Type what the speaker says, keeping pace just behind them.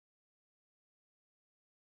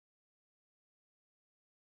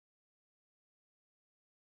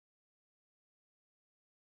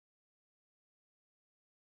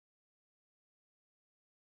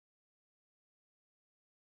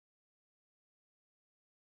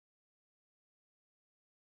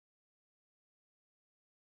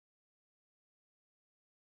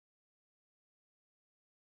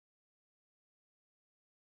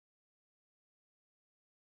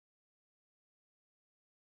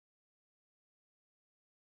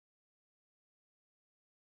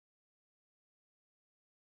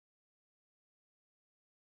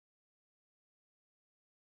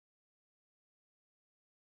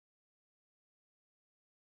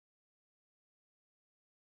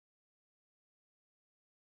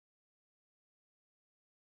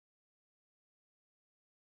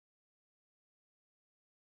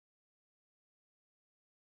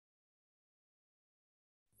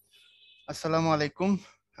আসসালামু আলাইকুম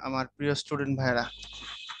আমার প্রিয় স্টুডেন্ট ভাইরা,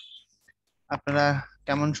 আপনারা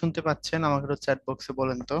কেমন শুনতে পাচ্ছেন? আমাকে একটু চ্যাট বক্সে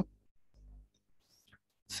বলেন তো।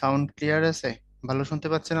 সাউন্ড ক্লিয়ার আছে? ভালো শুনতে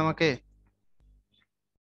পাচ্ছেন আমাকে?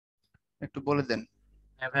 একটু বলে দেন।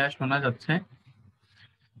 হ্যাঁ ভাইয়া, শোনা যাচ্ছে।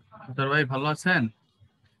 তোর ভাই ভালো আছেন?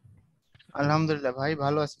 আলহামদুলিল্লাহ ভাই,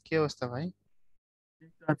 ভালো আছি। কি অবস্থা ভাই? এই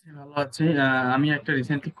তো আছি, ভালো আছি। আমি একটা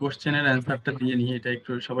রিসেন্টলি কোশ্চেনের অ্যান্সারটা দিয়ে নিই, এটা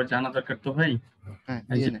একটু সবার জানা দরকার তো ভাই। হ্যাঁ,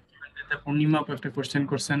 এই দিয়ে যে নেন। পূর্ণিমা আপু একটা কোশ্চেন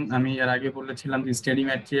করছেন, আমি এর আগে বলেছিলাম যে স্টাডি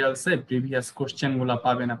ম্যাটেরিয়ালসে প্রিভিয়াস কোশ্চেন গুলা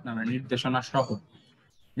পাবেন আপনারা নির্দেশনা সহ।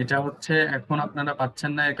 এটা হচ্ছে এখন আপনারা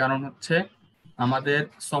পাচ্ছেন না, এর কারণ হচ্ছে আমাদের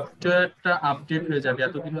সফটওয়্যারটা আপডেট হয়ে যাবে।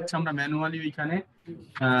 এতদিন হচ্ছে আমরা ম্যানুয়ালি ওইখানে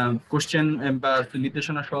কোশ্চেন বা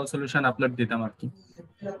নির্দেশনা সহ সলিউশন আপলোড দিতাম আর কি।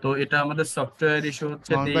 তো এটা আমাদের সফটওয়্যার ইস্যু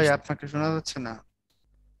হচ্ছে মামুন ভাই, 23। আপনাকে শোনা যাচ্ছে না।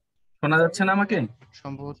 শোনা যাচ্ছে না আমাকে?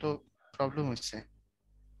 সম্ভবত প্রবলেম হচ্ছে।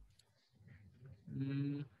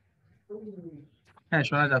 উম, হ্যাঁ,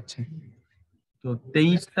 শোনা যাচ্ছে। তো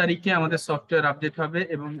 23 তারিখে আমাদের সফটওয়্যার আপডেট হবে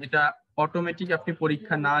এবং এটা অটোমেটিক, আপনি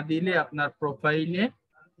পরীক্ষা না দিলে আপনার প্রোফাইলে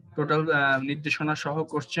টোটাল নির্দেশনা সহ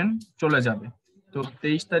কোশ্চেন চলে যাবে। তো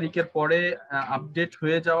 23 তারিখের পরে আপডেট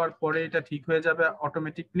হয়ে যাওয়ার পরে এটা ঠিক হয়ে যাবে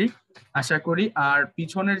অটোমেটিকলি, আশা করি। আর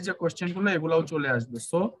পিছনের যে কোশ্চেন গুলো এগুলোও চলে আসবে।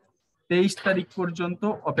 সো 23 তারিখ পর্যন্ত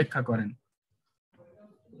অপেক্ষা করেন।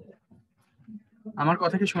 আমার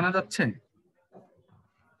কথা কি শোনা যাচ্ছে?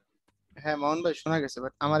 হ্যাঁ মামুন ভাই, শোনা গেছে,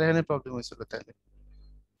 বাট আমার এখানে প্রবলেম হয়েছিল তাহলে।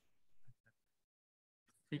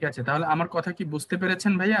 ঠিক আছে, তাহলে আমার কথা কি বুঝতে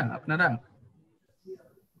পেরেছেন ভাইয়া আপনারা?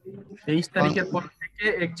 23 তারিখের পর থেকে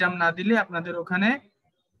এক্সাম না দিলে আপনাদের ওখানে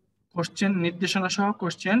কোশ্চেন নির্দেশনা সহ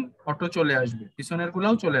কোশ্চেন অটো চলে আসবে, পিছনের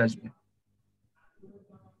গুলাও চলে আসবে।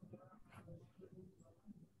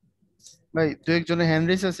 ভাই, দু একজনের হ্যান্ড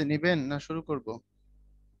রেস আছে, নিবেন না শুরু করব?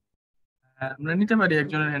 আমরা নিতে পারি,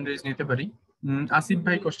 একজনের হ্যান্ড রেজ নিতে পারি। আসিফ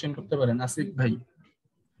ভাই কোশ্চেন করতে পারেন, আসিফ ভাই।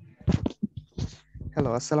 হ্যালো,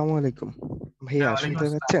 আসসালামু আলাইকুম ভাইয়া, হ্যাঁ, ওয়ালাইকুম শুনতে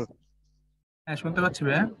আসসালাম। পাচ্ছেন? হ্যাঁ, শুনতে পাচ্ছি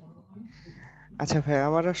ভাইয়া। আচ্ছা ভাই,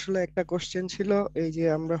 আমার আসলে একটা কোশ্চেন ছিল। এই যে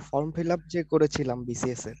আমরা ফর্ম ফিল আপ যে করেছিলাম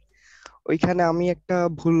বিসিএস এর, ওইখানে আমি একটা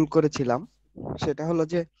ভুল করেছিলাম। সেটা হলো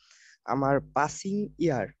যে আমার পাসিং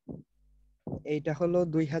ইয়ার এইটা হলো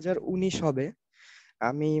 2019 হবে।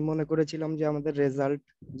 আমি মনে করেছিলাম যে আমাদের রেজাল্ট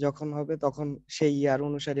যখন হবে তখন সেই ইয়ার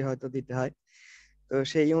অনুসারে হয়তো দিতে হয়। তো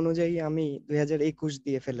সেই অনুযায়ী আমি 2021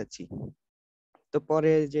 দিয়ে ফেলেছি। তো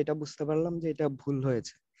পরে যেটা বুঝতে পারলাম যে এটা ভুল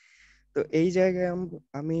হয়েছে। তো এই জায়গায়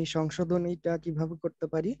আমি সংশোধনীটা কিভাবে করতে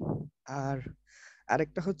পারি? আর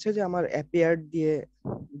আরেকটা হচ্ছে যে আমার অ্যাপিয়ার দিয়ে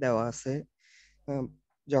দেওয়া আছে। উম,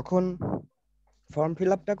 যখন ফর্ম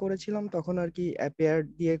ফিল আপটা করেছিলাম তখন আর কি অ্যাপিয়ার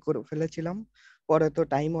দিয়ে করে ফেলেছিলাম। পরে তো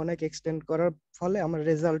টাইম অনেক এক্সটেন্ড করার ফলে আমার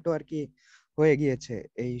রেজাল্টও আর কি হয়ে গিয়েছে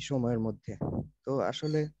এই সময়ের মধ্যে। তো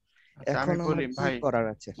আসলে আচ্ছা, আমি এখন আমার বলি কি ভাই। করার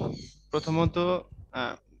আছে? প্রথমত,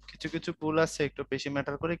 আহ, কিছু কিছু ভুল আছে একটু বেশি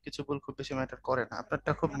ম্যাটার করে, কিছু ভুল খুব বেশি ম্যাটার করে না।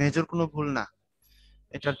 আপনারটা খুব মেজর কোনো ভুল না।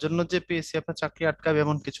 এটার জন্য যে পিএসসি আপনার চাকরি আটকাবে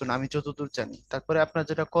এমন কিছু না, আমি যতদূর জানি। তারপরে আপনার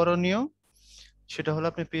যেটা করণীয় সেটা হলো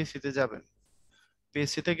আপনি পিএসসি তে যাবেন।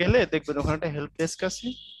 পিএসসি তে গেলে দেখবেন ওখানে একটা হেল্প ডেস্ক আছে।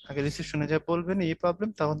 আগে রিসেপশনে যা বলবেন এই প্রবলেম,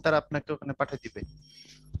 তখন তারা আপনাকে ওখানে পাঠিয়ে দিবে।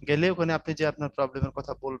 গেলে ওখানে আপনি যে আপনার প্রবলেমের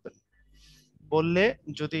কথা বলবেন, বললে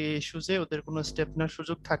যদি এই ইস্যুজে ওদের কোনো স্টেপ নেওয়ার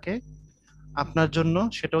সুযোগ থাকে আপনার জন্য,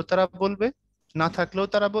 সেটাও তারা বলবে। না থাকলেও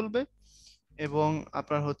তারা বলবে। এবং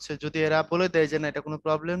আপনার হচ্ছে যদি এরা বলে দেয় যে না, এটা কোনো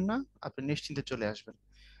প্রবলেম না, আপনি নিশ্চিন্তে চলে আসবেন।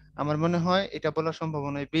 আমার মনে হয় এটা বলার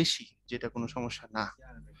সম্ভাবনাই বেশি যে এটা কোনো সমস্যা না।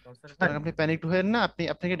 ভাই, সুতরাং আপনি প্যানিক হবেন না।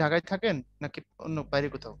 আপনি কি ঢাকায় থাকেন নাকি অন্য বাইরে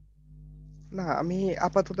কোথাও? না, আমি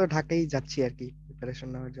আপাতত ঢাকায় যাচ্ছি আর কি প্রিপারেশন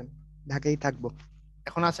নেওয়ার জন্য। ঢাকায় থাকবো।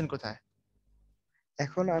 এখন আছেন কোথায়?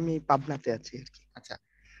 এখন আমি পাবনাতে আছি আর কি। আচ্ছা,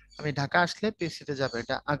 আপনি ঢাকা আসলে পিএসসি তে যাবেন,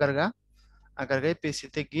 এটা আগারগা। আগারগাঁয়ে পিএসসি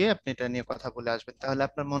তে গিয়ে আপনি এটা নিয়ে কথা বলে আসবেন, তাহলে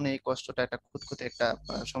আপনার মনে এই কষ্টটা, একটা খুঁতখুঁতে একটা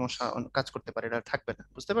সমস্যা কাজ করতে পারে, এটা আর থাকবে না।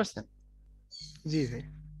 বুঝতে পারছেন? জি ভাই,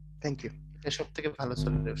 থ্যাংক ইউ। এটা সব থেকে ভালো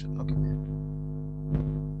সলিউশন। ওকে।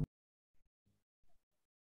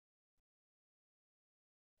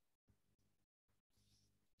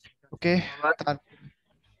 ওকে। ধন্যবাদ। তার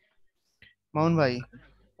মামুন ভাই,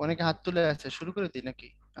 অনেকে হাত তুলে আছে, শুরু করে দিই নাকি?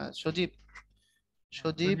 সজীব। হ্যাঁ, সজীব,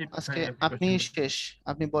 সুজিত ভাই, আজকে আপনি আপনি কোশ্চেন করুন। শেষ।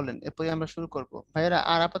 আপনি বলেন, এরপরে আমরা শুরু করব। ভাইয়েরা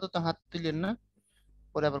আর আপাতত হাত তুলেন না,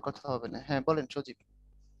 পরে আবার কথা হবে না। হ্যাঁ বলেন সজীব।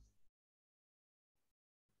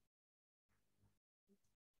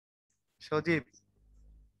 সজীব।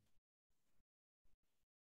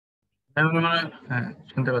 আমি মনে হয়, হ্যাঁ,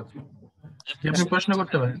 শুনতে পাচ্ছি। জি, আপনি প্রশ্ন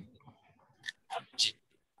করতে পারেন।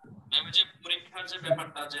 পরীক্ষার যে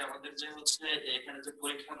ব্যাপারটা, যে আমাদের যে হচ্ছে এখানে যে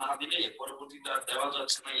পরীক্ষা না দিলে পরবর্তীতে আর দেওয়া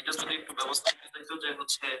যাচ্ছে না, এটা যদি একটু ব্যবস্থা করে দিত, যে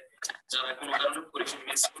হচ্ছে যারা কোনো কারণে পরীক্ষা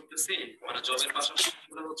মিস করতেছি, মানে জবের পাশাপাশি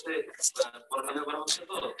এগুলো হচ্ছে পড়ালেখা করা হচ্ছে,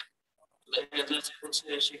 তো দেখা যাচ্ছে হচ্ছে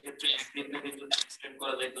সেক্ষেত্রে একদিন দুদিন যদি এক্সটেন্ড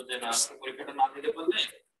করা যেত, যে না আজকে পরীক্ষাটা না দিতে পারলে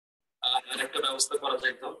আর একটা ব্যবস্থা করা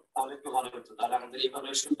যেত, তাহলে একটু ভালো হতো। তাহলে আমাদের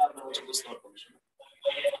ইভালুয়েশনটা আমরা হচ্ছে বুঝতে পারতাম।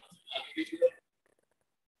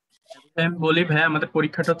 আমি বলি ভাই, আমাদের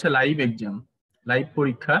পরীক্ষাটা হচ্ছে লাইভ এক্সাম, লাইভ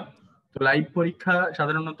পরীক্ষা। তো লাইভ পরীক্ষা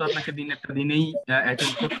সাধারণত আপনাকে দিন একটা দিনেই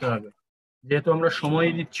অ্যাটেন্ড করতে হবে। যেহেতু আমরা সময়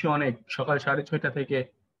দিচ্ছি অনেক, সকাল 6:30 থেকে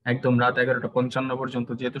একদম রাত 11:55 পর্যন্ত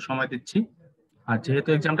যেহেতু সময় দিচ্ছি, আর যেহেতু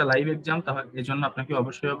এক্সামটা লাইভ এক্সাম, তাহলে এই জন্য আপনাকে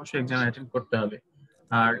অবশ্যই অবশ্যই এক্সাম অ্যাটেন্ড করতে হবে।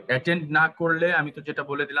 আর অ্যাটেন্ড না করলে আমি তো যেটা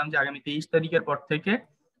বলে দিলাম, যে আগামী 23 তারিখের পর থেকে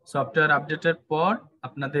সফটওয়্যার আপডেটের পর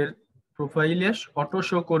আপনাদের প্রোফাইলে অটো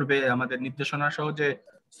শো করবে আমাদের নির্দেশনা সহ যে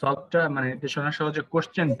সফটওয়্যার, মানে নির্দেশনা সহ যে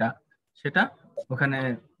কোশ্চেনটা, সেটা ওখানে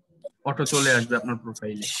অটো চলে আসবে আপনার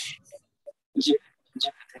প্রোফাইলে। জি জি,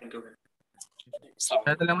 থ্যাংক ইউ।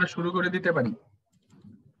 তাহলে আমরা শুরু করে দিতে পারি।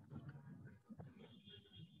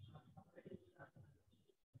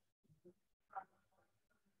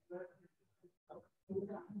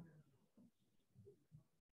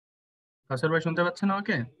 কাসর ভাই শুনতে পাচ্ছেন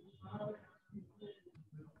আমাকে?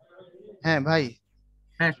 হ্যাঁ ভাই,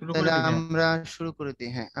 হ্যাঁ, শুরু করে তাহলে দিই ভাই। আমরা শুরু করে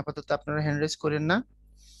দিই। হ্যাঁ, আপাতত আপনারা হ্যান্ড রেজ করেন না।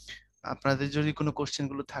 আপনাদের যদি কোনো কোশ্চেন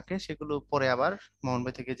গুলো থাকে সেগুলো পরে আবার মোহন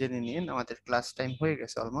ভাই থেকে জেনে নিন। আমাদের ক্লাস টাইম হয়ে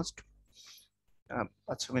গেছে অলমোস্ট,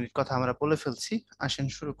 5-6 মিনিট কথা আমরা বলে ফেলছি। আসেন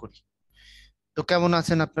শুরু করি। তো কেমন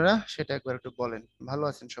আছেন আপনারা সেটা একবার একটু বলেন। ভালো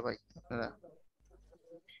আছেন সবাই আপনারা?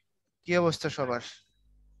 কি অবস্থা সবার?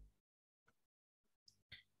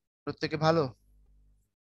 প্রত্যেকে ভালো?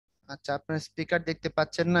 আচ্ছা, আপনারা স্পিকার দেখতে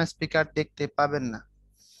পাচ্ছেন না, স্পিকার দেখতে পাবেন না।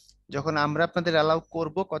 যখন আমরা আপনাদের অ্যালাউ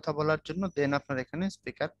করব কথা বলার জন্য, দেন আপনার এখানে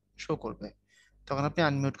স্পিকার শো করবে, তখন আপনি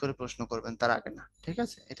আনমিউট করে প্রশ্ন করবেন, তার আগে না। ঠিক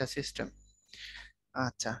আছে, এটা সিস্টেম।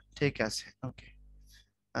 আচ্ছা, ঠিক আছে, ওকে।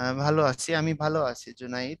 ভালো আছি, আমি ভালো আছি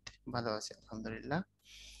জুনাইদ, ভালো আছি আলহামদুলিল্লাহ।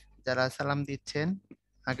 যারা সালাম দিচ্ছেন,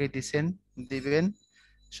 আগে দিছেন, দিবেন,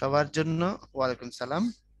 সবার জন্য ওয়ালাইকুম সালাম।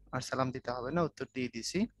 আর সালাম দিতে হবে না, উত্তর দিয়ে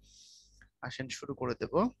দিছি। আসেন শুরু করে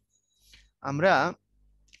দেব আমরা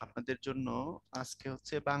আপনাদের জন্য। আজকে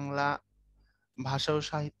হচ্ছে বাংলা ভাষা ও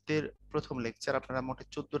সাহিত্যের প্রথম লেকচার। আপনারা মোটে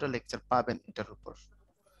 14টা লেকচার পাবেন এটার উপর।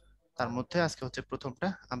 তার মধ্যে আজকে হচ্ছে প্রথমটা।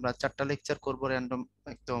 আমরা 4টা লেকচার করব র্যান্ডম,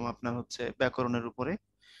 একদম আপনার হচ্ছে ব্যাকরণের উপরে।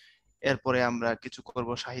 এরপরে আমরা কিছু করব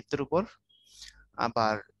সাহিত্যের উপর।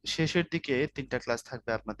 আবার শেষের দিকে 3টা ক্লাস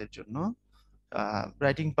থাকবে আপনাদের জন্য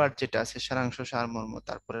রাইটিং পার্ট, যেটা আছে সারাংশ সারমর্ম,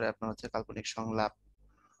 তারপরে আপনার হচ্ছে কাল্পনিক সংলাপ,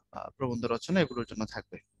 প্রবন্ধ রচনা, এগুলোর জন্য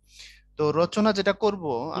থাকবে। তো রচনা যেটা করব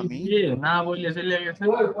আমি, না বললে চলে গেছে।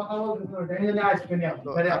 তো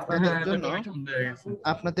হ্যাঁ, এটা তো হয়ে গেছে।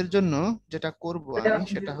 আপনাদের জন্য যেটা করব আমি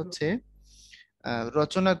সেটা হচ্ছে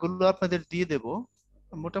রচনাগুলো আপনাদের দিয়ে দেব।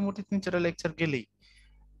 মোটামুটি 3-4টা লেকচার গেলেই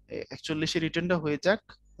 41-এর রিটার্নটা হয়ে যাক।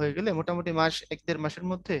 হয়ে গেলে মোটামুটি মাস 1-1.5 মাসের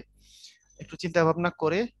মধ্যে একটু চিন্তা ভাবনা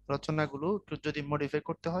করে রচনাগুলো একটু যদি মডিফাই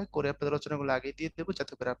করতে হয় করে আপনাদের রচনাগুলো আগে দিয়ে দেবো,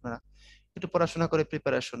 যাতে করে আপনারা একটু পড়াশোনা করে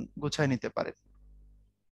প্রিপারেশন গুছায় নিতে পারেন,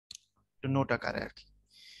 একটু নোট আকারে আর কি।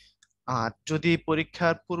 আর যদি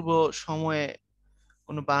পরীক্ষার পূর্ব সময়ে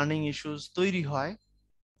কোনো বার্নিং ইস্যুস তৈরি হয়,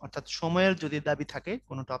 অর্থাৎ সময়ের যদি দাবি থাকে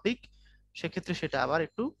কোনো টপিক, সেক্ষেত্রে সেটা আবার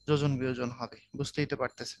একটু যোজন বিয়োজন হবে, বুঝতেই তো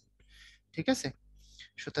পারতেছেন। ঠিক আছে,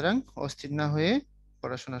 সুতরাং অস্থির না হয়ে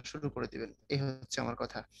পড়াশোনা শুরু করে দিবেন, এই হচ্ছে আমার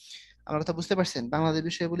কথা। আমার কথা বুঝতে পারছেন? বাংলাদেশ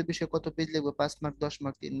বিষয়াবলী বিষয়ে কত পেজ লিখবো? 5 mark, 10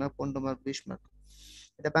 mark, 3 mark, 15 mark, 20 mark?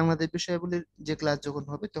 এটা বাংলাদেশ বিষয়াবলীর যে ক্লাস যখন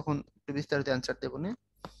হবে তখন একটু বিস্তারিত অ্যান্সার দেবো না।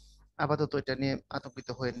 আপাতত এটা নিয়ে আতঙ্কিত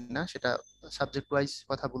হয়ে না, সেটা সাবজেক্ট ওয়াইজ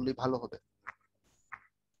কথা বললেই ভালো হবে।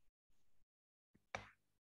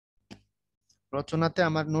 রচনাতে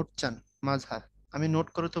আমার নোট চান? মাঝহার, আমি নোট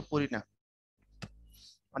করে তো পড়ি না।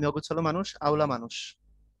 আমি অগোছালো মানুষ, আওলা মানুষ।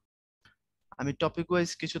 আমি টপিক ওয়াইজ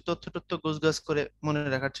কিছু তথ্য তথ্য গোছগাছ করে মনে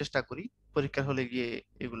রাখার চেষ্টা করি, পরীক্ষার হলে গিয়ে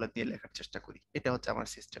এগুলা দিয়ে লেখার চেষ্টা করি। এটা হচ্ছে আমার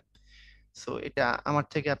সিস্টেম। সো এটা আমার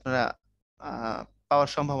থেকে আপনারা পাওয়ার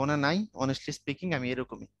সম্ভাবনা নাই। অনেস্টলি স্পিকিং আমি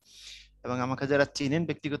এরকমই। এবং আমাকে যারা চিনেন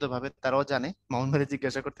ব্যক্তিগতভাবে তারাও জানে, মামুন ভাই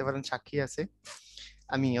জিজ্ঞাসা করতে পারেন, সাক্ষী আছে।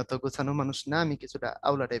 আমি অত গোছানো মানুষ না, আমি কিছুটা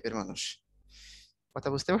আউলা টাইপের মানুষ। কথা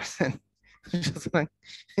বুঝতে পারছেন? সুতরাং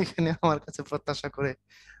এখানে আমার কাছে প্রত্যাশা করে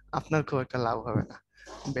আপনার খুব একটা লাভ হবে না।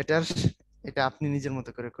 বেটার এটা আপনি নিজের মতো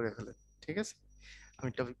করে করে ফেলেন। ঠিক আছে, আমি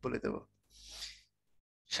টপিক বলে দেবো।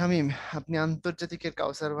 শামীম, আপনি আন্তর্জাতিকের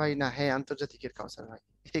কাউসার ভাই না? হ্যাঁ, আন্তর্জাতিকের কাউসার ভাই।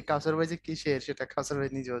 এই কাউসার ভাই যে কিসের সেটা কাউসার ভাই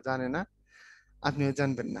নিজেও জানে না, আপনিও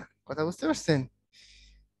জানবেন না। কথা বুঝতে পারছেন?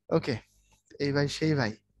 ওকে, এই ভাই সেই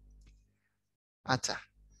ভাই। আচ্ছা,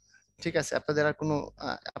 ঠিক আছে, আপনাদের আর কোনো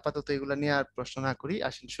আপাতত এগুলা নিয়ে আর প্রশ্ন না করি,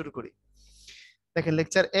 আসেন শুরু করি। দেখেন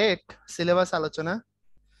লেকচার 1, সিলেবাস আলোচনা,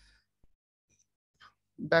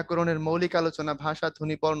 ব্যাকরণের মৌলিক আলোচনা, ভাষা,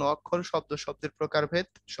 ধ্বনি, বর্ণ, অক্ষর, শব্দ, শব্দের প্রকারভেদ,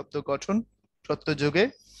 শব্দ গঠন, প্রত্যযোগে,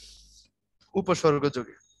 উপসর্গ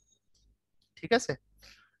যোগে। ঠিক আছে,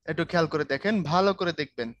 একটু খেয়াল করে দেখেন, ভালো করে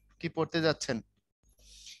দেখবেন কি পড়তে যাচ্ছেন,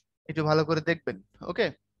 একটু ভালো করে দেখবেন। ওকে,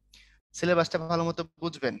 সিলেবাসটা ভালো মতো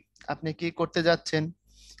বুঝবেন, আপনি কি করতে যাচ্ছেন,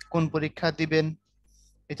 কোন পরীক্ষা দিবেন,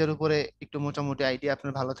 এটার উপরে একটু মোটামুটি আইডিয়া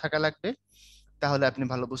আপনার ভালো থাকা লাগবে, তাহলে আপনি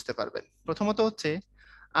ভালো বুঝতে পারবেন। প্রথমত হচ্ছে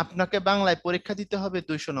আপনাকে বাংলায় পরীক্ষা দিতে হবে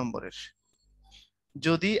 200 নম্বরের।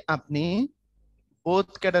 যদি আপনি বোথ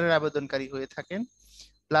ক্যাডারের আবেদনকারী হয়ে থাকেন,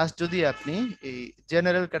 প্লাস যদি আপনি এই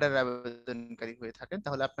জেনারেল ক্যাডারের আবেদনকারী হয়ে থাকেন,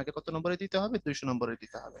 তাহলে আপনাকে কত নম্বরে দিতে হবে? 200 নম্বরে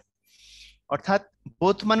দিতে হবে। অর্থাৎ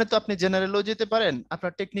বোথ মানে তো আপনি জেনারেলও যেতে পারেন,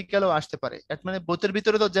 আপনার টেকনিক্যালও আসতে পারে, এর মানে বোথের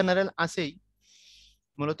ভিতরে তো জেনারেল আছেই।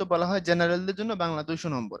 মূলত বলা হয় জেনারেলদের জন্য বাংলা 200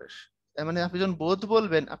 নম্বরের। তার মানে আপনি যখন বোথ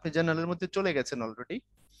বলবেন, আপনি জেনারেলের মধ্যে চলে গেছেন অলরেডি।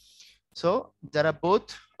 সো যারা বোথ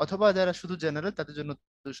অথবা যারা শুধু জেনারেল, তাদের জন্য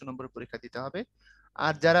 200 নম্বরের পরীক্ষা দিতে হবে।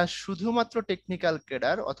 আর যারা শুধুমাত্র টেকনিক্যাল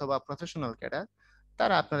ক্যাডার অথবা প্রফেশনাল ক্যাডার,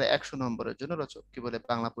 তারা আপনারা 100 নম্বরের জন্য কি বলে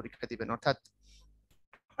বাংলা পরীক্ষা দিবেন। অর্থাৎ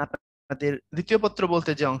আপনাদের দ্বিতীয় পত্র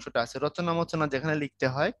বলতে যে অংশটা আছে, রচনা মচনা যেখানে লিখতে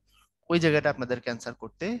হয়, ওই জায়গাটা আপনাদের ক্যান্সেল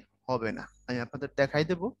করতে হবে না। আমি আপনাদের দেখাই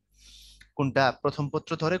দেব কোনটা প্রথম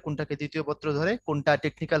পত্র ধরে, কোনটাকে দ্বিতীয় পত্র ধরে, কোনটা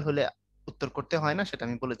টেকনিক্যাল হলে উত্তর করতে হয় না, সেটা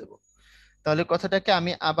আমি বলে দেব। তাহলে কথাটাকে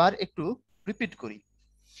আমি আবার একটু রিপিট করি।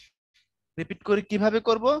 রিপিট করি কিভাবে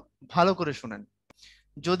করব, ভালো করে শুনেন।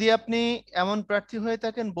 যদি আপনি এমন প্রার্থী হয়ে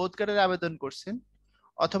থাকেন বোথ ক্যাডারে আবেদন করছেন,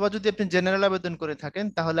 অথবা যদি আপনি জেনারেল আবেদন করে থাকেন,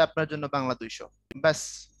 তাহলে আপনার জন্য বাংলা 200, ব্যাস।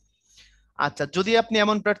 আচ্ছা, যদি আপনি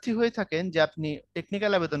এমন প্রার্থী হয়ে থাকেন যে আপনি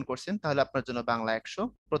টেকনিক্যাল আবেদন করছেন, তাহলে আপনার জন্য বাংলা 100,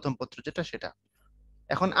 প্রথম পত্র যেটা সেটা।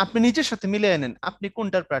 এখন আপনি নিজের সাথে মিলিয়ে নেন আপনি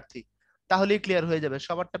কোনটার প্রার্থী, তাহলেই ক্লিয়ার হয়ে যাবে,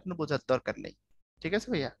 সবারটা আপনার বোঝার দরকার নেই। ঠিক আছে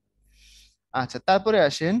ভাইয়া? আচ্ছা, তারপরে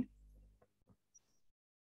আসেন।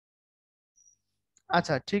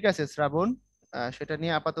 আচ্ছা ঠিক আছে শ্রাবণ, সেটা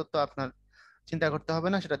নিয়ে আপাতত আপনার চিন্তা করতে হবে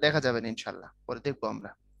না, সেটা দেখা যাবে না, ইনশাল্লাহ পরে দেখবো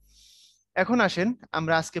আমরা। এখন আসেন,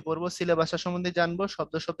 আমরা আজকে পড়বো সিলেবাসা সম্বন্ধে জানবো,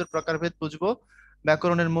 শব্দ শব্দের প্রকারভেদ বুঝবো,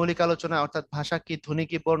 ব্যাকরণের মৌলিক আলোচনা অর্থাৎ ভাষা কি, ধ্বনি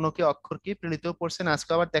কি, বর্ণ কি, অক্ষর কি, প্রেরিত পড়ছেন,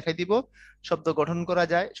 আজকে আবার দেখাই দিব শব্দ গঠন করা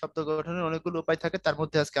যায়। শব্দ গঠনের অনেকগুলো উপায় থাকে, তার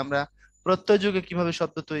মধ্যে আজকে আমরা প্রত্যয় যুগে কিভাবে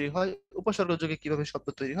শব্দ তৈরি হয়, উপসর্গ যুগে কিভাবে শব্দ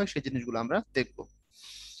তৈরি হয়, সেই জিনিসগুলো আমরা দেখব।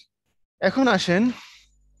 এখন আসেন,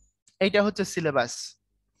 এইটা হচ্ছে সিলেবাস।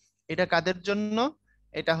 এটা কাদের জন্য?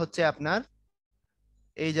 এটা হচ্ছে আপনার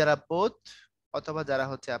এই যারা বোথ অথবা যারা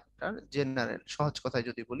হচ্ছে আপনার জেনারেল, সহজ কথায়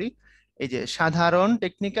যদি বলি, এই যে সাধারণ,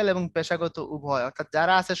 টেকনিক্যাল এবং পেশাগত উভয়, অর্থাৎ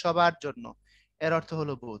যারা আছে সবার জন্য, এর অর্থ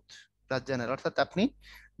হলো বোথ প্লাস জেনারেল। অর্থাৎ আপনি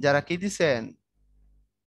যারা কি দিছেন,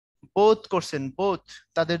 বোথ করছেন, বোথ,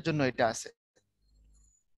 তাদের জন্য এটা আছে।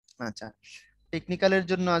 আচ্ছা, টেকনিক্যালের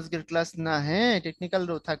জন্য আজকের ক্লাস না, হ্যাঁ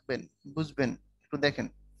টেকনিক্যালও থাকবেন, বুঝবেন, একটু দেখেন।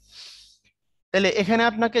 তাহলে এখানে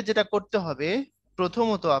আপনাকে যেটা করতে হবে,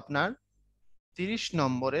 প্রথমত আপনার 30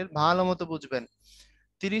 নম্বরের, ভালো মতো বুঝবেন,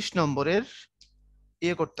 30 নম্বরের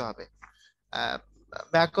করতে হবে, আহ,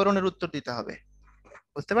 ব্যাকরণের উত্তর দিতে হবে।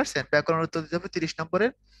 বুঝতে পারছেন? ব্যাকরণের উত্তর দিতে হবে 30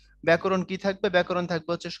 নম্বরের। ব্যাকরণ কি থাকবে? ব্যাকরণ থাকবে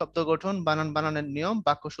হচ্ছে শব্দ গঠন, বানান বানানের নিয়ম,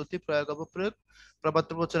 বাক্য শুদ্ধি, প্রয়োগ অপপ্রয়োগ, প্রবাদ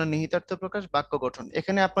প্রবচনের নিহিতার্থ প্রকাশ, বাক্য গঠন।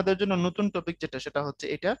 এখানে আপনাদের জন্য নতুন টপিক যেটা, সেটা হচ্ছে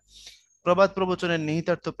এটা, প্রবাদ প্রবচনের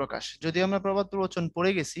নিহিতার্থ প্রকাশ। যদি আমরা প্রবাদ প্রবচন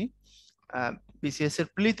পড়ে গেছি, বিসিএস এর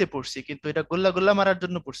প্রিলিতে পড়ছি, কিন্তু এটা গোল্লা গোল্লা মারার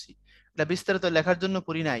জন্য পড়ছি, এটা বিস্তারিত লেখার জন্য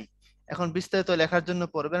পড়ি নাই। এখন বিস্তারিত লেখার জন্য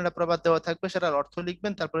পড়বেন, একটা প্রবাদ দেওয়া থাকবে, সেটার অর্থ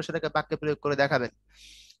লিখবেন, তারপরে সেটাকে বাক্যে প্রয়োগ করে দেখাবেন।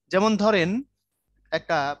 যেমন ধরেন,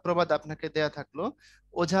 একটা প্রবাদ আপনাকে দেয়া থাকলো,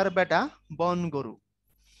 ওঝার বেটা বন গরু।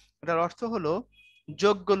 এটার অর্থ হলো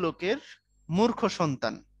যোগ্য লোকের মূর্খ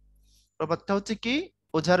সন্তান। প্রবাদটা হচ্ছে কি?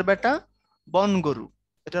 ওঝার বেটা বন গরু।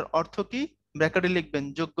 এটার অর্থ কি? ব্র্যাকেটে লিখবেন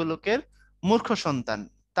যোগ্য লোকের মূর্খ সন্তান,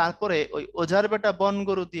 তারপরে ওই ওঝার বেটা বন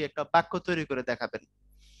গরু দিয়ে একটা বাক্য তৈরি করে দেখাবেন।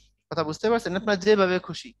 কথা বুঝতে পারছেন? আপনার যেভাবে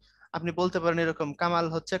খুশি আপনি বলতে পারেন এরকম, কামাল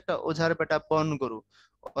হচ্ছে একটা ওঝার বেটা বন গরু,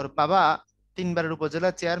 ওর বাবা 3বারের উপজেলা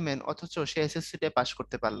চেয়ারম্যান, অথচ সে এসএসসি তে পাশ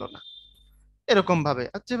করতে পারলো না। এরকম ভাবে,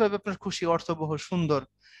 আর যেভাবে আপনার খুশি, অর্থবহ, সুন্দর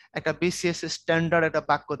একটা বিসিএস স্ট্যান্ডার্ড একটা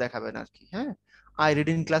বাক্য দেখাবেন আর কি। হ্যাঁ, আই রিড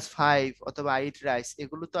ইন ক্লাস 5 অথবা আই ইট রাইস,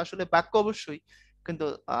 এগুলো তো আসলে বাক্য অবশ্যই, কিন্তু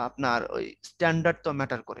আপনার ওই স্ট্যান্ডার্ড তো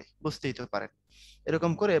ম্যাটার করে, বুঝতেই তো পারেন।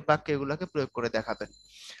 এরকম করে বাক্য এগুলাকে প্রয়োগ করে দেখাবেন।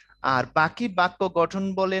 আর বাকি বাক্য গঠন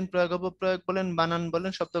বলেন, প্রয়োগ অপপ্রয়োগ বলেন, বানান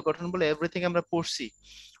বলেন, শব্দ গঠন বলে, এভরিথিং আমরা পড়ছি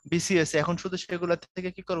বিসিএস। এখন শুধু সেগুলা থেকে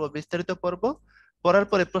কি করব, বিস্তারিত পড়বো। পড়ার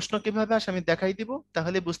পরে প্রশ্ন কিভাবে আসে আমি দেখাই দিব,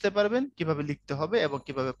 তাহলে বুঝতে পারবেন কিভাবে লিখতে হবে এবং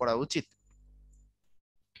কিভাবে পড়া উচিত।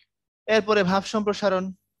 এরপরে ভাব সম্প্রসারণ,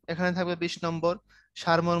 এখানে থাকবে 20 নম্বর।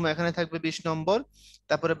 সারমর্ম এখানে থাকবে 20 নম্বর।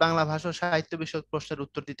 তারপরে বাংলা ভাষা ও সাহিত্য বিষয়ক প্রশ্নের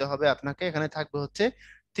উত্তর দিতে হবে আপনাকে, এখানে থাকবে হচ্ছে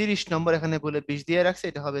 30 নম্বর। এখানে বলে 20 দিয়ে রাখছে,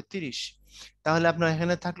 এটা হবে 30। তাহলে আপনার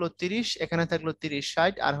এখানে থাকলো 30, এখানে থাকলো 30,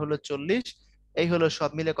 60 আর হলো 40। এই হলো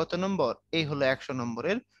সব মিলে কত নম্বর? এই হলো 100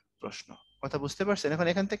 নম্বরের প্রশ্ন। কথা বুঝতে পারছেন? এখন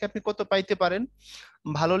এখান থেকে আপনি কত পাইতে পারেন?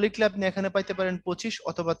 ভালো লিখলে আপনি এখানে পাইতে পারেন 25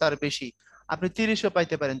 অথবা তার বেশি। আপনি 30ও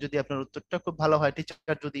পাইতে পারেন যদি আপনার উত্তরটা খুব ভালো হয়।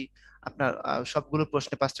 টিচার যদি আপনার সবগুলো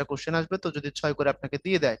প্রশ্নে 5টা কোশ্চেন আসবে তো, যদি 6 করে আপনাকে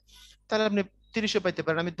দিয়ে দেয় তাহলে আপনি 30ও পাইতে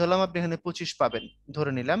পারেন। আমি ধরলাম আপনি এখানে 25 পাবেন,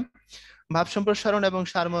 ধরে নিলাম। ভাব সম্প্রসারণ এবং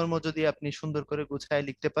সারমর্ম যদি আপনি সুন্দর করে গুছায়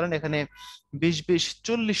লিখতে পারেন, এখানে 20, 20,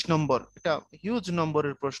 40 নম্বর, এটা হিউজ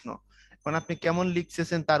নম্বরের প্রশ্ন। এখন আপনি কেমন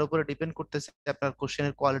লিখতেছেন তার উপরে ডিপেন্ড করতেছে আপনার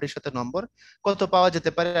কোশ্চেনের কোয়ালিটির সাথে নম্বর কত পাওয়া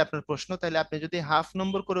যেতে পারে আপনার প্রশ্ন। তাহলে আপনি যদি হাফ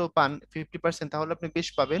নম্বর করেও পান 50%, তাহলে আপনি 20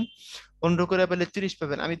 পাবেন। 15 করে পেলে 30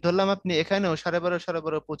 পাবেন। আমি ধরলাম আপনি এখানেও 12.5,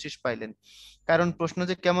 12.5, 25 পাইলেন। কারণ প্রশ্ন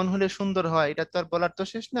যে কেমন হলে সুন্দর হয় এটা তো আর বলার তো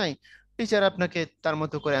শেষ নাই। টিচার আপনাকে তার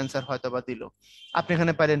মতো করে অ্যান্সার হয়তো বা দিল। আপনি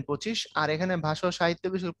এখানে পাইলেন 25। আর এখানে ভাষা ও সাহিত্য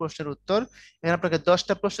বিষয়ক প্রশ্নের উত্তর, এখানে আপনাকে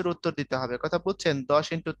 10টা প্রশ্নের উত্তর দিতে হবে। কথা বুঝছেন? 10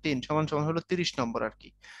 × 3 সমান সমান হলো 30 নম্বর আর কি।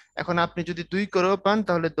 এখন আপনি যদি 2 করেও পান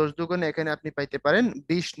তাহলে 10 দুগুণে এখানে আপনি পাইতে পারেন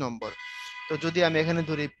 20 নম্বর। তো যদি আমি এখানে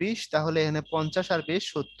ধরি 20, তাহলে এখানে 50 আর 20,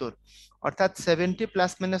 70, অর্থাৎ 70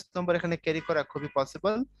 প্লাস মাইনাস নম্বর এখানে ক্যারি করা খুবই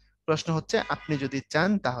পসিবল। প্রশ্ন হচ্ছে আপনি যদি চান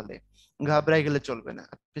তাহলে, ঘাবড়াই গেলে চলবে না।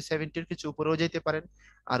 আপনি 70-র কিছু উপরেও যেতে পারেন,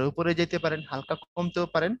 আরো উপরে যেতে পারেন, হালকা কমতেও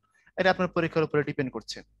পারেন। এটা আপনার পরীক্ষার উপরে ডিপেন্ড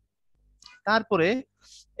করছে। তারপরে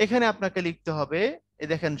এখানে আপনাকে লিখতে হবে, এই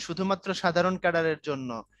দেখেন শুধুমাত্র সাধারণ ক্যাডারের জন্য,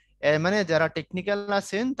 মানে যারা টেকনিক্যাল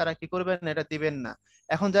আছেন তারা কি করবেন, এটা দিবেন না।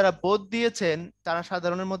 এখন যারা বোধ দিয়েছেন তারা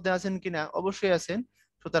সাধারণের মধ্যে আছেন কিনা? অবশ্যই আছেন।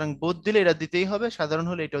 সুতরাং বোধ দিলে এটা দিতেই হবে, সাধারণ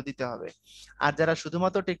হলে এটাও দিতে হবে। আর যারা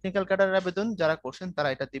শুধুমাত্র টেকনিক্যাল ক্যাডারের আবেদন যারা করছেন তারা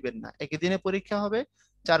এটা দিবেন না। একই দিনে পরীক্ষা হবে,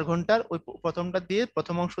 4 ঘন্টার, ওই প্রথমটা দিয়ে,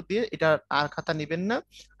 প্রথম অংশ দিয়ে এটা আর খাতা নিবেন না,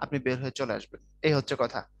 আপনি বের হয়ে চলে আসবেন। এই হচ্ছে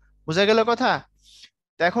কথা। বুঝা গেল কথা?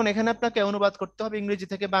 তো এখন এখানে আপনাকে অনুবাদ করতে হবে ইংরেজি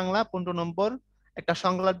থেকে বাংলা, 15 নম্বর। একটা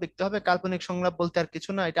সংলাপ লিখতে হবে। কাল্পনিক সংলাপ বলতে আর কিছু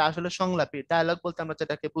না, এটা আসলে সংলাপই। ডায়লগ বলতে আমরা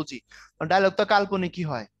যেটাকে বুঝি, ডায়লগ তো কাল্পনিকই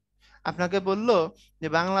হয়। আপনাকে বললো যে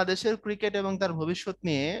বাংলাদেশের ক্রিকেট এবং তার ভবিষ্যৎ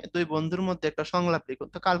নিয়ে দুই বন্ধুর মধ্যে একটা সংলাপ লিখুন,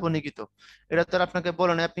 তো কাল্পনিকই তো। এটা তো আর আপনাকে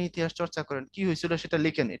বলে না আপনি ইতিহাস চর্চা করেন, কি হয়েছিল সেটা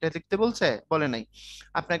লিখেন, এটা লিখতে বলছে? বলে নাই।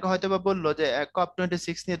 আপনাকে হয়তো বা বললো যে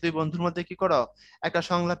COP26 নিয়ে দুই বন্ধুর মধ্যে কি করো, একটা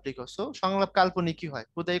সংলাপ লিখো। সো সংলাপ কাল্পনিকই হয়,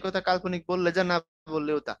 খুদাই কথা কাল্পনিক বললে যা, না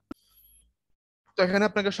বললেও তা। তো এখানে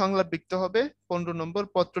আপনাকে সংলাপ লিখতে হবে। 15 নম্বর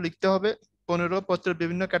পত্র লিখতে হবে। 15 পত্রের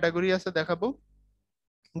বিভিন্ন ক্যাটাগরি আছে, দেখাবো।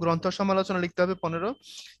 গ্রন্থ সমালোচনা লিখতে হবে 15।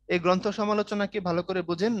 এই গ্রন্থ সমালোচনা কি ভালো করে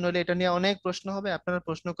বুঝেন, নইলে এটা নিয়ে অনেক প্রশ্ন হবে, আপনারা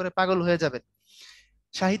প্রশ্ন করে পাগল হয়ে যাবেন।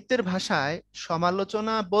 সাহিত্যের ভাষায়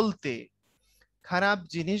সমালোচনা বলতে খারাপ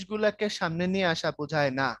জিনিসগুলাকে সামনে নিয়ে আসা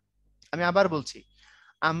বোঝায় না। আমি আবার বলছি,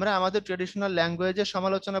 আমরা আমাদের ট্রেডিশনাল ল্যাঙ্গুয়েজে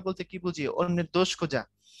সমালোচনা বলতে কি বুঝি? অন্যের দোষ খোঁজা।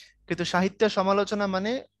 কিন্তু সাহিত্যের সমালোচনা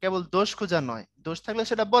মানে কেবল দোষ খোঁজা নয়, দোষ থাকলে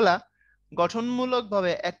সেটা বলা, গঠনমূলক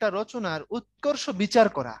ভাবে একটা রচনার উৎকর্ষ বিচার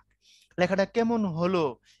করা। লেখাটা কেমন হলো,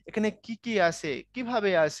 এখানে কি কি আছে,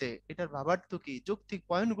 কিভাবে আছে, এটার ভাবার্থ কি, যৌক্তিক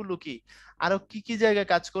পয়েন্ট গুলো কি, আরো কি কি জায়গায়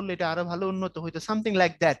কাজ করলে এটা আরো ভালো উন্নত হইতো, সামথিং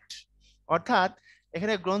লাইক দ্যাট। অর্থাৎ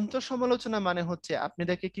এখানে গ্রন্থ সমালোচনা মানে হচ্ছে আপনি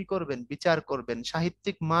দেখে কি করবেন, বিচার করবেন,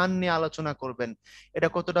 সাহিত্যিক মান নিয়ে আলোচনা করবেন। এটা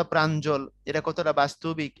কতটা প্রাঞ্জল, এটা কতটা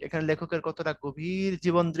বাস্তবিক, এখানে লেখকের কতটা গভীর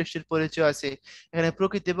জীবন দৃষ্টির পরিচয় আছে, এখানে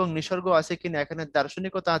প্রকৃতি এবং নিসর্গ আছে কিনা, এখানে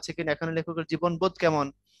দার্শনিকতা আছে কিনা, এখানে লেখকের জীবন বোধ কেমন,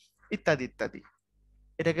 ইত্যাদি ইত্যাদি।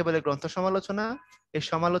 এটাকে বলে গ্রন্থ সমালোচনা। এই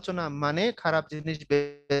সমালোচনা মানে খারাপ জিনিস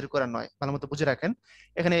বের করা নয়, ভালো মতো বুঝে রাখেন।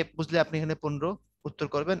 এখানে বুঝলে আপনি এখানে 15 উত্তর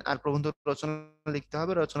করবেন। আর প্রবন্ধ রচনা লিখতে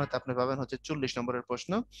হবে, রচনাতে আপনি পাবেন হচ্ছে 40 নম্বরের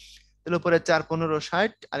প্রশ্ন। তাহলে উপরে 4, 15,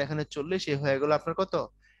 60 আর এখানে 40, এই হয়ে গেল আপনার কত,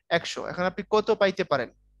 100। এখন আপনি কত পাইতে পারেন?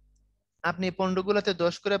 আপনি 15 গুলাতে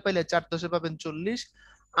 10 করে পাইলে 4 × 10 পাবেন 40।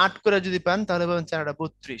 8 করে যদি পান তাহলে পাবেন 4 × 8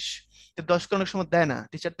 = 32। 10 করে অনেক সময় দেয় না,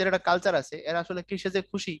 টিচারদের একটা কালচার আছে, এরা আসলে কিসে যে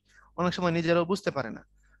খুশি অনেক সময় নিজেরাও বুঝতে পারে না।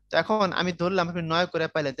 তো এখন আমি ধরলাম আপনি 9 করে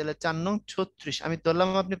পাইলেন, তাহলে 4 × 9 = 36। আমি ধরলাম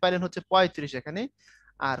আপনি পাইলেন হচ্ছে 35 এখানে।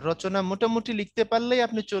 আর রচনা মোটামুটি লিখতে পারলেই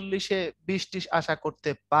আপনি 40-এ 20-30 আশা করতে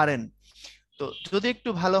পারেন। তো যদি একটু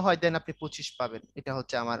ভালো হয় দেন আপনি 25 পাবেন, এটা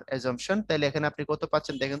হচ্ছে আমার অ্যাজাম্পশন। তাহলে এখানে আপনি কত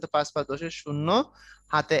পাচ্ছেন দেখেন তো, 5 5 10 শূন্য,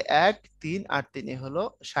 হাতে 1 3 আর 3 হলো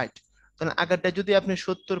 60। তাহলে আগেরটা যদি আপনি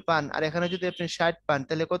 70 পান আর এখানে যদি আপনি 60 পান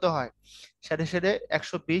তাহলে কত হয়? 60 60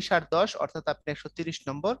 120 আর 10, অর্থাৎ আপনি 130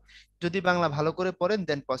 নম্বর। যদি বাংলা ভালো করে পড়েন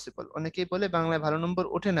দেন পসিবল। অনেকেই বলে বাংলায় ভালো নম্বর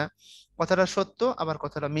ওঠে না, কথাটা সত্য আবার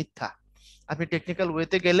কথাটা মিথ্যা। আপনি টেকনিক্যাল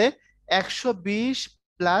ওয়েতে গেলে 120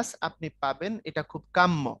 প্লাস আপনি পাবেন, এটা খুব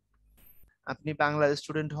কাম্য। আপনি বাংলার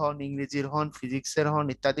স্টুডেন্ট হন, ইংরেজির হন, ফিজিক্সের হন,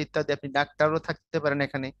 ইত্যাদি ইত্যাদি, আপনি ডাক্তারও থাকতে পারেন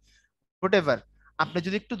এখানে, হোয়াটএভার। আপনি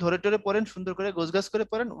যদি একটু ধরে টরে পড়েন, সুন্দর করে গোছগাছ করে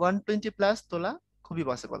পড়েন, 120+ তোলা খুবই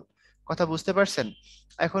পসিবল। কথা বুঝতে পারছেন?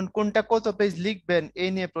 এখন কোনটা কত পেজ লিখবেন এই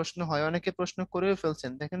নিয়ে প্রশ্ন হয়, অনেকে প্রশ্ন করেও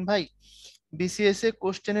ফেলছেন। দেখেন ভাই, বিসিএস এ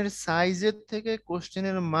কোশ্চেনের সাইজের থেকে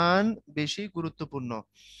কোশ্চেনের মান বেশি গুরুত্বপূর্ণ।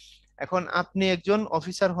 এখন আপনি একজন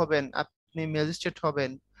অফিসার হবেন, আপনি ম্যাজিস্ট্রেট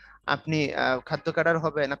হবেন, আপনি খাদ্য ক্যাডার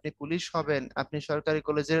হবেন, আপনি পুলিশ হবেন, আপনি সরকারি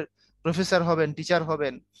কলেজের প্রফেসর হবেন, টিচার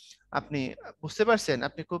হবেন, আপনি বুঝতে পারছেন,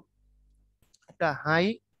 আপনি খুব একটা হাই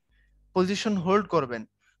পজিশন হোল্ড করবেন।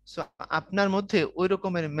 সো আপনার মধ্যে ওই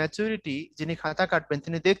রকমের ম্যাচুরিটি, যিনি খাতা কাটবেন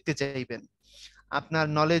তিনি দেখতে চাইবেন, আপনার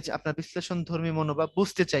নলেজ, আপনার বিশ্লেষণ ধর্মী মনোভাব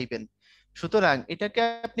বুঝতে চাইবেন। সুতরাং এটাকে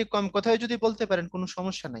আপনি কম কথায় যদি বলতে পারেন কোনো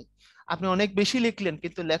সমস্যা নাই। আপনি অনেক বেশি লিখলেন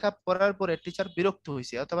কিন্তু লেখা পড়ার পরে টিচার বিরক্ত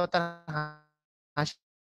হয়েছে অথবা তার হাসি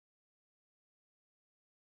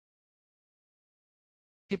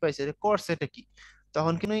পাইছে যে কোর্স এটা কি,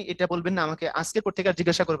 তখন কিন্তু এটা বলবেন না আমাকে আজকের পর থেকে আর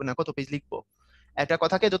জিজ্ঞাসা করবেন না কত পেজ লিখবো। একটা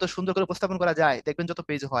কথাকে যত সুন্দর করে উপস্থাপন করা যায় দেখবেন যত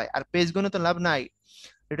পেজ হয়। আর পেজ গুলো তো লাভ নাই।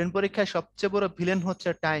 রিটেন পরীক্ষায় সবচেয়ে বড় ভিলেন হচ্ছে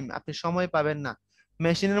টাইম, আপনি সময় পাবেন না।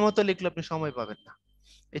 মেশিনের মতো লিখলে আপনি সময় পাবেন না।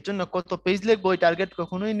 এর জন্য কত পেজ লিখবো ওই টার্গেট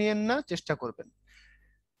কখনোই নিয়েন না, চেষ্টা করবেন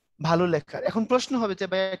ভালো লেখার। এখন প্রশ্ন হবে যে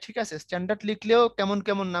ভাই ঠিক আছে, স্ট্যান্ডার্ড লিখলেও কেমন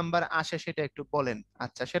কেমন নাম্বার আসে সেটা একটু বলেন।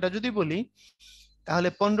 আচ্ছা, সেটা যদি বলি তাহলে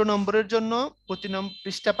 15 নম্বরের জন্য প্রতি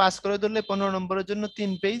পৃষ্ঠা পাস করে ধরলে 15 নম্বরের জন্য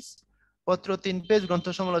 3 পেজ, পত্র 3 পেজ, গ্রন্থ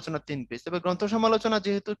সমালোচনা 3 পেজ। তবে গ্রন্থ সমালোচনা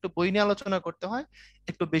যেহেতু একটু বই নিয়ে আলোচনা করতে হয়,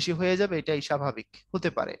 একটু বেশি হয়ে যাবে, এটাই স্বাভাবিক হতে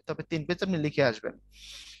পারে, তবে 3 পেজ আপনি লিখে আসবেন।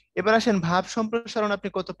 এবার আসেন ভাব সম্প্রসারণ, আপনি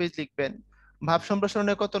কত পেজ লিখবেন? ভাব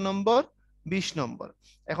সম্প্রসারণে কত নম্বর? 20 নম্বর।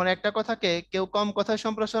 এখন একটা কথাকে কেউ কম কথায়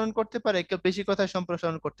সম্প্রসারণ করতে পারে, কেউ বেশি কথায়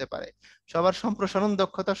সম্প্রসারণ করতে পারে, সবার সম্প্রসারণ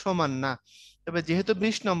দক্ষতা সমান না। তবে যেহেতু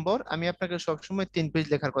 20 নম্বর, আমি আপনাকে সবসময় 3 পেজ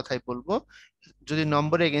লেখার কথাই বলবো, যদি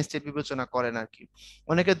নম্বরে এগেনস্টে বিবেচনা করেন আর কি।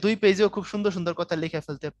 অনেকে 2 পেজেও খুব সুন্দর সুন্দর কথা লিখে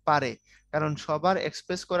ফেলতে পারে, কারণ সবার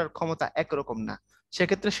এক্সপ্রেস করার ক্ষমতা একরকম না।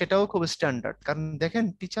 সেক্ষেত্রে সেটাও খুব স্ট্যান্ডার্ড, কারণ দেখেন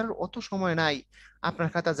টিচার অত সময় নাই আপনার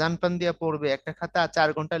খাতা জান প্রাণ দিয়ে পড়বে। একটা খাতা 4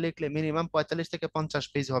 ঘন্টা লিখলে মিনিমাম 45 থেকে 50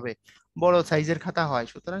 পেজ হবে, বড় সাইজের খাতা হয়।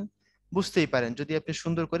 সুতরাং বুঝতেই পারেন, যদি আপনি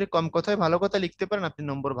সুন্দর করে কম কথায় ভালো কথা লিখতে পারেন আপনি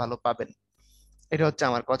নম্বর ভালো পাবেন। এটা হচ্ছে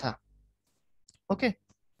আমার কথা। ওকে,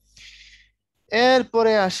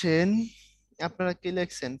 এরপরে আসেন, আপনারা কি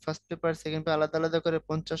লিখছেন? ফার্স্ট পেপার সেকেন্ড পেপার আলাদা আলাদা করে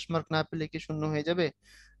 50 মার্ক না পেলে কি শূন্য হয়ে যাবে,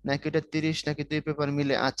 নাকি এটা 30, নাকি 2 পেপার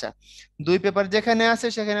মিলে? আচ্ছা, 2 পেপার যেখানে আছে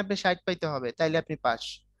সেখানে আপনি 60 পাইতে হবে, তাইলে আপনি পাস।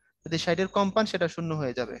 যদি 60-এর কম পান সেটা শূন্য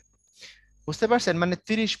হয়ে যাবে। বুঝতে পারছেন? মানে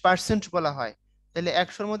 30% বলা হয়। তাহলে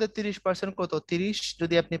 100-র মধ্যে 30% কত? 30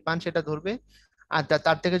 যদি আপনি পান সেটা ধরবে, আর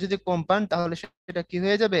তার থেকে যদি কম পান তাহলে সেটা কি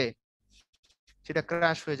হয়ে যাবে? সেটা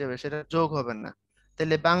ক্রাশ হয়ে যাবে, সেটা যোগ হবে না।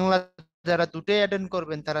 তাহলে বাংলা যারা দুটোই অ্যাটেন্ড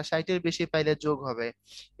করবেন তারা 60-এর বেশি পাইলে যোগ হবে,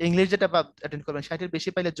 ইংলিশ যেটা অ্যাটেন্ড করবেন 60-এর বেশি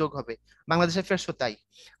পাইলে যোগ হবে। বাংলাদেশের ফেরশো তাই।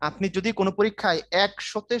 আপনি যদি কোনো পরীক্ষায়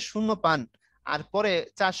 100-তে শূন্য পান আর পরে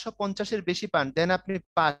 450-এর বেশি পান, দেন আপনি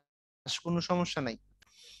পাস, কোনো সমস্যা নাই।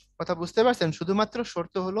 কথা বুঝতে পারছেন? শুধুমাত্র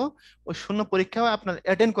শর্ত হলো ওই শূন্য পরীক্ষাও আপনার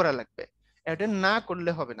অ্যাটেন্ড করা লাগবে, অ্যাটেন্ড না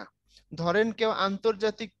করলে হবে না। ধরেন কেউ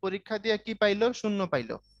আন্তর্জাতিক পরীক্ষা দিয়ে কি পাইলো? শূন্য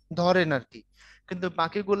পাইলো, ধরেন আর কি, কিন্তু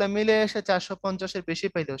বাকিগুলা মিলে এসে 450-এর বেশি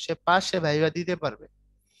পাইলো, সে পাস, সে ভাইবা দিতে পারবে।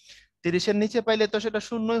 30-এর নিচে পাইলে তো সেটা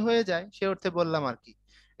শূন্যই হয়ে যায়, সে অর্থে বললাম আর কি।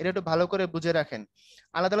 এটা একটু ভালো করে বুঝে রাখেন।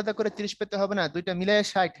 আলাদা আলাদা করে 30 পেতে হবে না, দুইটা মিলায়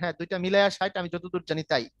 60। হ্যাঁ, দুইটা মিলায় 60, আমি যতদূর জানি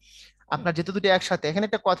তাই। আপনার যেহেতু দুটো একসাথে, এখানে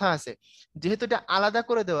একটা কথা আছে, যেহেতু এটা আলাদা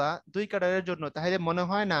করে দেওয়া 2 ক্যাডারের জন্য, তাহলে মনে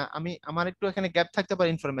হয় না আমার একটু এখানে গ্যাপ থাকতে পারে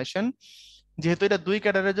ইনফরমেশন। যেহেতু এটা 2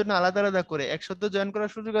 ক্যাডারের জন্য আলাদা আলাদা করে 100-তেও জয়েন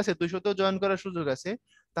করার সুযোগ আছে, 200-তেও জয়েন করার সুযোগ আছে,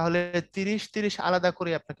 তাহলে 30-30 আলাদা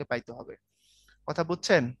করে আপনাকে পাইতে হবে। কথা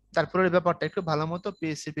বুঝছেন? তারপরে এই ব্যাপারটা একটু ভালো মতো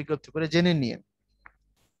পিএসসি বিজ্ঞপ্তি করে জেনে নিয়ে।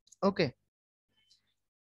 ওকে।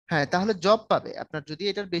 হ্যাঁ, তাহলে জব পাবে আপনার, যদি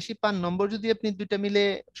এটার বেশি পান নম্বর, যদি আপনি দুইটা মিলে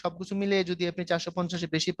সবকিছু মিলে যদি আপনি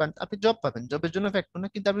 450-এর বেশি পান আপনি জব পাবেন, জবের জন্য ফ্যাক্টর না,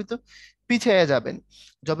 কিন্তু আপনি তো পিছিয়ে যাবেন।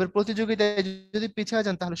 জবের প্রতিযোগিতায় যদি পিছিয়ে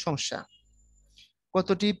যান তাহলে সমস্যা।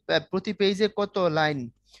 কতটি প্রতি পেজে কত লাইন?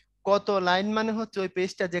 কত লাইন মানে হচ্ছে ওই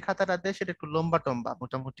পেজটা যে খাতাটা দেয় সেটা একটু লম্বা টম্বা,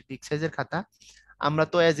 মোটামুটি বিগ সাইজের খাতা। আমরা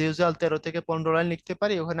তো অ্যাজ ইউজুয়াল 13 থেকে 15 লাইন লিখতে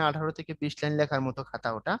পারি, ওখানে 18 থেকে 20 লাইন লেখার মতো খাতা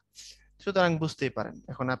ওটা। সুতরাং বুঝতেই পারেন,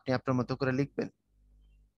 এখন আপনি আপনার মতো করে লিখবেন।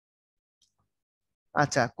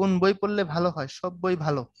 আচ্ছা, কোন বই পড়লে ভালো হয়? সব বই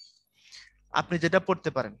ভালো, আপনি যেটা পড়তে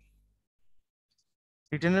পারেন।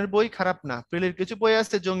 রিটেনের বই খারাপ না, প্রিলির কিছু বই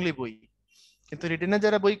আছে জঙ্গলি বই, কিন্তু রিটেনে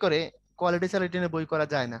যারা বই করে কোয়ালিটি ছাড়া রিটেনে বই করা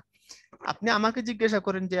যায় না। আপনি আমাকে জিজ্ঞাসা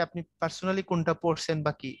করেন যে আপনি পার্সোনালি কোনটা পড়ছেন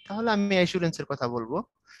বা কি, তাহলে আমি অ্যাসুরেন্সের কথা বলবো,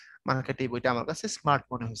 মার্কেটে এই বইটা আমার কাছে স্মার্ট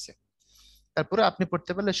মনে হয়েছে। তারপরে আপনি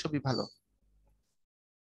পড়তে পারলে সবই ভালো।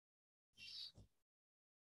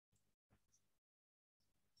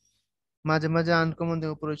 মাঝে মাঝে আনকমন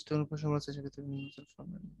দেখে পরিচিত উপসমাজ আছে, সেক্ষেত্রে universal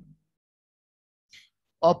format।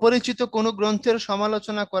 অপরিচিত কোনো গ্রন্থের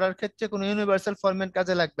সমালোচনা করার ক্ষেত্রে কোনো ইউনিভার্সাল ফরম্যাট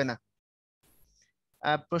কাজে লাগবে না।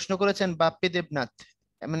 প্রশ্ন করেছেন বাপ্পি দেবনাথ,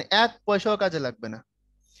 মানে এক পয়সাও কাজে লাগবে না।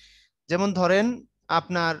 যেমন ধরেন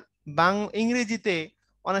আপনার ইংরেজিতে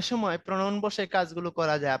অনেক সময় প্রনাউন বসে কাজগুলো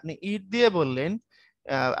করা যায়। আপনি ইট দিয়ে বললেন,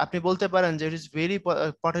 আপনি বলতে পারেন যে it is very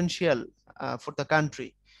potential for the country.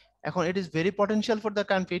 এখন it is very potential for the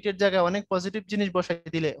country, এটার জায়গায় অনেক পজিটিভ জিনিস বসাই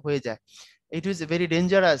দিলে হয়ে যায়। It is very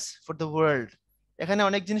dangerous for the world, এখানে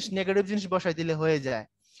অনেক জিনিস নেগেটিভ জিনিস বসাই দিলে হয়ে যায়।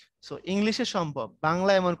 সো ইংলিশে সম্ভব,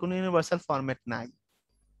 বাংলা এমন কোনো ইউনিভার্সাল ফরম্যাট নাই।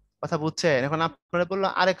 কথা বুঝছেন? এখন আপনারা বললো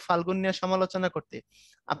আরেক ফাল্গুন নিয়ে সমালোচনা করতে,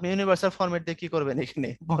 আপনি ইউনিভার্সাল ফরম্যাট দিয়ে কি করবেন এখানে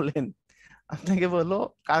বলেন? আপনাকে বললো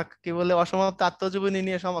কার কি বলে অসমাপ্ত আত্মজীবনী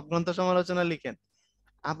নিয়ে গ্রন্থ সমালোচনা লিখেন,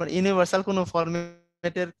 আপনার ইউনিভার্সাল কোনো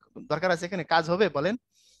ফরম্যাটের দরকার আছে এখানে? কাজ হবে বলেন?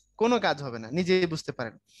 কোনো কাজ হবে না, নিজেই বুঝতে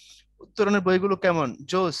পারেন। উত্তরণের বইগুলো কেমন?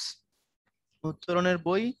 জোস। উত্তরণের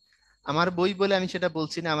বই, আমার বই বলে আমি সেটা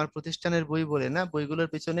বলছি না, আমার প্রতিষ্ঠানের বই বলে না, বইগুলোর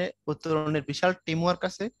পিছনে উত্তরণের বিশাল টিম ওয়ার্ক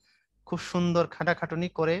আছে, খুব সুন্দর খাটাখাটুনি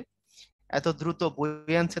করে এত দ্রুত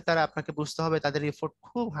বই আনছে তারা, আপনাকে বুঝতে হবে তাদের এফোর্ট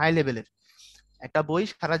খুব হাই লেভেলের। একটা বই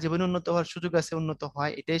সারা জীবনে উন্নত হওয়ার সুযোগ আছে, উন্নত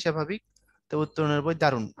হয়, এটাই স্বাভাবিক। তো উত্তরণের বই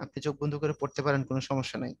দারুণ, আপনি চোখ বন্ধ করে পড়তে পারেন, কোনো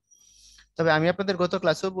সমস্যা নাই। তবে আমি আপনাদের গত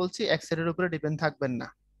ক্লাসেও বলছি এক্সেলের উপরে ডিপেন্ড থাকবেন না।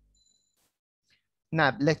 না,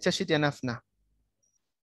 লেকচার শিট এনাফ না।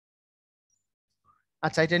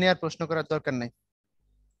 আচ্ছা, এটা নিয়ে আর প্রশ্ন করার দরকার নাই।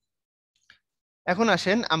 এখন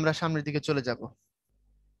আসেন আমরা সামনের দিকে চলে যাব।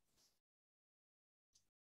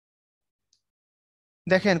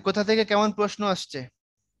 দেখেন কোথা থেকে কেমন প্রশ্ন আসছে,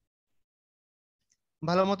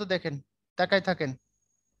 ভালো মতো দেখেন, তাকায় থাকেন।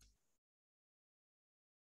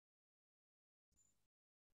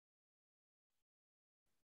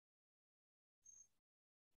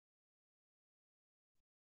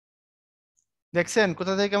 দেখছেন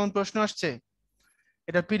কোথা থেকে কেমন প্রশ্ন আসছে?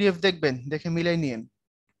 এটা পিডিএফ দেখবেন, দেখে মিলাই নিয়েন।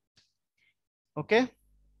 ওকে,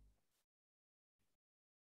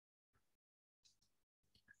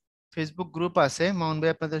 ফেসবুক গ্রুপ আছে, মাউন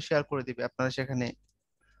ভাই আপনাদের শেয়ার করে দিবে, আপনারা সেখানে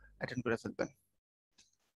অ্যাটেন্ড করে ফেলবেন।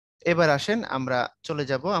 এবার আসেন আমরা চলে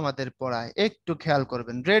যাব আমাদের পড়ায়, একটু খেয়াল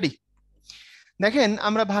করবেন। রেডি? দেখেন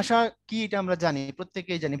আমরা ভাষা কি এটা আমরা জানি,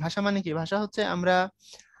 প্রত্যেকেই জানি। ভাষা মানে কি? ভাষা হচ্ছে আমরা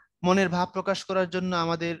মনের ভাব প্রকাশ করার জন্য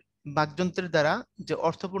আমাদের বাকযন্ত্রের দ্বারা যে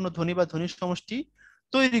অর্থপূর্ণ ধ্বনি বা ধ্বনির সমষ্টি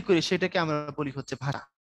তৈরি করি, সেটাকে আমরা বলি হচ্ছে ভাষা।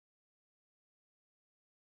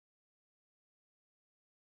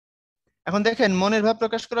 এখন দেখেন মনের ভাব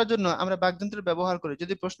প্রকাশ করার জন্য আমরা বাকযন্ত্র ব্যবহার করি।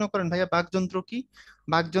 যদি প্রশ্ন করেন ভাইয়া বাকযন্ত্র কি,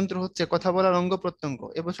 বাকযন্ত্র হচ্ছে কথা বলার অঙ্গ প্রত্যঙ্গ।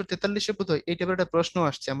 এবছর 43-এ বোধহয় এই টাইপের একটা প্রশ্ন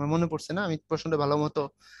আসছে, আমার মনে পড়ছে না, আমি প্রশ্নটা ভালো মতো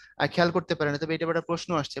খেয়াল করতে পারি না, তবে এই টাইপের একটা প্রশ্ন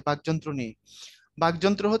আসছে বাকযন্ত্র নিয়ে।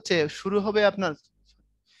 বাকযন্ত্র হচ্ছে শুরু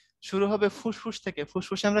হবে ফুসফুস থেকে।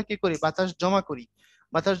 ফুসফুসে আমরা কি করি? বাতাস জমা করি।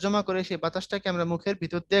 বাতাস জমা করে সেই বাতাসটাকে আমরা মুখের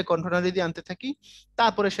ভিতর দিয়ে কণ্ঠনালী দিয়ে আনতে থাকি।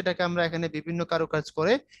 তারপরে সেটাকে আমরা এখানে বিভিন্ন কারুকাজ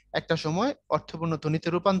করে একটা সময় অর্থপূর্ণ ধ্বনিতে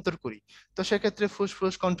রূপান্তর করি। তো সেক্ষেত্রে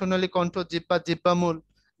ফুসফুস, কণ্ঠনালী, কণ্ঠ, জিহ্বা, জিহ্বামূল,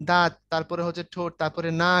 দাঁত, তারপরে হচ্ছে ঠোঁট, তারপরে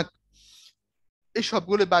নাক, এই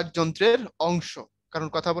সবগুলো বাকযন্ত্রের অংশ, কারণ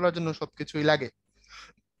কথা বলার জন্য সবকিছুই লাগে।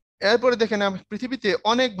 এরপরে দেখেন পৃথিবীতে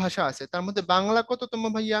অনেক ভাষা আছে, তার মধ্যে বাংলা কততম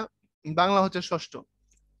ভাইয়া? বাংলা হচ্ছে ষষ্ঠ।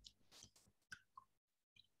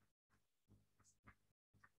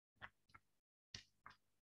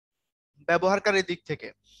 ব্যবহারকারীর দিক থেকে,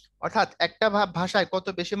 অর্থাৎ একটা ভাষায় কত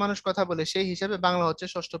বেশি মানুষ কথা বলে সেই হিসাবে বাংলা হচ্ছে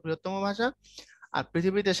ষষ্ঠ বৃহত্তম ভাষা। আর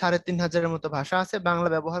পৃথিবীতে 3,500-এর মতো ভাষা আছে, বাংলা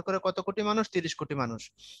ব্যবহার করে কত কোটি মানুষ? 30 কোটি মানুষ।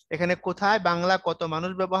 এখানে কোথায় বাংলা কত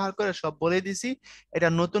মানুষ ব্যবহার করে সব বলে দিছি। এটা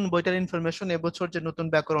নতুন বইটার ইনফরমেশন, এবছর যে নতুন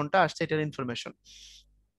ব্যাকরণটা আসছে এটার ইনফরমেশন।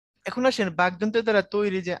 এখন আসেন বাকযন্ত্রের দ্বারা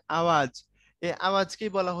তৈরি যে আওয়াজ, এই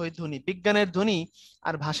আওয়াজকেই বলা হয় ধ্বনি। বিজ্ঞানের ধ্বনি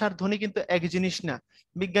আর ভাষার ধ্বনি কিন্তু এক জিনিস না।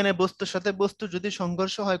 বিজ্ঞানের বস্তুর সাথে বস্তু যদি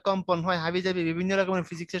সংঘর্ষ হয়, কম্পন হয়, হাবিজাবি বিভিন্ন রকমের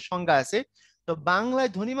ফিজিক্সের সংজ্ঞা আছে। তো বাংলায়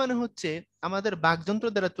ধ্বনি মানে হচ্ছে আমাদের বাকযন্ত্র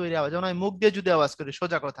দ্বারা তৈরি আওয়াজ। যেমন আমি মুখ দিয়ে যদি আওয়াজ করি,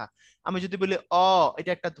 সোজা কথা, আমি যদি বলি অ,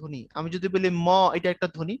 এটা একটা ধ্বনি। আমি যদি বলি ম, এটা একটা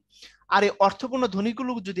ধ্বনি। আর এই অর্থপূর্ণ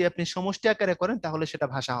ধ্বনিগুলো যদি আপনি সমষ্টি আকারে করেন তাহলে সেটা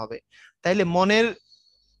ভাষা হবে। তাইলে মনের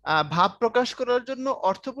ভাব প্রকাশ করার জন্য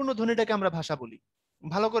অর্থপূর্ণ ধ্বনিটাকে আমরা ভাষা বলি।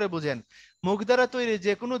 ভালো করে বুঝেন, মুখ দ্বারা তৈরি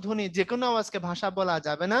যে কোনো ধ্বনি, যে কোনো আওয়াজকে ভাষা বলা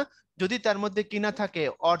যাবে না যদি তার মধ্যে কি না থাকে?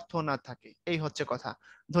 অর্থ না থাকে। এই হচ্ছে কথা।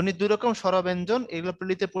 ধ্বনির দুই রকম, স্বরব্যঞ্জন, এগুলো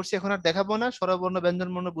প্লেলিতে পড়ছি, এখন আর দেখাবো না। স্বরবর্ণ ব্যঞ্জন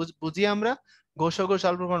বর্ণ বুঝি আমরা, ঘোষ ঘোষ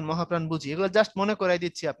অল্পপ্রাণ মহাপ্রাণ বুঝি, এগুলো জাস্ট মনে করাই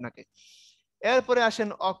দিচ্ছি আপনাকে। এরপরে আসেন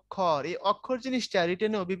অক্ষর। এই অক্ষর জিনিসটা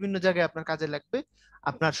রিটেনেও বিভিন্ন জায়গায় আপনার কাজে লাগবে।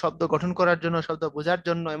 আপনার শব্দ গঠন করার জন্য, শব্দ বোঝার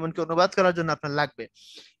জন্য, এমনকি অনুবাদ করার জন্য আপনার লাগবে।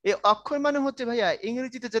 এই অক্ষর মানে হচ্ছে ভাইয়া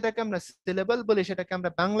ইংরেজিতে যেটাকে আমরা সিলেবল বলি, সেটাকে আমরা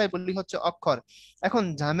বাংলায় বলি হচ্ছে অক্ষর। এখন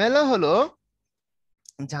ঝামেলা হলো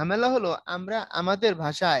ঝামেলা হলো আমরা আমাদের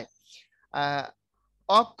ভাষায় আহ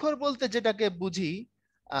অক্ষর বলতে যেটাকে বুঝি,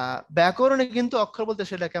 ব্যাকরণে কিন্তু অক্ষর বলতে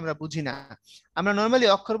সেটাকে আমরা বুঝি না। আমরা নর্মালি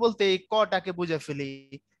অক্ষর বলতে এই কটাকে বুঝে ফেলি,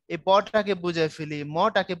 এই পটাকে বুঝে ফেলি,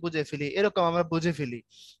 মটাকে বুঝে ফেলি, এরকম আমরা বুঝে ফেলি।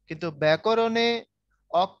 কিন্তু ব্যাকরণে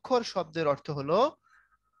অক্ষর শব্দের অর্থ হলো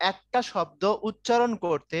একটা শব্দ উচ্চারণ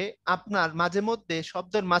করতে আপনার মাঝে মধ্যে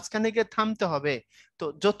শব্দের মাঝখানে গিয়ে থামতে হবে। তো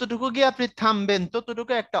যতটুকু গিয়ে আপনি থামবেন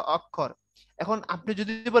ততটুকু একটা অক্ষর। এখন আপনি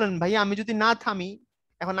যদি বলেন ভাইয়া আমি যদি না থামি,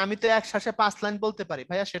 এখন আমি তো এক শ্বাসে 5 লাইন বলতে পারি,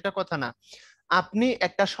 ভাইয়া সেটা কথা না। আপনি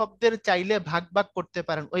একটা শব্দের চাইলে ভাগ ভাগ করতে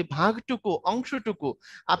পারেন, ওই ভাগটুকু অংশটুকু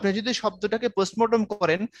আপনি যদি শব্দটাকে পোস্টমর্টম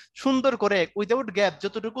করেন সুন্দর করে উইদাউট গ্যাপ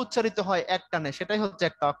যতটুকু উচ্চারিত হয় এক টানে, সেটাই হচ্ছে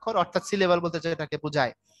একটা অক্ষর, অর্থাৎ সিলেবাল বলতে যেটাকে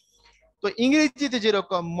বোঝায়। তো ইংরেজিতে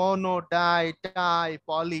যেরকম মনো, ডাই, টাই,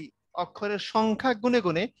 পলি অক্ষরের সংখ্যা গুণে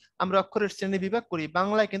গুণে আমরা অক্ষরের শ্রেণী বিভাগ করি,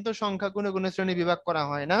 বাংলায় কিন্তু সংখ্যা গুণে গুণে শ্রেণী বিভাগ করা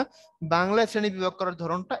হয় না। বাংলায় শ্রেণী বিভাগ করার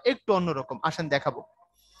ধরনটা একটু অন্যরকম, আসেন দেখাবো।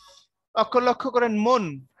 অক্ষর লক্ষ্য করেন, মন,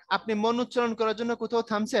 আপনি মন উচ্চারণ করার জন্য কোথাও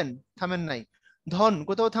থামছেন? থামেন নাই। ধন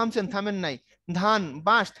কোথাও থামছেন? থামেন নাই। ধান,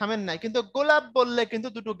 বাঁশ থামেন নাই। কিন্তু গোলাপ বললে কিন্তু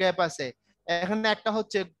দুটো গ্যাপ আছে, এখানে একটা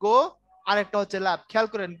হচ্ছে গো আর একটা হচ্ছে লাভ। খেয়াল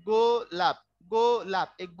করেন, গো লাভ, গো লাভ,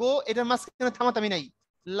 এই গো এটার মাঝখানে থামাথামি নাই,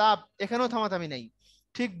 লাভ এখানেও থামাথামি নাই।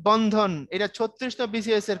 ঠিক বন্ধন, এটা 36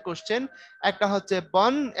 বিসিএস এর কোশ্চেন, একটা হচ্ছে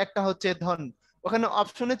বন, একটা হচ্ছে ধন। ওখানে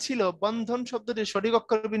অপশনে ছিল বন্ধন শব্দটির সঠিক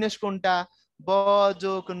অক্ষর বিন্যাস কোনটা, ব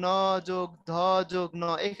যোগ ন যোগ ধ যোগ ন,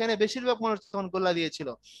 এখানে বেশিরভাগ মানুষ তখন গোল্লা দিয়েছিল।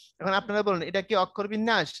 এখন আপনারা বলেন এটা কি অক্ষর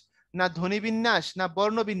বিন্যাস, না ধ্বনি বিন্যাস, না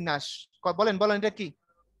বর্ণ বিন্যাস? বলেন বলেন, এটা কি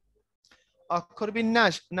অক্ষর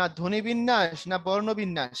বিন্যাস, না ধ্বনি বিন্যাস, না বর্ণ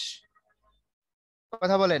বিন্যাস?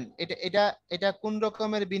 কথা বলেন, এটা এটা এটা কোন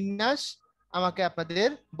রকমের বিন্যাস আমাকে আপনাদের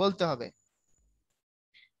বলতে হবে।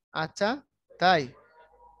 আচ্ছা, তাই?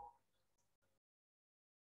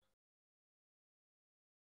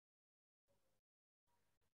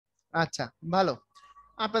 আচ্ছা, ভালো।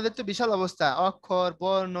 আপনাদের তো বিশাল অবস্থা, অক্ষর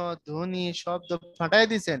বর্ণ ধ্বনি শব্দ ফাটাই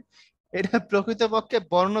দিছেন। এটা প্রকৃতপক্ষে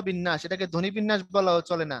বর্ণ বিন্যাস, এটাকে ধ্বনি বিন্যাস বলাও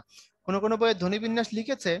চলে না। কোন কোন বইয়ে ধ্বনি বিন্যাস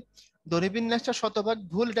লিখেছে, ধ্বনি বিন্যাসটা শতভাগ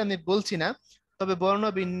ভুল এটা আমি বলছি না, তবে বর্ণ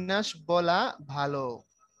বিন্যাস বলা ভালো।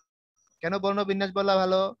 কেন বর্ণ বিন্যাস বলা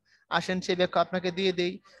ভালো, আসেন সেই ব্যাখ্যা আপনাকে দিয়ে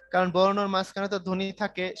দেই। কারণ বর্ণর মাঝখানে তো ধ্বনি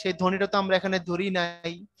থাকে, সেই ধ্বনিটা তো আমরা এখানে ধরি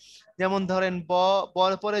নাই। যেমন ধরেন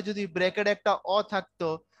বর পরে যদি ব্রেকেট একটা অ থাকতো,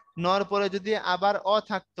 নর পরে যদি আবার অ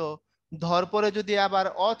থাকতো, ধর পরে যদি আবার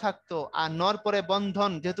অ থাকতো, আর নর পরে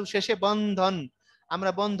বন্ধন, যেহেতু শেষে বন্ধন,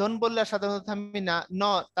 আমরা বন্ধন বললে সাধারণত থামি না, ন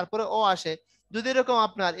তারপরে ও আসে। যদি এরকম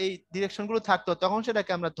আপনার এই ডিরেকশন গুলো থাকতো তখন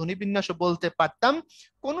সেটাকে আমরা ধ্বনি বিন্যাস বলতে পারতাম,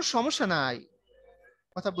 কোনো সমস্যা নাই।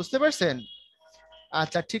 কথা বুঝতে পারছেন?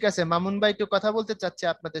 আচ্ছা ঠিক আছে, মামুন ভাই একটু কথা বলতে চাচ্ছে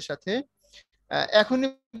আপনাদের সাথে। এখনই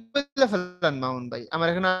বলে ফেলেন মামুন ভাই, আমার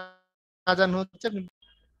এখানে আজান হচ্ছে।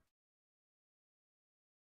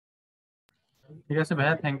 ঠিক আছে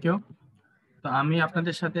ভাইয়া, থ্যাংক ইউ। তো আমি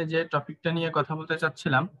আপনাদের সাথে যে টপিকটা নিয়ে কথা বলতে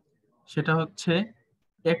চাচ্ছিলাম সেটা হচ্ছে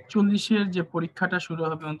 41-এর যে পরীক্ষাটা শুরু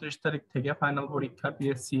হবে 29 তারিখ থেকে, ফাইনাল পরীক্ষা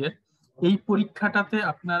পিএসসি এর, এই পরীক্ষাটাতে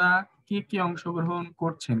আপনারা কে কে অংশগ্রহণ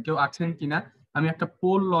করছেন, কেউ আছেন কিনা? আমি একটা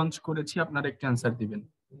পোল লঞ্চ করেছি, আপনারা একটু অ্যান্সার দিবেন।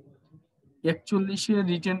 41-এর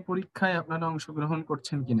রিটেন পরীক্ষায় আপনারা অংশগ্রহণ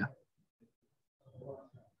করছেন কিনা?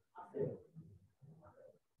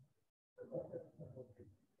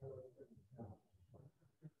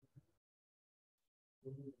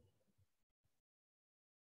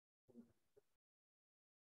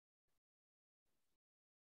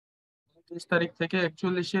 ত্রিশ তারিখ থেকে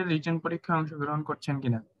 41-এর রিটেন পরীক্ষায় অংশগ্রহণ করছেন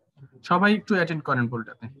কিনা? সবাই একটু অ্যাটেন্ড করেন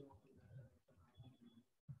পোলটাতে।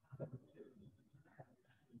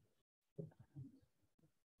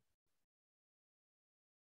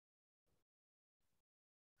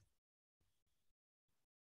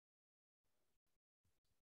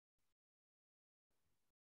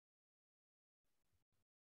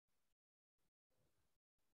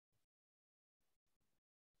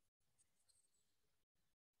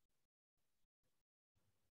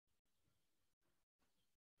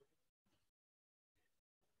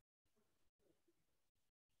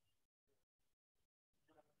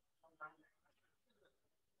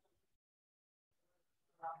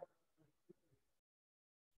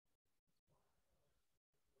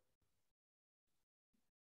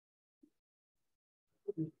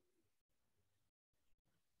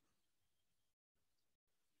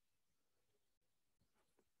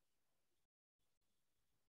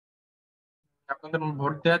 আপনাদের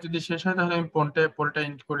ভোট দেওয়া যদি শেষ হয় তাহলে আমি পোলটা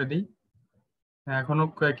এন্ড করে দিই। এখনো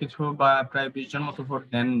কিছু বা প্রায় 20 জন মতো ভোট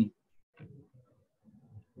দেননি।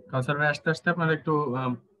 কাউসার ভাই, আস্তে আস্তে আপনারা একটু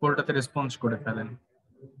পোলটাতে রেসপন্স করে ফেলেন।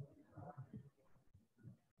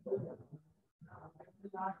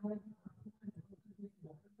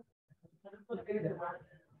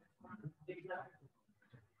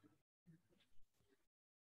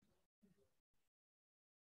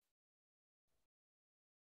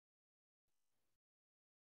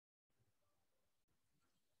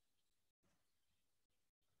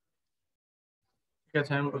 ঠিক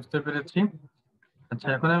আছে, আমি বুঝতে পেরেছি। আচ্ছা,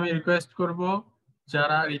 এখন আমি রিকোয়েস্ট করব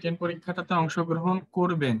যারা রিটেন পরীক্ষাটাতে অংশগ্রহণ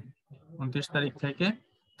করবেন 29 তারিখ থেকে,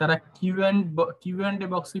 তারা কিউ অ্যান্ড এ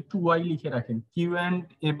বক্সে একটু ওয়াই লিখে রাখেন, কিউ অ্যান্ড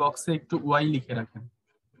এ বক্সে একটু ওয়াই লিখে রাখেন।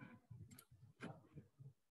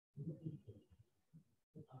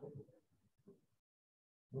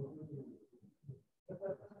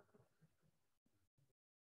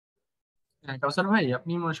 হ্যাঁ কাউসার ভাই,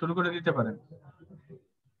 আপনি শুরু করে দিতে পারেন।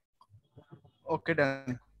 ওকে ডান।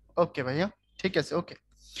 ওকে ভাইয়া, ঠিক আছে, ওকে।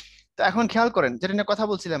 তো এখন খেয়াল করেন যেটা নিয়ে কথা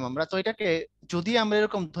বলছিলাম আমরা, তো এটাকে যদি আমরা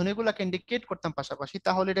এরকম ধ্বনিগুলাকে ইন্ডিকেট করতাম পাশাপাশি,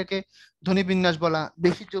 তাহলে এটাকে ধ্বনি বিন্যাস বলা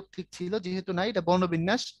বেশি যৌক্তিক ছিল। যেহেতু নাই, এটা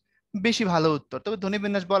বর্ণবিন্যাস বেশি ভালো উত্তর, তবে ধ্বনি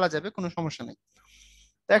বিন্যাস বলা যাবে, কোনো সমস্যা নেই।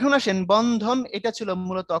 তো এখন আসেন বন্ধন, এটা ছিল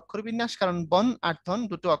মূলত অক্ষর বিন্যাস, কারণ বন আর ধন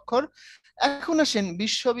দুটো অক্ষর। এখন আসেন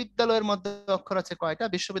বিশ্ববিদ্যালয়ের মধ্যে অক্ষর আছে কয়টা?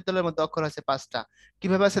 বিশ্ববিদ্যালয়ের মধ্যে অক্ষর আছে 5টা।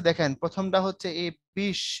 কিভাবে আছে দেখেন, প্রথমটা হচ্ছে এই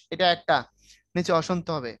 20, এটা একটা, নিচে অসন্ত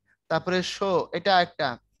হবে। তারপরে শো, এটা একটা।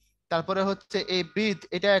 তারপরে হচ্ছে এই বিদ,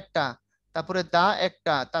 এটা একটা। তারপরে দা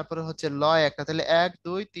একটা, তারপরে হচ্ছে লয় একটা। তাহলে 1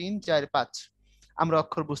 2 3 4 5 আমরা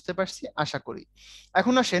অক্ষর বুঝতে পারছি আশা করি।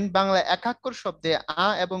 এখন আসেন বাংলা একাক্ষর শব্দে আ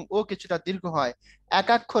এবং ও কিছুটা দীর্ঘ হয়।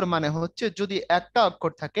 একাক্ষর মানে হচ্ছে যদি একটা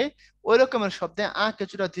অক্ষর থাকে, ওই রকমের শব্দে আ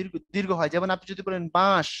কিছুটা দীর্ঘ দীর্ঘ হয়। যেমন আপনি যদি বলেন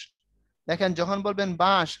বাঁশ, দেখেন যখন বলবেন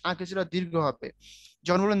বাঁশ আ কিছুটা দীর্ঘ হবে।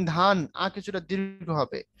 যখন বলবেন ধান আ কিছুটা দীর্ঘ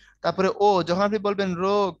হবে। তারপরে ও, যখন আপনি বলবেন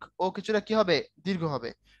রোগ, ও কিছুটা কি হবে? দীর্ঘ হবে।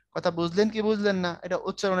 কথা বুঝলেন কি বুঝলেন না? এটা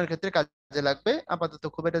উচ্চারণের ক্ষেত্রে কাজে লাগবে, আপাতত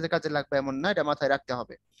খুব এটা যে কাজে লাগবে এমন না, এটা মাথায় রাখতে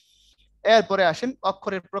হবে। এরপরে আসেন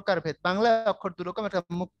অক্ষরের প্রকারভেদ। বাংলায় অক্ষর দু রকম, একটা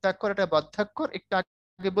মুক্তাক্ষর, একটা বদ্ধাক্ষর। একটু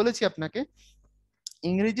আগে বলেছি আপনাকে।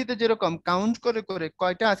 ইংরেজিতে যেরকম কাউন্ট করে করে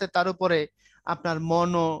কয়টা আছে তার উপরে আপনার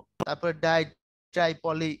মনো, তারপরে ডাই, ট্রাই,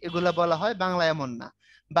 পলি এগুলা বলা হয়, বাংলায় এমন না।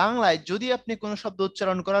 বাংলায় যদি আপনি কোনো শব্দ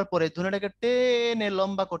উচ্চারণ করার পরে ধ্বনিটাকে টেনে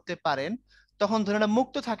লম্বা করতে পারেন, তখন ধ্বনিটা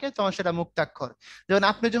মুক্ত থাকে, তখন সেটা মুক্তাক্ষর। যেমন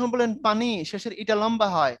আপনি যখন বলেন পানি, শেষের ইটা লম্বা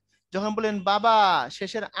হয়। যখন বলেন বাবা,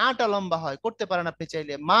 শেষের আটা লম্বা হয়, করতে পারেন আপনি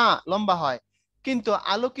চাইলে। মা লম্বা হয়, কিন্তু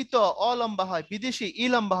আলোকিত অলম্বা হয়, বিদেশি ই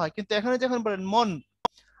লম্বা হয়। কিন্তু এখানে যখন বলেন মন,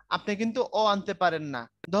 আপনি কিন্তু অ আনতে পারেন না।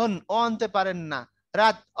 ধন অ আনতে পারেন না।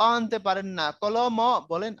 রাত অ আনতে পারেন না। কলম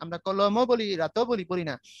বলেন, আমরা কলম বলি, রাতও বলি, বলি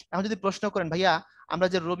না। এখন যদি প্রশ্ন করেন ভাইয়া আমরা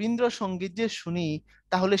যে রবীন্দ্রসঙ্গীত যে শুনি,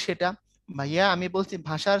 তাহলে সেটা, ভাইয়া আমি বলছি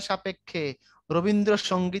ভাষার সাপেক্ষে,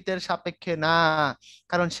 রবীন্দ্রসঙ্গীতের সাপেক্ষে না।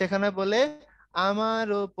 কারণ সেখানে বলে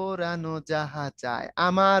আমারও পোড়ানো যাহা চায়,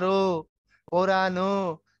 আমারও পোড়ানো।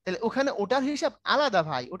 তাহলে ওখানে ওটার হিসাব আলাদা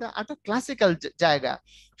ভাই, ওটা একটা ক্লাসিক্যাল জায়গা।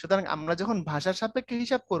 সুতরাং আমরা যখন ভাষার সাপেক্ষে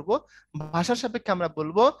হিসাব করব, ভাষার সাপেক্ষে আমরা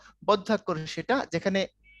বলবো বদ্ধাক্ষর সেটা যেখানে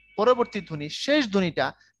পরবর্তী ধ্বনি, শেষ ধ্বনিটা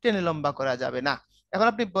টেনে লম্বা করা যাবে না। এখন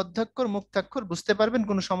আপনি বদ্ধাক্ষর মুক্তাক্ষর বুঝতে পারবেন,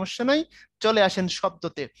 কোনো সমস্যা নাই। চলে আসেন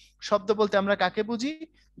শব্দতে। শব্দ বলতে আমরা কাকে বুঝি?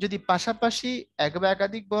 যদি পাশাপাশি এক বা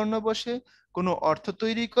একাধিক বর্ণ বসে কোনো অর্থ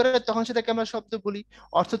তৈরি করে, তখন সেটাকে আমরা শব্দ বলি।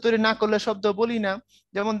 অর্থ তৈরি না করলে শব্দ বলি না।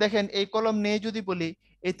 যেমন দেখেন এই কলম নেই যদি বলি,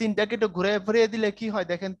 এই তিনটাকে একটু ঘুরে ফিরিয়ে দিলে কি হয়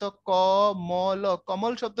দেখেন তো? ক ম ল,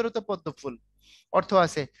 কমল শব্দের তো পদ্ম ফুল অর্থ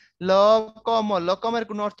আছে। ল কমল, লকমের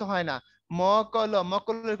কোনো অর্থ হয় না। ম কল,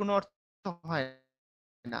 মকলের কোনো অর্থ হয়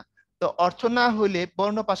না। তো অর্থ না হইলে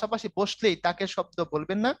বর্ণ পাশাপাশি বসলেই তাকে শব্দ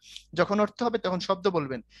বলবেন না। যখন অর্থ হবে তখন শব্দ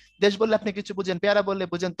বলবেন। দেশ বললে আপনি কিছু বুঝেন, পেয়ারা বললে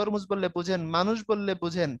বুঝেন, তরমুজ বললে বুঝেন, মানুষ বললে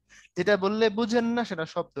বুঝেন। যেটা বললে বুঝেন না সেটা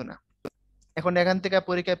শব্দ না। এখন এখান থেকে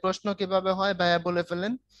পরীক্ষায় প্রশ্ন কিভাবে হয় ভাইয়া বলে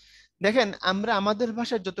ফেলেন। দেখেন আমরা আমাদের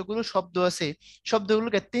ভাষায় যতগুলো শব্দ আছে,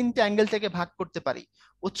 শব্দগুলোকে 3টে অ্যাঙ্গেল থেকে ভাগ করতে পারি।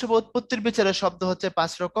 উৎস বা উৎপত্তির বিচারে শব্দ হচ্ছে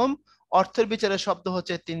 5 রকম, অর্থের বিচারে শব্দ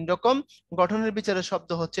হচ্ছে 3 রকম, গঠনের বিচারে শব্দ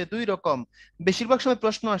হচ্ছে 2 রকম। বেশিরভাগ সময়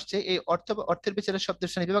প্রশ্ন আসছে এই অর্থের বিচারে শব্দের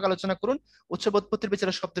শ্রেণীবিভাগ আলোচনা করুন, উৎস বা উৎপত্তির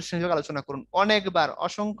বিচারে শব্দের শ্রেণীবিভাগ আলোচনা করুন। অনেকবার,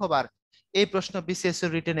 অসংখ্যবার এই প্রশ্ন বিসিএস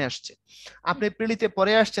এর রিটেনে আসছে। আপনি প্রিলিতে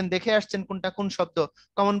পড়ে আসছেন, দেখে আসছেন কোনটা কোন শব্দ।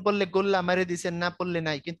 কমন পড়লে গোল্লা মেরে দিচ্ছেন, না পড়লে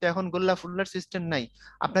নাই। কিন্তু এখন গোল্লা ফুল্লার সিস্টেম নাই,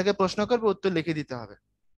 আপনাকে প্রশ্ন করবে, উত্তর লিখে দিতে হবে।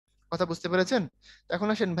 কথা বুঝতে পেরেছেন? এখন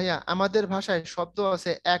আসেন ভাইয়া, আমাদের ভাষায় শব্দ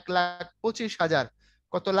আছে 1,25,000।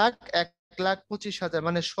 কত লাখ? 1,25,000,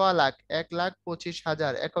 মানে 1,00,000,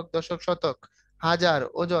 1,25,000, একক, দশক, শতক, হাজার,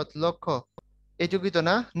 অযত, লক্ষ। এইটুকুই তো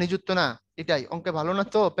না? নিযুক্ত না? এটাই অঙ্কে ভালো না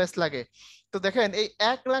তো, পেস লাগে। তো দেখেন এই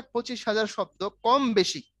 1,25,000 শব্দ কম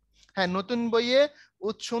বেশি, হ্যাঁ নতুন বইয়ে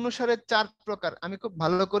উৎস অনুসারে 4 প্রকার, আমি খুব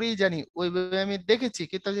ভালো করেই জানি, ওই বইয়ে আমি দেখেছি,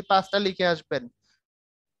 কিন্তু আপনি 5টা লিখে আসবেন।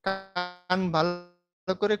 কান ভালো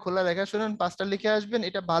করে খোলা লেখা শুনুন, 5টা লিখে আসবেন,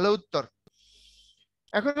 এটা ভালো উত্তর।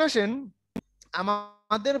 এখন আসেন,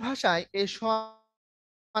 আমাদের ভাষায় এই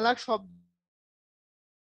সওয়ালাক শব্দ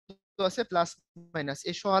আছে প্লাস মাইনাস,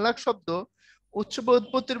 এই সওয়ালাক শব্দ উৎস বা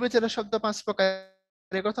উৎপত্তির বিচারে শব্দ 5 প্রকার।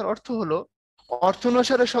 এর কথার অর্থ হলো, অর্থ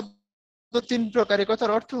অনুসারে শব্দ 3 প্রকার। এর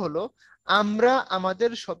কথার অর্থ হলো আমরা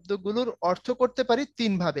আমাদের শব্দগুলোর অর্থ করতে পারি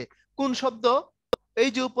 3 ভাবে। কোন শব্দ? এই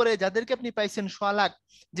যে উপরে যাদেরকে আপনি পাইছেন সওয়ালাক,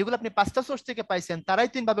 যেগুলো আপনি 5টা সোর্স থেকে পাইছেন, তারাই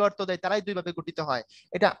 3 ভাবে অর্থ দেয়, তারাই 2 ভাবে গঠিত হয়।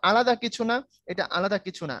 এটা আলাদা কিছু না, এটা আলাদা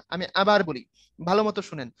কিছু না। আমি আবার বলি, ভালো মতো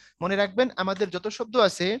শুনেন, মনে রাখবেন, আমাদের যত শব্দ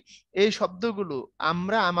আছে এই শব্দগুলো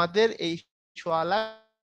আমরা আমাদের এই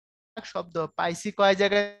সওয়ালাক শব্দ পাইছি কয়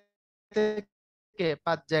জায়গা থেকে?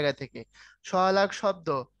 5 জায়গা থেকে। সওয়ালাক শব্দ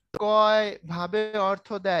কয় ভাবে অর্থ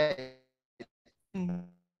দেয়? 3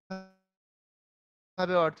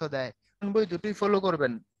 ভাবে অর্থ দেয়। বই দুটোই ফলো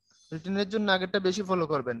করবেন। রিটেনের জন্য আগেরটা বেশি ফলো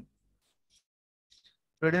করবেন,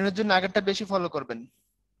 রিটেনের জন্য আগেরটা বেশি ফলো করবেন।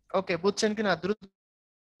 ওকে, বুঝছেন কিনা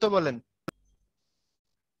দ্রুত বলেন।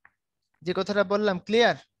 যে কথাটা বললাম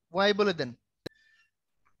ক্লিয়ার? ওয়াই বলে দেন।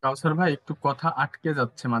 কাউসার ভাই, একটু কথা আটকে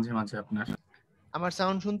যাচ্ছে মাঝে মাঝে আপনার। আমার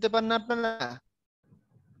সাউন্ড শুনতে পান না আপনারা?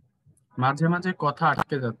 মাঝে মাঝে কথা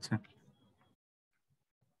আটকে যাচ্ছে।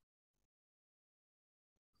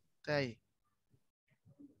 তাই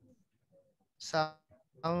সাউন্ড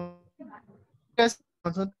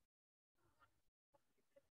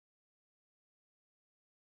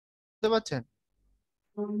শুনতে পাচ্ছেন?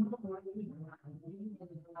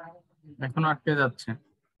 এখনো আটকে যাচ্ছে।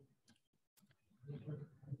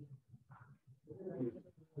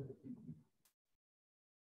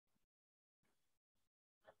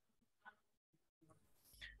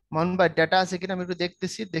 মন ভাই ডেটা আছে কিনা আমি একটু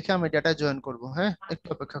দেখতেছি, দেখে আমি ডেটা জয়েন করব। হ্যাঁ, একটু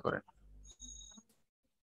অপেক্ষা করেন।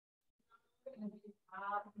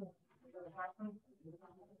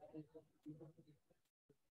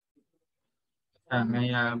 হ্যাঁ,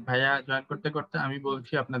 ভাইয়া জয়েন করতে করতে আমি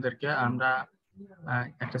বলছি আপনাদেরকে, আমরা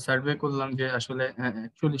একটা সার্ভে করলাম যে আসলে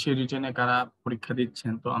অ্যাকচুয়ালি সেই রিটেনে কারা পরীক্ষা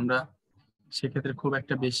দিচ্ছেন। তো আমরা সেক্ষেত্রে খুব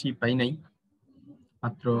একটা বেশি পাই নাই।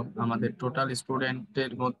 মাত্র আমাদের টোটাল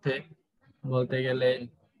স্টুডেন্টের মধ্যে বলতে গেলে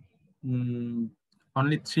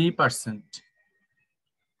অনলি 3%,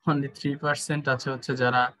 অনলি 3% আছে হচ্ছে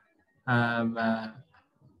যারা আহ, আহ,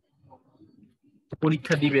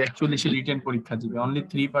 পরীক্ষা দিবে, অ্যাকচুয়ালি সে রিটেন পরীক্ষা দিবে, অনলি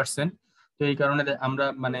 3%। তো এই কারণে আমরা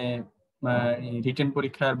মানে রিটেন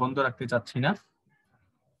পরীক্ষা আর বন্ধ রাখতে চাচ্ছি না।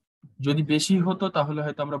 যদি বেশি হতো তাহলে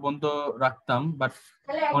হয়তো আমরা বন্ধ রাখতাম, বাট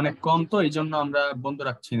অনেক কম, তো এই জন্য আমরা বন্ধ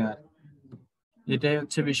রাখছি না। এটাই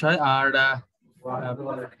হচ্ছে বিষয়। আর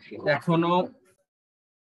এখনো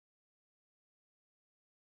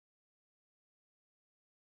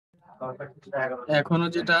এখনো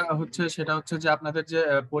যেটা হচ্ছে সেটা হচ্ছে যে আপনাদের যে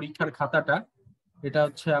পরীক্ষার খাতাটা, এটা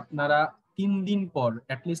হচ্ছে আপনারা 3 দিন পর,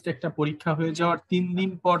 অ্যাটলিস্ট একটা পরীক্ষা হয়ে যাওয়ার 3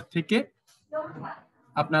 দিন পর থেকে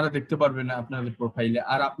আপনারা দেখতে পারবেন না আপনাদের প্রোফাইলে।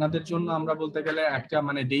 আর আপনাদের জন্য আমরা বলতে গেলে একটা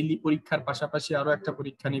মানে ডেইলি পরীক্ষার পাশাপাশি আরো একটা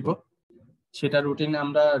পরীক্ষা নিব। সেটা রুটিন,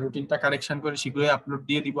 আমরা রুটিনটা কারেকশন করে শীঘ্রই আপলোড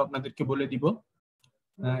দিয়ে দিব, আপনাদেরকে বলে দিব।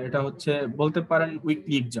 এটা হচ্ছে বলতে পারেন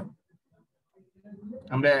উইকলি এক্সাম।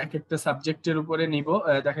 আমরা এক একটা সাবজেক্টের উপরে নিব।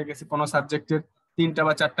 দেখা গেছে কোনো সাবজেক্টের 3টা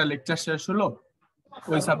বা 4টা লেকচার শেষ হলো,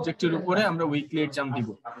 ওই সাবজেক্টের উপরে আমরা উইকলি এক্সাম দিব।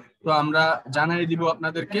 তো আমরা জানাই দিব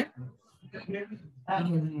আপনাদেরকে।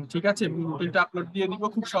 ঠিক আছে, রুটিনটা আপলোড দিয়ে দিব,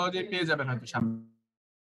 খুব সহজেই পেয়ে যাবেন হয়তো সামনে।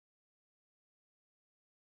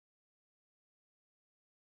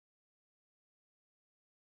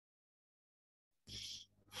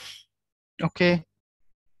 ওকে,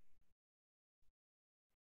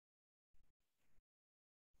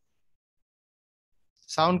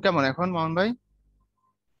 সাউন্ড কেমন এখন মোহন ভাই,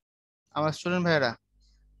 আমার স্টুডেন্ট ভাইয়েরা?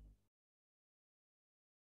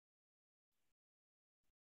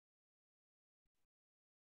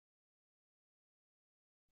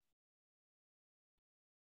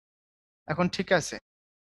 এখন ঠিক আছে?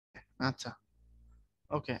 আচ্ছা,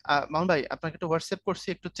 ওকে। মোহন ভাই, আপনাকে একটু হোয়াটসঅ্যাপ করছি,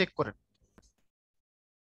 একটু চেক করেন।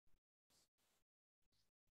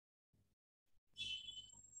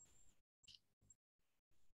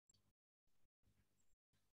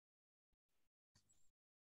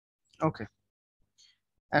 ওকে,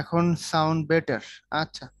 এখন সাউন্ড বেটার?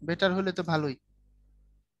 আচ্ছা, বেটার হলে তো ভালোই।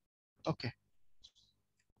 ওকে,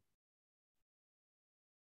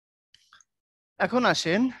 এখন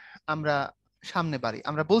আসেন আমরা সামনে বাড়ি।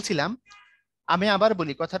 আমরা বলছিলাম, আমি আবার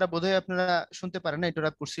বলি, কথাটা বোধহয় আপনারা শুনতে পারেন না,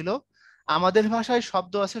 এটা করছিল। আমাদের ভাষায়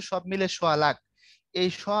শব্দ আছে সব মিলে 1,00,000। এই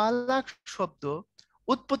 1,00,000 শব্দ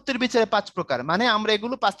উৎপত্তির বিচারে 5 প্রকার, মানে আমরা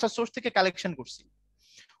এগুলো 5টা সোর্স থেকে কালেকশন করছি।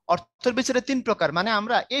 অর্থের বিচারে 3 প্রকার, মানে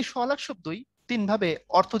আমরা এই 1,00,000 শব্দই 3 ভাবে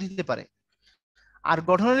অর্থ দিতে পারে। আর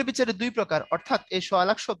গঠনের বিচারে দুই প্রকার, অর্থাৎ এই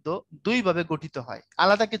সোয়ালাক শব্দ দুই ভাবে গঠিত হয়,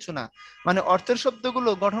 আলাদা কিছু না। মানে অর্থের শব্দগুলো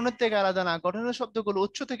গঠনের থেকে আলাদা না, গঠনের শব্দগুলো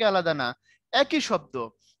উৎস থেকে আলাদা না, একই শব্দ।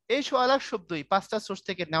 এই সোয়ালাক শব্দই পাঁচটা সোর্স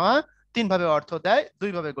থেকে নেওয়া, তিন ভাবে অর্থ দেয়,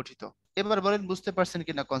 দুই ভাবে গঠিত। এবার বলেন বুঝতে পারছেন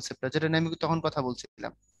কিনা কনসেপ্টটা, যেটা নিয়ে আমি তখন কথা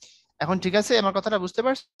বলছিলাম। এখন ঠিক আছে, আমার কথাটা বুঝতে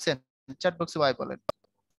পারছেন? চ্যাট বক্সে ওয়াই বলেন।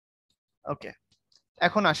 ওকে,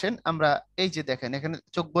 এখন আসেন আমরা, এই যে দেখেন এখানে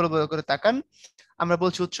চোখ বড় বড় করে তাকান। আমরা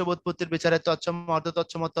বলছি উৎস উৎপত্তির বিচারে তৎসম অর্ধ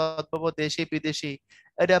তৎসম তদ্ভব দেশি বিদেশি।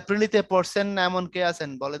 এটা প্রিলিতে পড়ছেন না এমন কে আছেন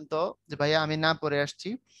বলেন তো, যে ভাইয়া আমি না পড়ে আসছি?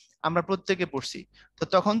 আমরা প্রত্যেকে পড়ছি। তো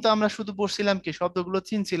তখন তো আমরা শুধু পড়ছিলাম কি, শব্দগুলো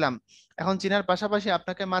চিনছিলাম। এখন চিনার পাশাপাশি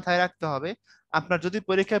আপনাকে মাথায় রাখতে হবে, আপনার যদি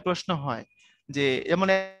পরীক্ষায় প্রশ্ন হয় যে যেমন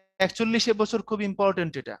 41 বছর, খুব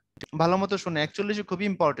ইম্পর্টেন্ট এটা, ভালো মতো শুনে, 41 খুবই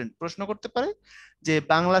ইম্পর্টেন্ট, প্রশ্ন করতে পারে যে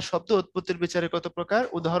বাংলা শব্দ উৎপত্তির বিচারে কত প্রকার,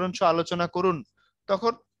 উদাহরণ সহ আলোচনা করুন।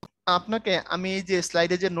 তখন আপনাকে আমি এই যে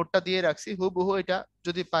স্লাইডে যে নোটটা দিয়ে রাখছি হুবহু এটা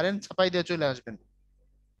যদি পারেন ছাপাই দিয়ে চলে আসবেন।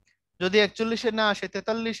 যদি 41-এ না আসে,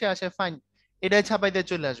 43-এ আসে, ফাইন, এটাই ছাপাই দিয়ে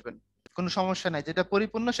চলে আসবেন, কোনো সমস্যা নাই। যেটা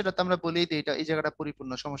পরিপূর্ণ সেটা তো আমরা বলেই দিই, এটা এই জায়গাটা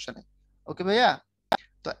পরিপূর্ণ, সমস্যা নাই। ওকে ভাইয়া?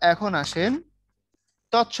 তো এখন আসেন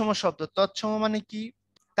তৎসম শব্দ। তৎসম মানে কি?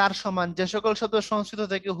 তার সমান। যে সকল শব্দ সংস্কৃত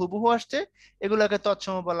থেকে হুবহু আসছে এগুলোকে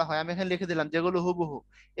তৎসম বলা হয়। আমি এখানে লিখে দিলাম যেগুলো হুবহু,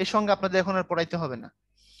 এর সঙ্গে আপনাদের এখন আর পড়াইতে হবে না।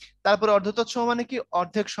 তারপরে অর্ধতৎসম মানে কি?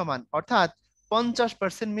 অর্ধেক সমান, অর্থাৎ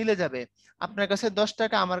 50% মিলে যাবে। আপনার কাছে 10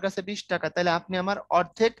 টাকা, আমার কাছে 20 টাকা, তাহলে আপনি আমার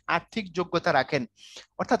অর্ধেক আর্থিক যোগ্যতা রাখেন।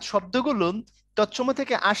 অর্থাৎ শব্দগুলো তৎসম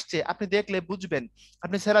থেকে আসছে, আপনি দেখলে বুঝবেন।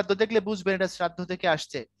 আপনি শ্রাদ্ধ দেখলে বুঝবেন এটা শ্রাদ্ধ থেকে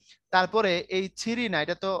আসছে। তারপরে এই ছিরি না,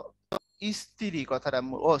 এটা তো স্ত্রী কথাটা,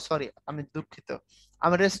 ও সরি আমি দুঃখিত,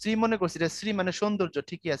 আমার এটা স্ত্রী মনে করছি, এটা শ্রী মানে সৌন্দর্য,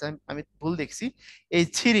 ঠিকই আছে, আমি ভুল দেখছি। এই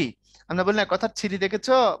ছিরি, আমরা বলি না কথা ছিরি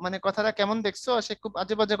দেখেছো, মানে কথাটা কেমন দেখছো, সে খুব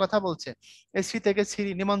আজে বাজে কথা বলছে। এই শ্রী থেকে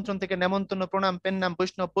ছিরি, নিমন্ত্রণ থেকে নেমন্তন্ন, প্রণাম পেন নাম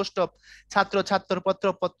বৈষ্ণব বৈষ্ণব, ছাত্র ছাত্র, পত্র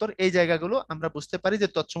পত্তর, এই জায়গাগুলো আমরা বুঝতে পারি যে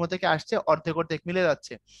তৎসম থেকে আসছে, অর্ধেক অর্ধেক মিলে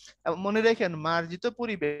যাচ্ছে। এবং মনে রাখেন, মার্জিত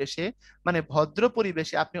পরিবেশে মানে ভদ্র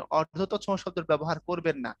পরিবেশে আপনি অর্ধ তৎসম শব্দের ব্যবহার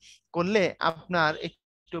করবেন না, করলে আপনার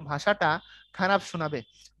একটু ভাষাটা খারাপ শোনাবে।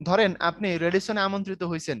 ধরেন আপনি রেডিসনে আমন্ত্রিত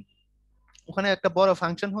হয়েছেন, ওখানে একটা বড়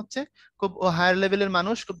ফাংশন হচ্ছে, খুব হায়ার লেভেলের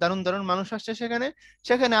মানুষ, খুব দারুণ দারুণ মানুষ আসছে সেখানে।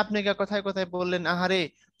 সেখানে আপনি গিয়ে কথায় কথায় বললেন, আহারে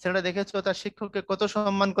ছেলেটা দেখেছো তার শিক্ষককে কত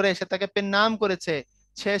সম্মান করে, সে তাকে পেন নাম করেছে।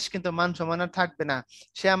 শেষ, কিন্তু মান সম্মান আর থাকবে না।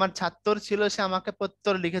 সে আমার ছাত্র ছিল, সে আমাকে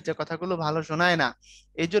পত্তর লিখেছে, কথাগুলো ভালো শোনায় না।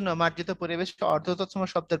 এই জন্য মার্জিত পরিবেশে অর্ধ তৎসম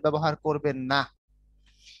শব্দের ব্যবহার করবেন না।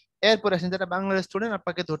 এরপর আসেন, যারা বাংলার স্টুডেন্ট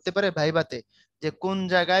আপনাকে ধরতে পারে ভাইভাতে, যে কোন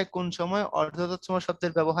জায়গায় কোন সময় অর্ধ তৎসম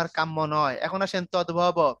শব্দের ব্যবহার কাম্য নয়। এখন আসেন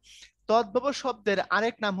তদ্ভব। তদ্ভব শব্দের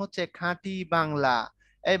আরেক নাম হচ্ছে খাঁটি বাংলা।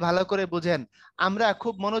 এই ভালো করে বুঝেন, আমরা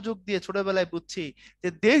খুব মনোযোগ দিয়ে ছোটবেলায় বুঝছি যে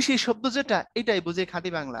দেশি শব্দ যেটা, এটাই বুঝি খাঁটি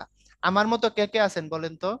বাংলা। আমার মতো কে কে আছেন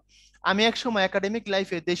বলেন তো? আমি এক সময় একাডেমিক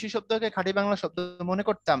লাইফে দেশি শব্দকে খাঁটি বাংলা শব্দ মনে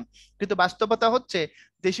করতাম, কিন্তু বাস্তবতা হচ্ছে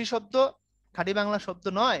দেশি শব্দ খাঁটি বাংলা শব্দ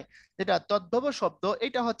নয়। যেটা তদ্ভব শব্দ,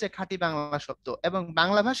 এটা হচ্ছে খাঁটি বাংলা শব্দ, এবং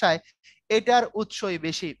বাংলা ভাষায় এটার উৎসই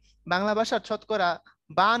বেশি। বাংলা ভাষার শতকরা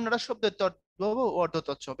 52টা শব্দের তদ্ভব ও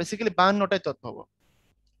অর্ধতৎস, বেসিক্যালি 52টাই তদ্ভব।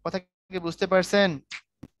 কথা কি বুঝতে পারছেন?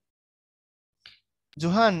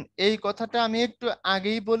 জোহান, এই কথাটা আমি একটু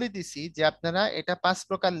আগেই বলে দিছি যে আপনারা এটা 5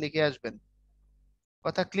 প্রকার লিখে আসবেন।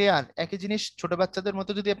 কথা ক্লিয়ার? একই জিনিস ছোট বাচ্চাদের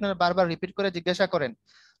মতো যদি আপনারা বারবার রিপিট করে জিজ্ঞাসা করেন,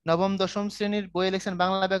 নবম দশম শ্রেণীর বইয়ে লিখছেন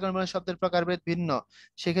বাংলা ব্যাকরণ বইয়ের শব্দের প্রকারভেদ ভিন্ন,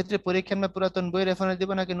 সেক্ষেত্রে পরীক্ষা আমরা পুরাতন বই রেফারেন্স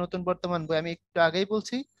দিব নাকি নতুন বর্তমান বই? আমি একটু আগেই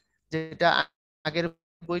বলছি যেটা আগের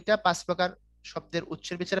বইটা 5 প্রকার শব্দের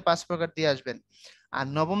উৎসের বিচারে 5 প্রকার দিয়ে আসবেন। আর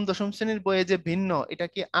নবম দশম শ্রেণীর বইয়ে যে ভিন্ন, এটা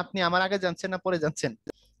কি আপনি আমার আগে জানছেন না পরে জানছেন?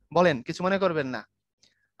 বলেন, কিছু মনে করবেন না।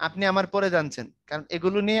 আপনি আমার পরে জানছেন, কারণ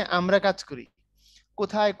এগুলো নিয়ে আমরা কাজ করি।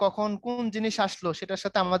 কোথায় কখন কোন জিনিস আসলো সেটার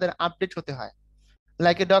সাথে আমাদের আপডেট হতে হয়।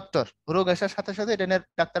 লাইক এ ডক্টর, রোগ আসার সাথে সাথে এটা নিয়ে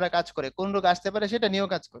ডাক্তাররা কাজ করে, কোন রোগ আসতে পারে সেটা নিয়েও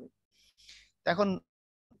কাজ করে। এখন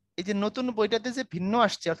এই যে নতুন বইটাতে যে ভিন্ন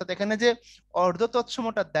আসছে, অর্থাৎ এখানে যে অর্ধ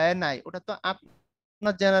তৎসমটা দেয় নাই, ওটা তো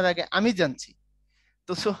আপনার জানার আগে আমি জানছি।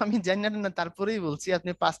 তো আমি জানি না, তারপরেই বলছি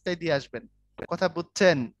আপনি 5টাই দিয়ে আসবেন। কথা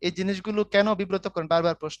বুঝছেন? এই জিনিসগুলো কেন বিব্রত করেন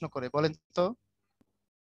বারবার প্রশ্ন করে বলেন তো?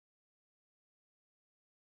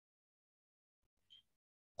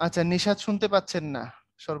 আচ্ছা, নিশাদ শুনতে পাচ্ছেন না,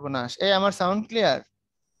 সর্বনাশ। এই আমার সাউন্ড ক্লিয়ার?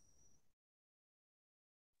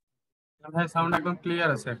 ভাই সাউন্ড একদম ক্লিয়ার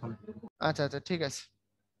আছে এখন। আচ্ছা আচ্ছা, ঠিক আছে।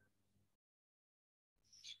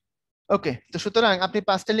 ওকে, তো সুতরাং আপনি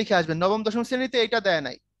 5টা লিখে আসবেন। নবম দশম শ্রেণীতে এটা দেয়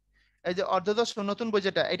নাই, এই যে অর্ধদশ নতুন বই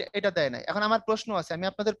যেটা, এটা এটা দেয় নাই। এখন আমার প্রশ্ন আছে, আমি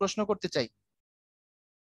আপনাদের প্রশ্ন করতে চাই।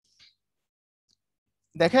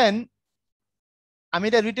 দেখেন, আমি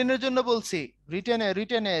এটা রিটেনের জন্য বলছি। রিটেনে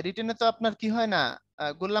রিটেনে রিটেনে তো আপনার কি হয় না,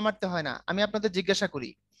 গোল্লা মারতে হয় না। আমি আপনাদের জিজ্ঞাসা করি,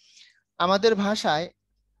 আমাদের ভাষায়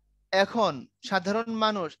এখন সাধারণ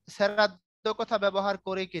মানুষ শ্রাদ্ধ কথা ব্যবহার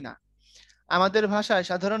করে কিনা, আমাদের ভাষায়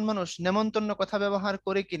সাধারণ মানুষ নেমন্তন্ন কথা ব্যবহার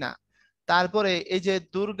করে কিনা, তারপরে এই যে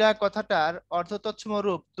দুর্গা কথাটার অর্থতৎসম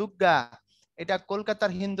রূপ দুর্গা, এটা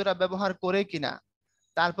কলকাতার হিন্দুরা ব্যবহার করে কিনা,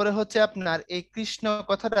 তারপরে হচ্ছে আপনার এই কৃষ্ণ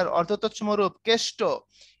কথাটার অর্থতৎসম রূপ কেষ্ট,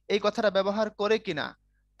 এই কথাটা ব্যবহার করে কিনা,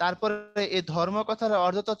 তারপরে এই ধর্ম কথার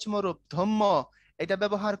অর্থতৎসম রূপ ধম্ম, এটা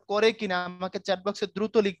ব্যবহার করে কিনা আমাকে চ্যাট বক্সে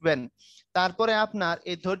দ্রুত লিখবেন। তারপরে আপনার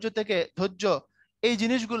এই ধৈর্য থেকে ধৈর্য, এই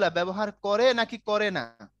জিনিসগুলা ব্যবহার করে নাকি করে না,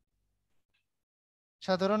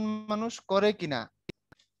 সাধারণ মানুষ করে কিনা।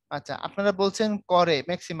 আচ্ছা, আপনারা বলছেন করে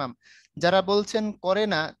ম্যাক্সিমাম, যারা বলছেন করে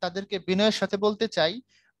না তাদেরকে বিনয়ের সাথে বলতে চাই,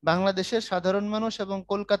 বাংলাদেশের সাধারণ মানুষ এবং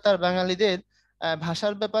কলকাতার বাঙালিদের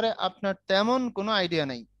ভাষার ব্যাপারে আপনার তেমন কোনো আইডিয়া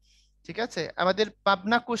নেই। ঠিক আছে, আমাদের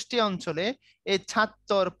পাবনা কুষ্টিয়া অঞ্চলে এই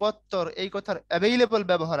ছাত্তর পত্তর এই কথার অ্যাভেইলেবল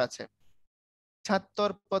ব্যবহার আছে, ছাত্তর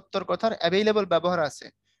পত্তর কথার অ্যাভেইলেবল ব্যবহার আছে।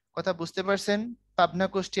 কথা বুঝতে পারছেন? পাবনা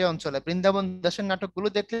কুষ্টিয়া অঞ্চলে বৃন্দাবন দাসের নাটকগুলো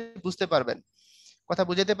দেখলে বুঝতে পারবেন। কথা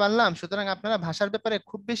বুঝাতে পারলাম? সুতরাং আপনারা ভাষার ব্যাপারে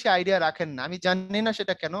খুব বেশি আইডিয়া রাখেন না, আমি জানি না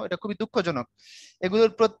সেটা কেন, এটা খুবই দুঃখজনক।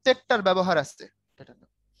 এগুলোর প্রত্যেকটার ব্যবহার আছে,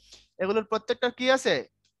 এগুলোর প্রত্যেকটার কি আছে,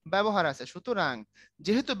 ব্যবহার আছে। সুতরাং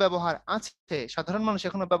যেহেতু ব্যবহার আছে, সাধারণ মানুষ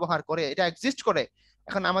এখনো ব্যবহার করে, এটা এক্সিস্ট করে।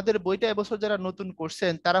 এখন আমাদের বইটা এবছর যারা নতুন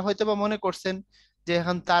করছেন তারা হয়তো বা মনে করছেন যে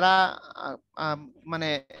এখন তারা আহ, আহ, মানে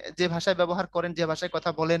যে ভাষায় ব্যবহার করেন, যে ভাষায়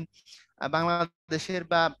কথা বলেন, বাংলাদেশের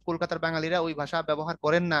বা কলকাতার বাঙালিরা ওই ভাষা ব্যবহার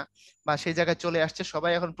করেন না, বা সেই জায়গায় চলে আসছে,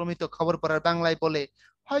 সবাই এখন প্রমিত খবর পড়ার বাংলায় বলে,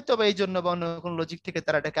 হয়তো বা এই জন্য বা অন্য কোনো লজিক থেকে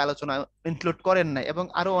তারা এটাকে আলোচনা ইনক্লুড করেন না। এবং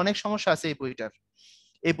আরো অনেক সমস্যা আছে এই বইটার,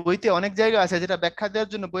 এই বইতে অনেক জায়গা আছে যেটা ব্যাখ্যা দেওয়ার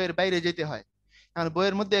জন্য বইয়ের বাইরে যেতে হয়। কারণ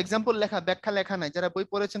বইয়ের মধ্যে এক্সাম্পল লেখা, ব্যাখ্যা লেখা নাই, যারা বই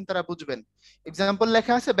পড়েছেন তারা বুঝবেন। এক্সাম্পল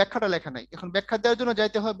লেখা আছে, ব্যাখ্যাটা লেখা নাই, এখন ব্যাখ্যা দেওয়ার জন্য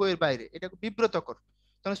যাইতে হয় বইয়ের বাইরে, এটা খুব বিব্রতকর।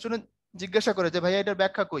 তখন স্টুডেন্ট জিজ্ঞাসা করে যে ভাইয়া এটার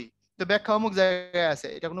ব্যাখ্যা কই, তো ব্যাখ্যা অমুক জায়গায় আছে,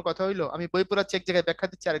 এটা কোনো কথা হইলো? আমি বই পড়াচ্ছি এক জায়গায়, ব্যাখ্যা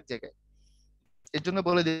দিচ্ছি আরেক জায়গায়। এর জন্য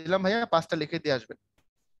বলে দিলাম ভাইয়া 5টা লিখে দিয়ে আসবেন।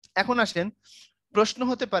 এখন আসেন, প্রশ্ন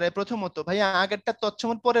হতে পারে প্রথমত, ভাইয়া আগেরটা তৎসম,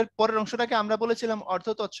 পরের পরের অংশটাকে আমরা বলেছিলাম অর্ধ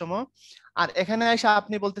তৎসম, আর এখানে এসে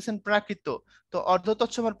আপনি বলতেছেন প্রাকৃত। তো অর্ধ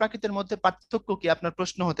তৎসম আর প্রাকৃতের মধ্যে পার্থক্য কি, আপনার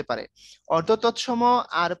প্রশ্ন হতে পারে। অর্ধ তৎসম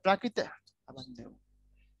আর প্রাকৃত,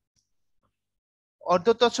 অর্ধ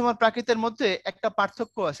তৎসম আর প্রাকৃতের মধ্যে একটা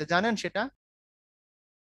পার্থক্য আছে, জানেন সেটা?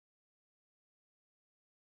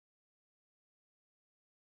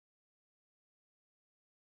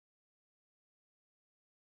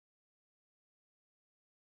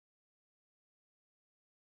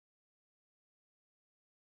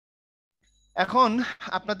 এখন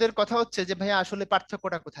আপনাদের কথা হচ্ছে যে ভাইয়া আসলে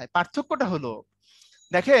পার্থক্যটা কোথায়, পার্থক্যটা হলো,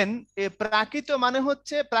 দেখেন, এ প্রাকৃত মানে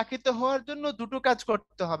হচ্ছে প্রাকৃত হওয়ার জন্য দুটো কাজ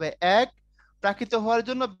করতে হবে। এক, প্রাকৃত হওয়ার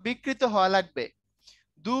জন্য বিকৃত হওয়া লাগবে।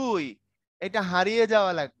 দুই, এটা হারিয়ে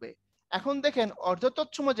যাওয়া লাগবে। এখন দেখেন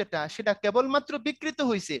অর্ধতৎসম যেটা, সেটা কেবলমাত্র বিকৃত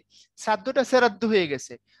হয়েছে, শ্রাদ্ধটা শ্রাদ্ধ হয়ে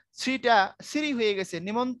গেছে, শ্রীটা শ্রী হয়ে গেছে,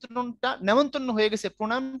 নিমন্ত্রণটা নেমন্তন্ন হয়ে গেছে,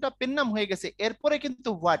 প্রণামটা পেন্নাম হয়ে গেছে, এরপরে কিন্তু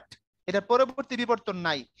হোয়াট, এটা পরবর্তী বিবর্তন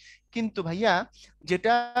নাই। কিন্তু ভাইয়া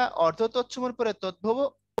যেটা অর্ধতৎসমের পরে তদ্ভব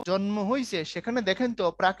জন্ম হইছে, সেখানে দেখেন তো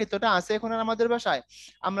প্রাকৃতটা আছে এখন আর আমাদের ভাষায়।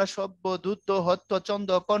 আমরা সভ্য দ্রুত হত্য চন্দ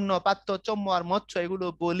কর্ণ পাত্র চম্ম আর মৎস্য এগুলো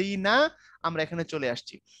বলি না, আমরা এখানে চলে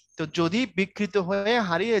আসছি। তো যদি বিকৃত হয়ে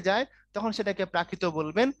হারিয়ে যায় তখন সেটাকে প্রাকৃত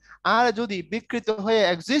বলবেন, আর যদি বিকৃত হয়ে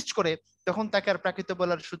এক্সিস্ট করে তখন তাকে আর প্রাকৃত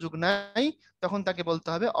বলার সুযোগ নাই, তখন তাকে বলতে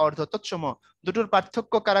হবে অর্ধ তৎসম। দুটোর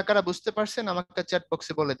পার্থক্য কারা কারা বুঝতে পারছেন আমাকে চ্যাট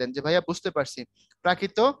বক্সে বলে দেন যে ভাইয়া বুঝতে পারছি,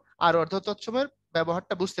 প্রাকৃত আর অর্ধ তৎসমের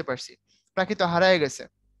ব্যবহারটা বুঝতে পারছি, প্রাকৃত হারায় গেছে।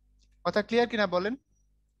 কথা ক্লিয়ার কিনা বলেন?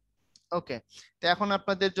 ওকে, তো এখন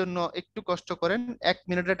আপনাদের জন্য একটু কষ্ট করেন, 1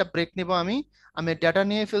 মিনিটের একটা ব্রেক নিব। আমি আমি ডেটা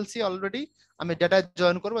নিয়ে ফেলছি অলরেডি, আমি ডেটা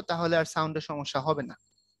জয়েন করব, তাহলে আর সাউন্ডের সমস্যা হবে না।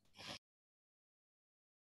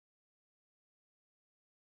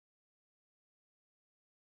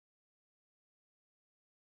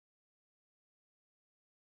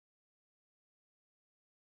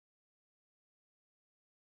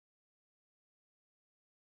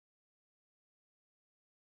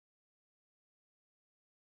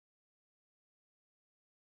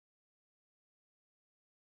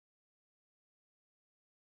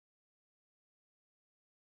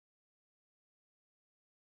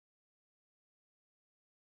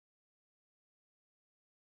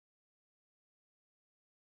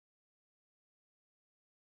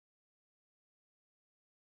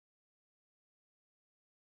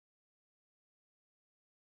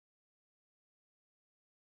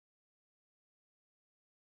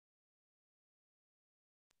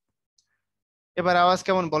 এবার আওয়াজ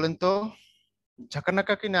কেমন বলেন তো,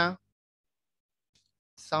 ঝাঁকানাকা কি না?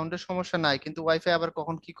 সাউন্ডের সমস্যা নাই, কিন্তু ওয়াইফাই আবার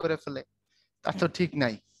কখন কি করে ফেলে তার তো ঠিক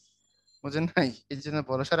নাই। বুঝেন নাই, এই জন্য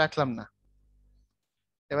ভরসা রাখলাম না।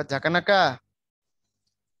 এবার ঝাঁকানাকা,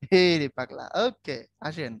 হে রে পাগলা, ওকে।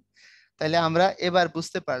 আসেন, তাইলে আমরা এবার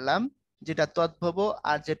বুঝতে পারলাম যেটা তদ্ভব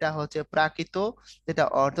আর যেটা হচ্ছে প্রাকৃত, যেটা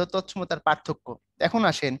অর্ধ তৎসমতার পার্থক্য। এখন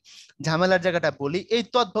আসেন, ঝামেলার জায়গাটা বলি। এই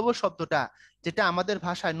তদ্ভব শব্দটা যেটা আমাদের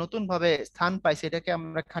ভাষায় নতুন ভাবে স্থান পাইছে, এটাকে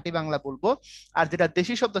আমরা খাঁটি বাংলা বলবো। আর যেটা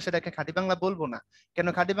দেশি শব্দ সেটাকে খাঁটি বাংলা বলবো না। কেন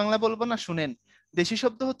খাঁটি বাংলা বলবো না শুনেন। দেশি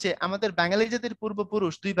শব্দ হচ্ছে আমাদের বাঙালি জাতির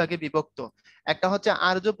পূর্বপুরুষ দুই ভাগে বিভক্ত। একটা হচ্ছে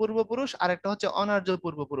আর্য পূর্বপুরুষ আর একটা হচ্ছে অনার্য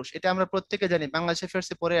পূর্বপুরুষ। এটা আমরা প্রত্যেকে জানি, বাংলাদেশে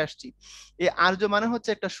ফার্সে পড়ে আসছি। এই আর্য মানে হচ্ছে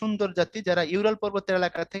একটা সুন্দর জাতি যারা ইউরাল পর্বতের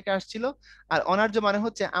এলাকা থেকে আসছিল। আর অনার্য মানে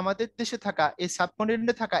হচ্ছে আমাদের দেশে থাকা, এই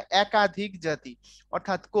সাবকন্টিনেন্টে থাকা একাধিক জাতি,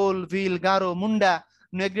 অর্থাৎ কোল, ভিল, গারো, মুন্ডা,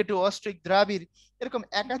 নেগ্রিটো, অস্ট্রিক, দ্রাবিড়, এরকম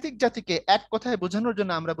একাধিক জাতিকে এক কথায় বোঝানোর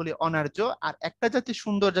জন্য আমরা বলি অনার্য। আর একটা জাতি,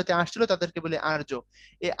 সুন্দর জাতি আসছিল, তাদেরকে বলি আর্য।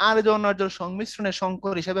 এই আর্য অনার্য সংমিশ্রণে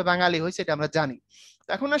সংকর হিসেবে বাঙালি হয়েছে, এটা আমরা জানি।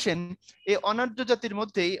 এখন আসেন, এই অনার্য জাতির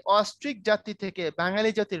মধ্যেই অস্ট্রিক জাতি থেকে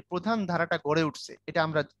বাঙালি জাতির প্রধান ধারাটা গড়ে উঠছে, এটা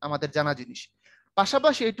আমরা আমাদের জানা জিনিস।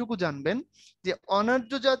 পাশাপাশি এটুকু জানবেন যে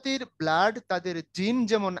অনার্য জাতির ব্লাড, তাদের জিন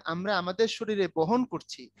যেমন আমরা আমাদের শরীরে বহন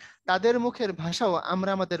করছি, তাদের মুখের ভাষাও আমরা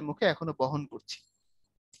আমাদের মুখে এখনো বহন করছি।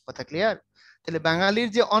 কথা ক্লিয়ার? তাহলে বাঙালির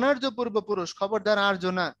যে অনার্য পূর্বপুরুষ, খবরদার আর্য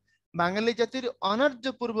না, বাঙালি জাতির অনার্য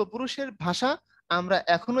পূর্বপুরুষের ভাষা আমরা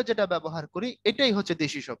এখনো যেটা ব্যবহার করি, এটাই হচ্ছে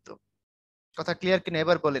দেশি শব্দ। কথা ক্লিয়ার কিনা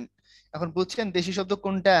এবার বলেন। এখন বুঝছেন দেশি শব্দ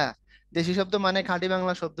কোনটা? দেশি শব্দ মানে খাঁটি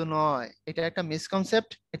বাংলা শব্দ নয়, এটা একটা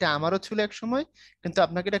মিসকনসেপ্ট। এটা আমারও ছিল এক সময়, কিন্তু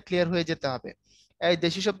আপনাকে এটা ক্লিয়ার হয়ে যেতে হবে। এই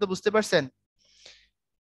দেশি শব্দ বুঝতে পারছেন?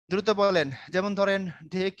 দ্রুত বলেন। যেমন ধরেন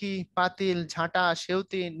ঢেকি, পাতিল, ঝাঁটা,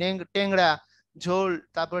 সেউতি, টেংরা, ঝোল,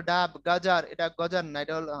 তারপরে ডাব, গাজার, এটা গজার না,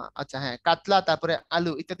 এটা হলো আচ্ছা হ্যাঁ কাতলা, তারপরে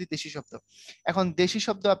আলু ইত্যাদি দেশি শব্দ। এখন দেশি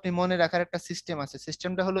শব্দ আপনি মনে রাখার একটা সিস্টেম আছে।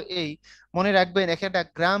 সিস্টেমটা হলো এই, মনে রাখবেন এখানে একটা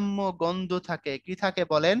গ্রাম্য গন্ধ থাকে। কি থাকে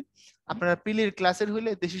বলেন? আপনারা প্রিলির ক্লাসের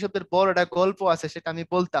হইলে দেশি শব্দের বড় একটা গল্প আছে, সেটা আমি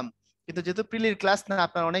বলতাম। কিন্তু যেহেতু প্রিলির ক্লাস না,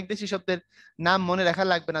 আপনার অনেক দেশি শব্দের নাম মনে রাখা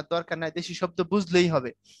লাগবে না, দরকার নাই, দেশি শব্দ বুঝলেই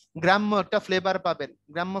হবে। গ্রাম্য একটা ফ্লেভার পাবেন।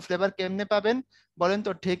 গ্রাম্য ফ্লেভার কেমনে পাবেন বলেন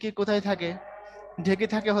তো? ঢেকি কোথায় থাকে? ঢেকি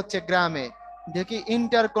থাকে হচ্ছে গ্রামে। ঢেকি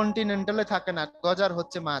ইন্টারকন্টিনেন্টালে থাকে না। গজার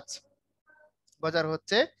হচ্ছে মাছ, গজার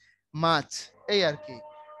হচ্ছে মাছ, এই আর কি।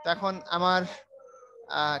 তো এখন আমার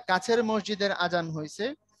কাছের মসজিদের আজান হয়েছে।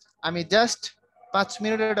 আমি জাস্ট 5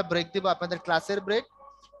 মিনিটের একটা ব্রেক দিব, আপনাদের ক্লাসের ব্রেক।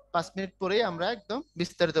 5 মিনিট পরেই আমরা একদম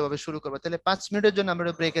বিস্তারিত ভাবে শুরু করবো। তাহলে 5 মিনিটের জন্য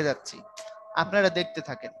আমরা ব্রেকে যাচ্ছি, আপনারা দেখতে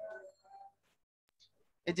থাকেন।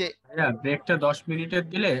 এই যে, ভাইয়া ব্রেকটা 10 মিনিটের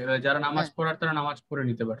দিলে যারা নামাজ হ্যাঁ পড়ার তারা নামাজ পড়ে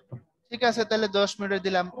নিতে পারতো। ঠিক আছে, তাহলে 10 মিনিট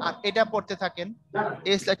দিলাম। আর এটা পড়তে থাকেন,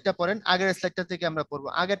 এই স্লাইডটা পড়েন, আগের স্লাইডটা থেকে আমরা পড়বো।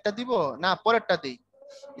 আগেরটা দিব না পরেরটা দিই?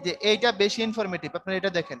 এই যে এইটা বেশি ইনফরমেটিভ, আপনারা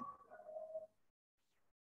এটা দেখেন।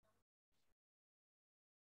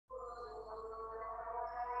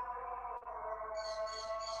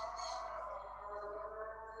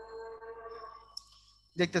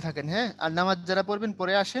 দেখতে থাকেন হ্যাঁ। আর নামাজ যারা পড়বেন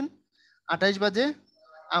পড়ে আসেন। 28 বাজে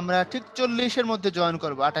আমরা ঠিক 40-এর মধ্যে জয়েন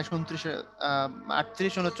করব, 28, 29,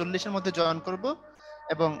 38, 39-এর মধ্যে জয়েন করব।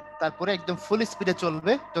 এবং তারপরে একদম ফুল স্পিডে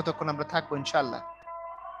চলবে যতক্ষণ আমরা থাকবো ইনশাল্লাহ।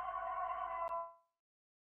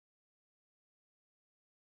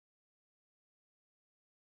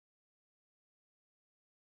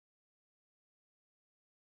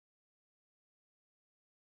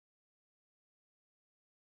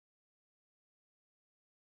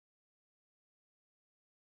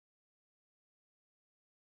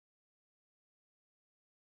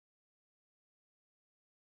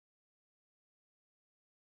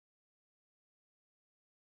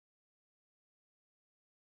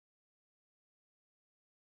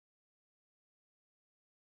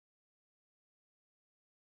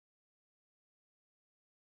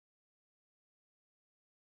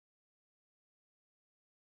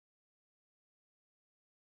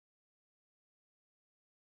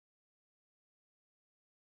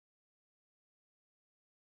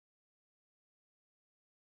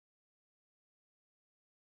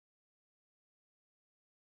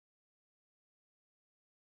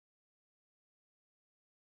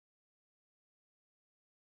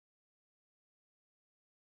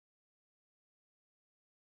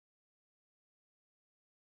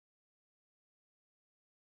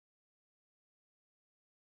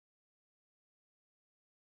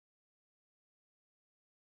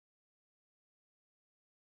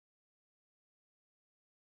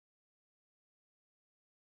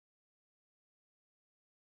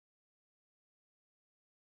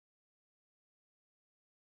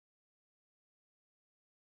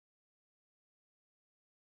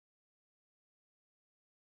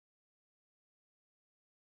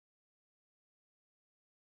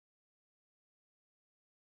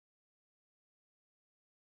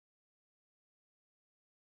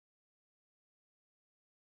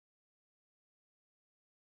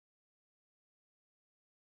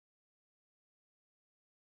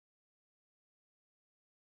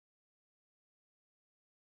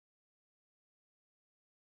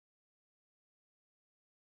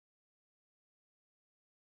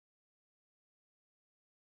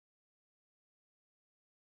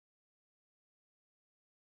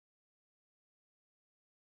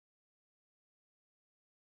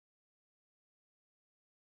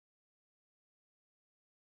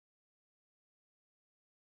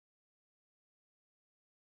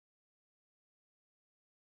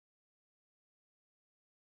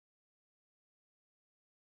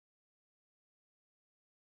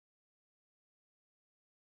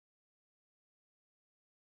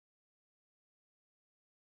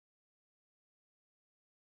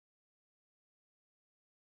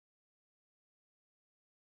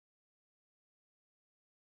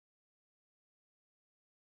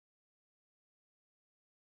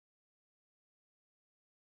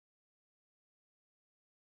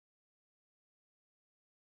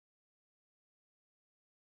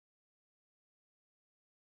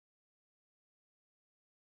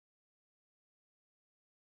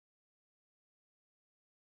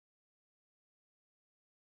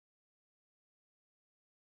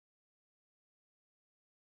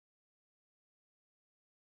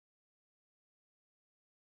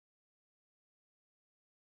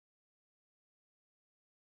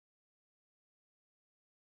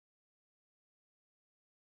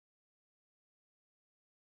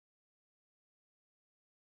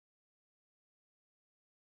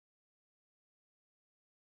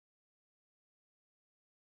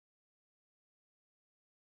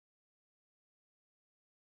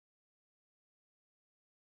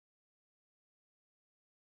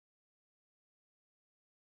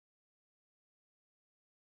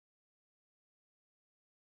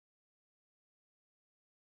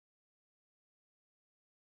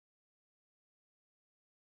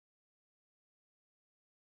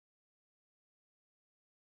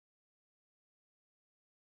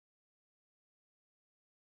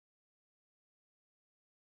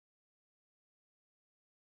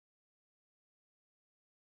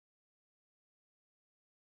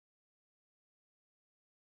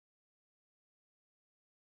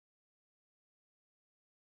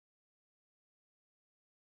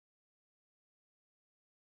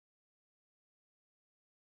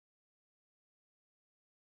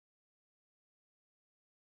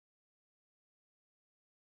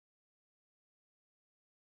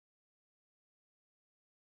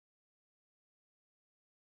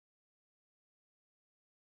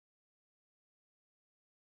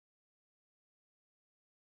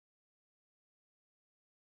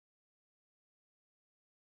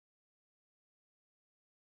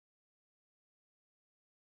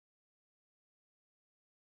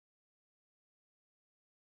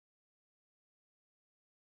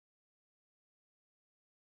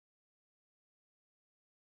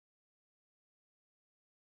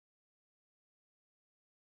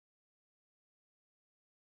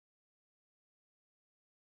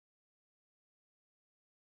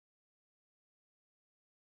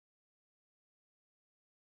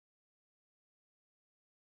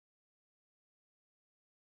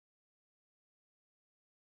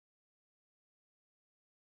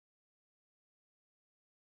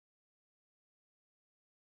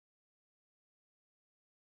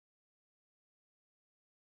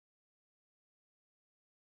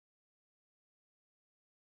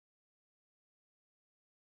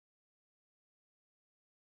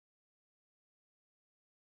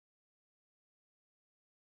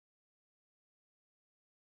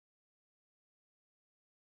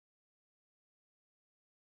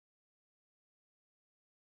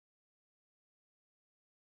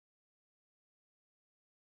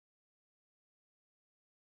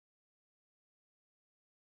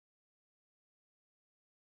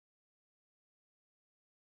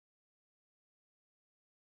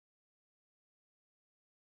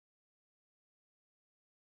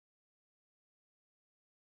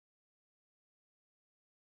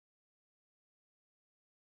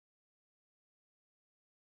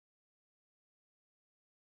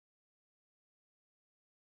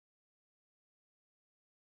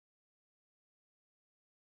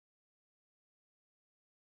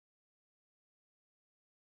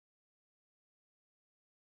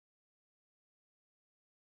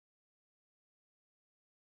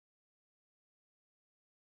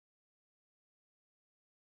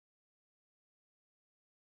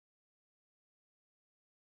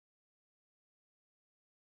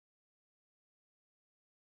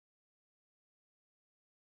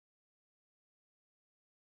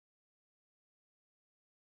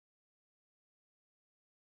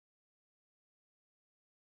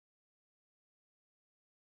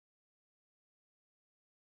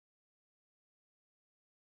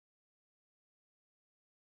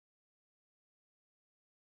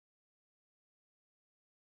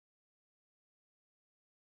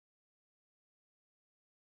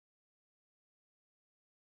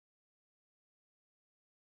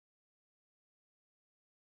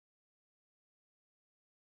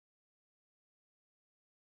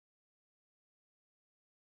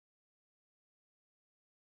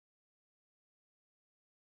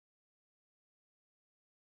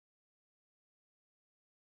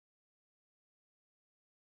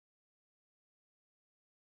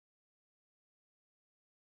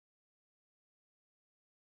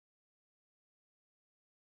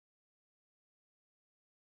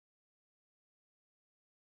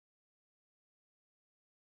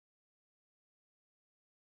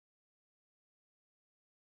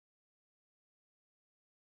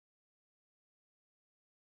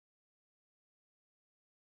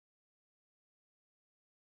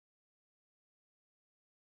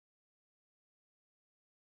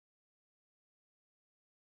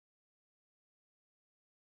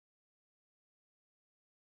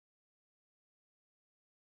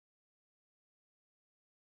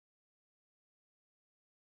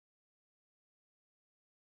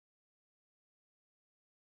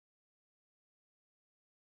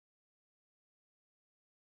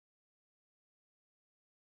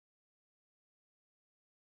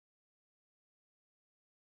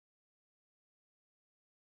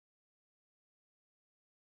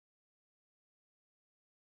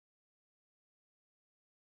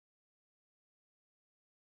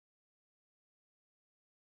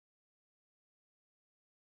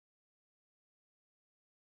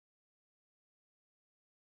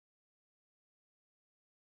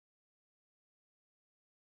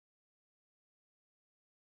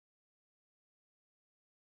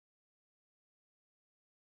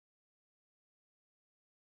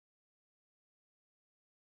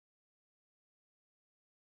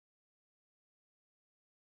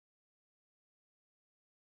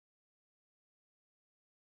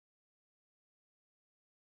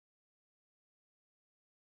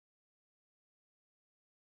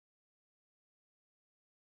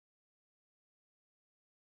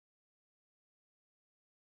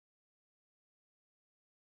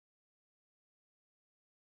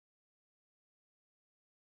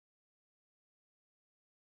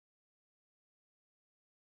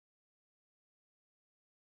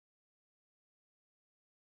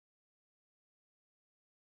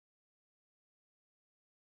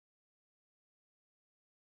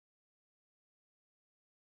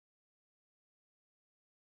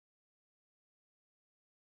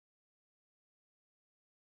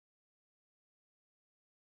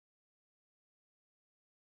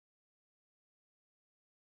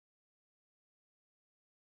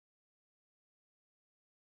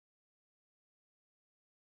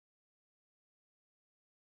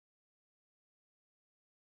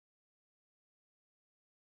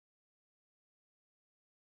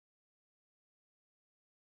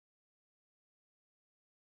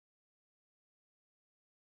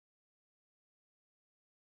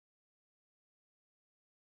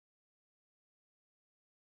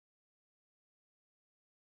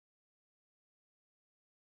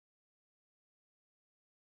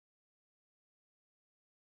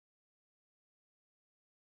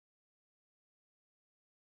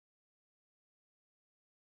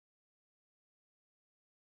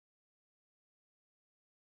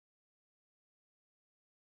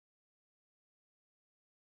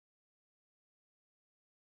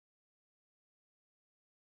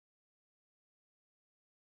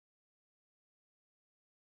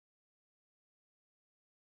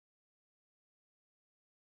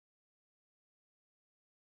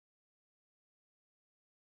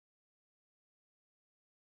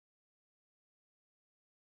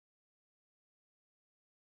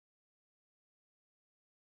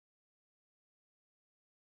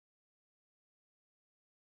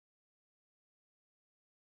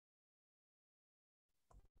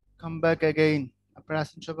 Come back again. আপনারা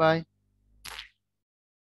আছেন সবাই?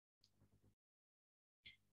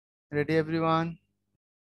 Ready everyone?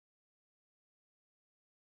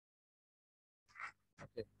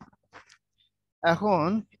 এখন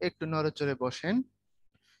একটু নড়েচড়ে বসেন,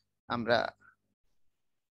 আমরা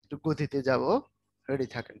একটু গতিতে যাব। রেডি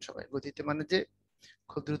থাকেন সবাই। গতিতে মানে যে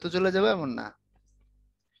খুব দ্রুত চলে যাবে এমন না।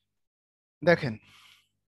 দেখেন,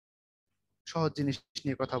 সহজ জিনিস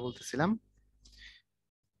নিয়ে কথা বলতেছিলাম।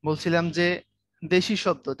 বলছিলাম যে দেশি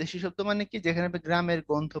শব্দ, দেশি শব্দ মানে কি, যেখানে আপনি গ্রামের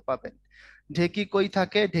গন্ধ পাবেন। ঢেকি কই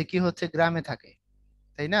থাকে? ঢেকি হচ্ছে গ্রামে থাকে,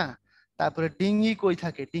 তাই না? তারপরে ডিঙি কই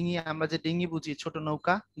থাকে? ডিঙি, আমরা যে ডিঙি বুঝি ছোট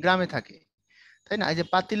নৌকা, গ্রামে থাকে, তাই না? এই যে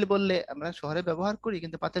পাতিল বললে আমরা শহরে ব্যবহার করি,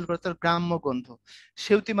 কিন্তু পাতিল করে তার গ্রাম্য গন্ধ।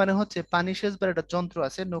 সেউতি মানে হচ্ছে পানি সেচবার একটা যন্ত্র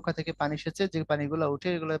আছে, নৌকা থেকে পানি সেচে যে পানিগুলো উঠে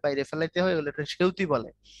এগুলো বাইরে ফেলাইতে হয়, এগুলো একটা সেউতি বলে।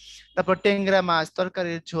 তারপর টেংরা মাছ,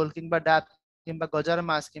 তরকারির ঝোল কিংবা ডাব কিংবা গজার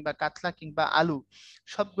মাছ কিংবা কাতলা কিংবা আলু,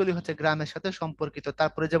 সবগুলি হচ্ছে গ্রামের সাথে সম্পর্কিত।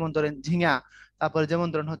 তারপরে যেমন ধরেন ঝিঙা, তারপরে যেমন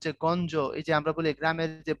ধরেন হচ্ছে গঞ্জ। এই যে আমরা বলি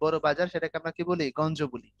গ্রামের যে বড় বাজার, সেটাকে আমরা কি বলি? গঞ্জ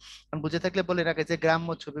বলি। কারণ বুঝে থাকলে বলে রাখে যে গ্রাম্য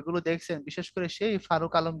ছবিগুলো দেখছেন, বিশেষ করে সেই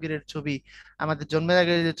ফারুক আলমগীরের ছবি, আমাদের জন্মের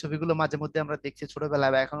আগে যে ছবিগুলো মাঝে মধ্যে আমরা দেখছি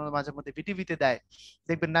ছোটবেলায়, বা এখনো মাঝে মধ্যে বিটিভিতে দেয়,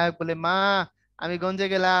 দেখবেন নায়ক বলে, মা আমি গঞ্জে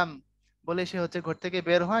গেলাম বলে সে হচ্ছে ঘর থেকে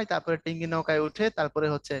বের হয়, তারপরে টিঙ্গি নৌকায় উঠে, তারপরে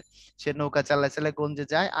হচ্ছে সে নৌকা চালায় চালায় গঞ্জে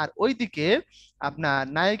যায়। আর ওইদিকে আপনার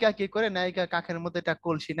নায়িকা কি করে? নায়িকা কাখের মধ্যে একটা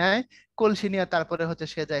কলসি নেয়, কলসি নিয়ে তারপরে হচ্ছে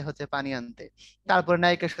সে যায় হচ্ছে পানি আনতে। তারপরে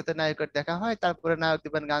নায়িকার সাথে নায়কের দেখা হয়, তারপরে নায়ক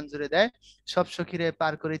দিবেন গান জুড়ে দেয়, সব সখীরে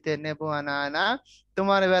পার করিতে নেব আনা আনা,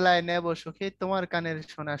 তোমার বেলায় নেব সখী, তোমার কানের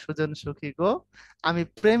সোনা সুজন সখী গো, আমি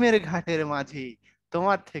প্রেমের ঘাটের মাঝি,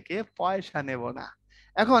 তোমার থেকে পয়সা নেব না।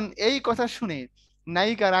 এখন এই কথা শুনে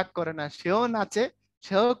নায়িকা রাগ করে না, সেও নাচে,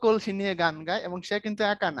 সেও কলসি নিয়ে গান গায়, এবং সে কিন্তু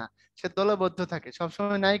একা না, সে দলবদ্ধ থাকে।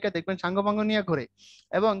 সবসময় নায়িকা দেখবেন সাঙ্গপাঙ্গ নিয়ে ঘোরে,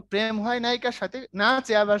 এবং প্রেম হয় নায়িকার সাথে,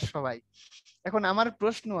 নাচে আবার সবাই। এখন আমার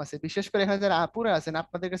প্রশ্ন আছে, বিশেষ করে এখানে যারা আপুরা আছেন,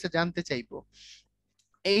 আপনাদের কাছে জানতে চাইবো,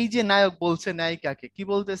 এই যে নায়ক বলছে নায়িকাকে কি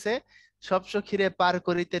বলতেছে? সব সখীরে পার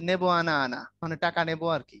করিতে নেব আনা আনা, মানে টাকা নেব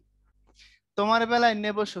আর কি, তোমার বেলায়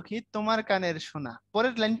নেব সখী তোমার কানের সোনা।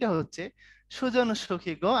 পরের লাইনটা হচ্ছে, সুজন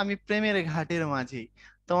সখী গো আমি প্রেমের ঘাটের মাঝি,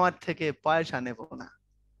 তোমার থেকে পয়সা নেব না।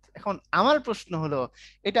 এখন আমার প্রশ্ন হলো,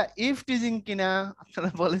 এটা ইফ টিজিং কিনা? আপনারা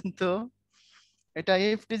বলেন তো, এটা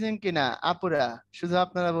ইফ টিজিং কিনা আপুরা? শুধু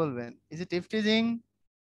আপনারা বলবেন, ইজ ইট ইফ টিজিং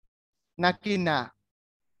নাকি না?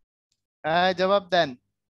 জবাব দেন।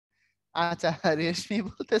 আচ্ছা, রেশমি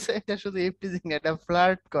বলতেছে এটা শুধু ইফ টিজিং, এটা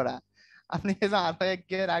ফ্লার্ট করা। আপনি কিন্তু আরো এক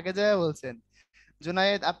গিয়ার আগে যায় বলছেন।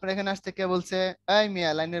 জুনায়েদ, আপনার এখানে আসতে কে বলছে? এই মিয়া,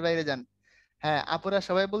 লাইনের বাইরে যান। হ্যাঁ, আপুরা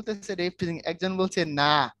সবাই বলতেছে রেপ টিজিং, একজন বলছে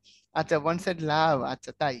না। আচ্ছা, ওয়ান সাইড লাভ,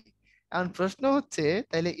 আচ্ছা তাই। এখন প্রশ্ন হচ্ছে,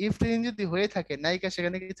 তাইলে ইফ টিজিং যদি হয়ে থাকে, নায়িকা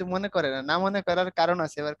সেখানে কিছু মনে করে না, না মনে করার কারণ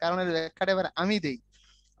আছে। এবার কারণের ব্যাখ্যাটা এবার আমি দেই,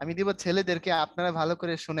 আমি দিব ছেলেদেরকে, আপনারা ভালো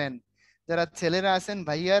করে শুনেন। যারা ছেলেরা আছেন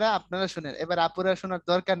ভাইয়ারা, আপনারা শুনেন, এবার আপুরা শোনার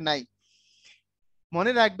দরকার নাই।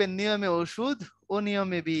 মনে রাখবেন, নিয়মে ওষুধ ও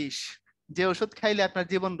নিয়মে বিষ। যে ওষুধ খাইলে আপনার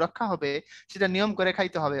জীবন রক্ষা হবে, সেটা নিয়ম করে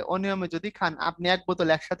খাইতে হবে। অনিয়মে যদি খান, আপনি এক বোতল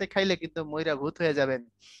একসাথে খাইলে কিন্তু মইরা ভূত হয়ে যাবেন।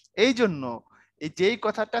 এই জন্য এই যেই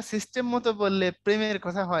কথাটা সিস্টেম মতো বললে প্রেমের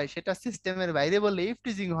কথা হয়, সেটা সিস্টেমের বাইরে বললে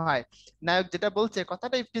ইফটিজিং হয়। নায়ক যেটা বলছে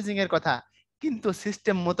কথাটা ইফটিজিং এর কথা, কিন্তু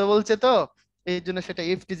সিস্টেম মতো বলছে তো, এই জন্য সেটা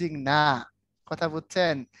ইফটিজিং না। কথা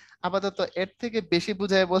বুঝছেন? আপাতত এর থেকে বেশি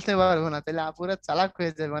বুঝাই বলতে পারবো না, তাহলে আপুরা চালাক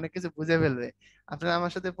হয়ে যাবে, অনেক কিছু বুঝে ফেলবে। আপনারা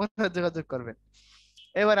আমার সাথে পুনরায় যোগাযোগ করবেন।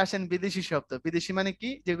 এবার আসেন বিদেশি শব্দ। বিদেশি মানে কি?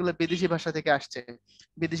 যেগুলো বিদেশি ভাষা থেকে আসছে।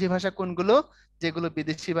 বিদেশি ভাষা কোনগুলো? যেগুলো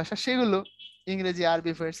বিদেশি ভাষা সেগুলো, ইংরেজি,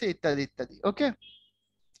 আরবি, ফার্সি ইত্যাদি ইত্যাদি। ওকে,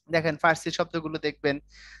 দেখেন ফার্সি শব্দগুলো দেখবেন,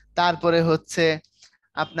 তারপরে হচ্ছে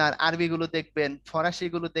আপনার আরবি গুলো দেখবেন, ফরাসি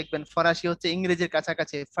গুলো দেখবেন। ফরাসি হচ্ছে ইংরেজির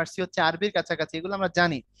কাছাকাছি, ফার্সি হচ্ছে আরবির কাছাকাছি, এগুলো আমরা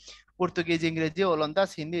জানি। পর্তুগিজ, ইংরেজি, ওলন্দাজ,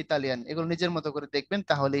 হিন্দি, ইতালিয়ান, এগুলো নিজের মতো করে দেখবেন,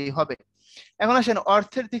 তাহলেই হবে। এখন আসেন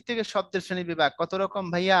অর্থের দিক থেকে শব্দের শ্রেণী বিভাগ কত রকম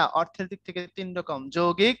ভাইয়া? অর্থের দিক থেকে তিন রকম: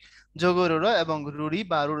 যৌগিক, যোগরূঢ় এবং রূঢ়ি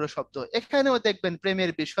বা রূঢ় শব্দ। এখানেও দেখবেন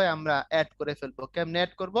প্রেমের বিষয় আমরা অ্যাড করে ফেলবো। কেমনে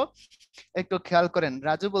অ্যাড করব একটু খেয়াল করেন।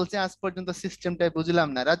 রাজু বলছে আজ পর্যন্ত সিস্টেমটাই বুঝলাম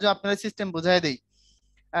না। রাজু, আপনার সিস্টেম বুঝাই দেই।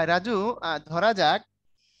 রাজু, ধরা যাক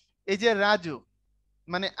এই যে রাজু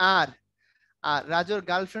মানে আর, আর রাজুর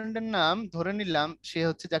গার্লফ্রেন্ডের নাম ধরে নিলাম, সে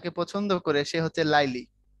হচ্ছে যাকে পছন্দ করে সে হচ্ছে লাইলি।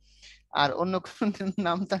 আর অন্য কোন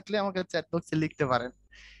নাম থাকলে আমাকে চ্যাট বক্সে লিখতে পারেন।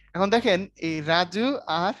 এখন দেখেন, এই রাজু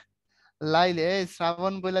আর লাইলি, এই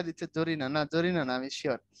শ্রাবণ বইলা দিচ্ছে জরিনা, না জরিনা না, আমি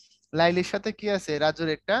শিওর লাইলির সাথে কি আছে, রাজুর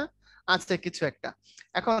একটা আছে কিছু একটা।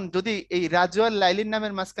 এখন যদি এই রাজু আর লাইলির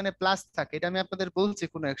নামের মাঝখানে প্লাস থাকে, এটা আমি আপনাদের বলছি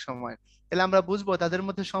কোনো এক সময়, তাহলে আমরা বুঝবো তাদের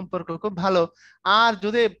মধ্যে সম্পর্ক খুব ভালো। আর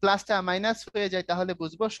যদি প্লাসটা মাইনাস হয়ে যায়, তাহলে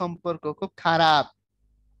বুঝবো সম্পর্ক খুব খারাপ।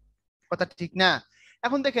 কথা ঠিক না?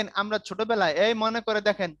 এখন দেখেন আমরা ছোটবেলায় এই মনে করে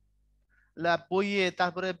দেখেন বইয়ে,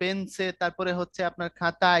 তারপরে বেঞ্চে, তারপরে হচ্ছে আপনার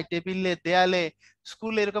খাতায়, টেবিলে, দেয়ালে,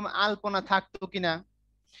 স্কুলে এরকম আলপনা থাকতো কিনা?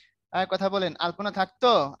 কথা বলেন, আলপনা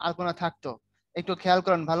থাকতো? আলপনা থাকতো। একটু খেয়াল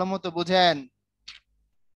করেন, ভালো মতো বুঝেন।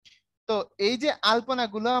 তো এই যে আলপনা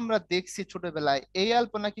গুলো আমরা দেখছি ছোটবেলায়, এই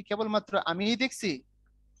আলপনা কি কেবলমাত্র আমিই দেখছি?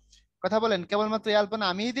 কথা বলেন, কেবলমাত্র এই আলপনা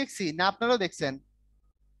আমিই দেখছি না আপনারাও দেখছেন?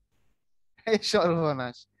 এই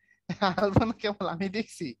সর্বনাশ, আলপনা কেবল আমি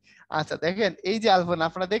দেখছি? আচ্ছা দেখেন, এই যে আলপনা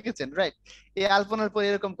আপনারা দেখেছেন, রাইট? এই আলপনার পর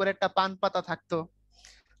এরকম করে একটা পান পাতা থাকতো,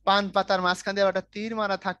 পান পাতার মাঝখান দিয়ে একটা তীর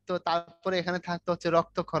মারা থাকতো, তারপরে এখানে থাকতো হচ্ছে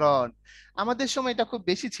রক্তক্ষরণ। আমাদের সময় এটা খুব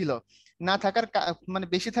বেশি ছিল। না থাকার মানে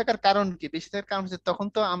বেশি থাকার কারণ কি? বেশি থাকার কারণ হচ্ছে তখন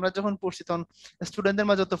তো আমরা যখন পড়ছি তখন স্টুডেন্টদের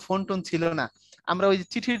মাঝে তো ফোন টোন ছিল না। আমরা ওই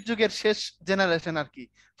চিঠির যুগের শেষ জেনারেশন আর কি,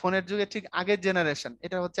 ফোনের যুগের ঠিক আগের জেনারেশন,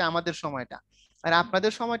 এটা হচ্ছে আমাদের সময়টা। আর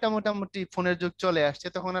আপনাদের সময়টা মোটামুটি ফোনের যুগ চলে আসছে,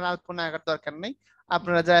 তখন আর আলপনা আঁকার দরকার নেই।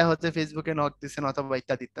 আপনারা যাই হচ্ছে ফেসবুকে নক দিচ্ছেন অথবা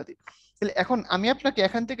ইত্যাদি ইত্যাদি। তাহলে এখন আমি আপনাকে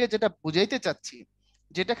এখান থেকে যেটা বুঝাইতে চাচ্ছি,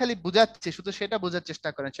 যেটা খালি বুঝাচ্ছে শুধু সেটা বোঝার চেষ্টা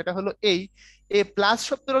করেন, সেটা হলো এই, এ প্লাস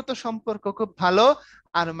শব্দের অর্থ সম্পর্ক খুব ভালো,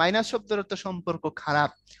 আর মাইনাস শব্দের অর্থ সম্পর্ক খারাপ।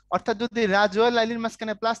 অর্থাৎ যদি রাজু আর লাইলির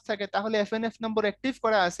মাঝখানে প্লাস থাকে তাহলে এফএনএফ নম্বর অ্যাক্টিভ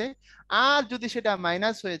করা আছে, আর যদি সেটা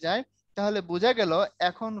মাইনাস হয়ে যায় তাহলে বোঝা গেল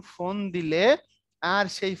এখন ফোন দিলে আর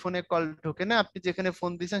সেই ফোনে কল ঢোকে না, আপনি যেখানে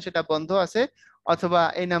ফোন দিয়েছেন সেটা বন্ধ আছে, অথবা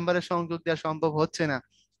এই নাম্বারে সংযোগ দেওয়া সম্ভব হচ্ছে না।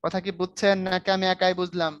 কথা কি বুঝছেন নাকি আমি একাই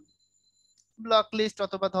বুঝলাম? ব্লক লিস্ট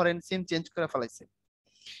অথবা ধরেন সিম চেঞ্জ করে ফেলাইছে।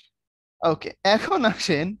 ওকে, এখন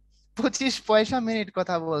আসেন 25 পয়সা মিনিট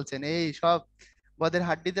কথা বলছেন, এই সব বদের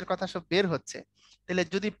হাড্ডিদের কথা সব বের হচ্ছে। তাহলে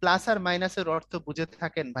যদি প্লাস আর মাইনাসের অর্থ বুঝে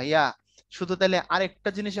থাকেন ভাইয়া, শুধু তাহলে আরেকটা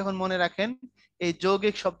জিনিস এখন মনে রাখেন, এই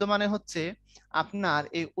যৌগিক শব্দ মানে হচ্ছে আপনার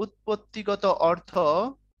এই উৎপত্তিগত অর্থ,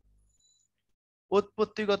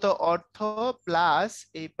 উৎপত্তিগত অর্থ প্লাস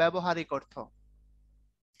এই ব্যবহারিক অর্থ।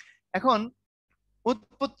 এখন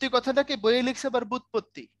উৎপত্তি কথাটাকে বইয়ে লিখছে আবার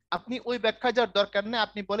বুৎপত্তি, আপনি ওই ব্যাখ্যা যাওয়ার দরকার নেই,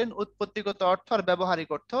 আপনি বলেন উৎপত্তিগত অর্থ আর ব্যবহারিক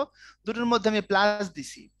অর্থ, দুটোর মধ্যে আমি প্লাস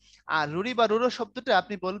দিছি। আর রুড়ি বা রুড়ো শব্দটা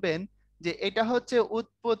আপনি বলবেন যে এটা হচ্ছে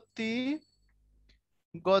উৎপত্তিগত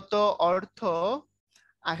অর্থ,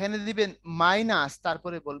 এখানে দিবেন মাইনাস,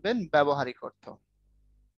 তারপরে বলবেন ব্যবহারিক অর্থ।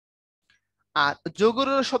 আর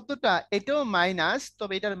যোগরূঢ় শব্দটা এটাও মাইনাস,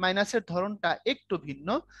 তবে এটার মাইনাসের ধরনটা একটু ভিন্ন।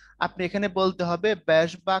 আপনি এখানে বলতে হবে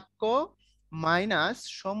ব্যাস বাক্য মাইনাস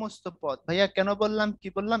সমস্ত পদ। ভাইয়া কেন বললাম, কি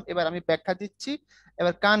বললাম, এবার আমি ব্যাখ্যা দিচ্ছি,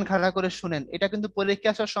 এবার কান খাড়া করে শুনেন, এটা কিন্তু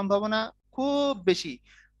পরীক্ষা আসার সম্ভাবনা খুব বেশি,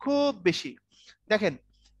 খুব বেশি। দেখেন,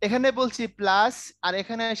 এখানে বলছি প্লাস, আর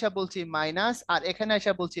এখানে এসে বলছি মাইনাস, আর এখানে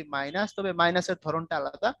এসে বলছি মাইনাস, তবে মাইনাসের ধরনটা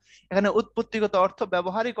আলাদা। এখানে উৎপত্তিগত অর্থ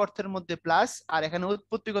ব্যবহারিক অর্থের মধ্যে প্লাস, আর এখানে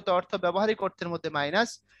উৎপত্তিগত অর্থ ব্যবহারিক অর্থের মধ্যে মাইনাস।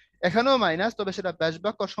 এখানেও মাইনাস, তবে সেটা ব্যাস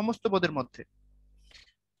বাক্য সমস্ত পদের মধ্যে।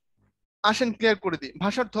 আসেন ক্লিয়ার করে দিই,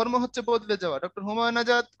 ভাষার ধর্ম হচ্ছে বদলে যাওয়া। ডক্টর হুমায়ুন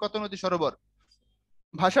আজাদ, কত নদী সরোবর।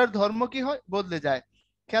 ভাষার ধর্ম কি হয়? বদলে যায়।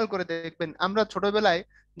 খেয়াল করে দেখবেন আমরা ছোটবেলায়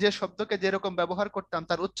যে শব্দকে যেরকম ব্যবহার করতাম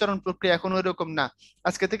তার উচ্চারণ প্রক্রিয়া এখন ওই রকম না।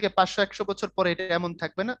 আজকে থেকে 500-100 বছর পরে এটা এমন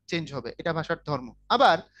থাকবে না, চেঞ্জ হবে, এটা ভাষার ধর্ম।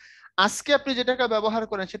 আবার আজকে আপনি যেটাকে ব্যবহার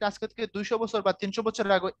করেন সেটা আজকে থেকে 200 বছর বা 300 বছর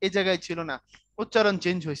আগে এই জায়গায় ছিল না, উচ্চারণ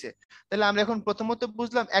চেঞ্জ হয়েছে। তাহলে আমরা এখন প্রথমত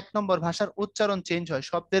বুঝলাম 1 নম্বর, ভাষার উচ্চারণ চেঞ্জ হয়,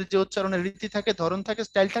 শব্দের যে উচ্চারণের রীতি থাকে, ধরন থাকে,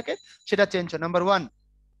 স্টাইল থাকে, সেটা চেঞ্জ হয়, নাম্বার 1।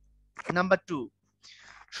 নাম্বার 2,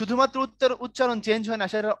 শুধুমাত্র উচ্চারণ চেঞ্জ হয় না,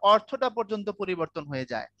 সেটার অর্থটা পর্যন্ত পরিবর্তন হয়ে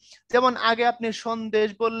যায়। যেমন আগে আপনি সন্দেশ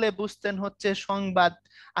বললে বুঝতেন হচ্ছে সংবাদ,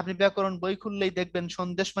 আপনি ব্যাকরণ বই খুললেই দেখবেন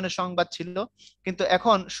সন্দেশ মানে সংবাদ ছিল। কিন্তু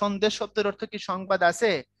এখন সন্দেশ শব্দের অর্থ কি সংবাদ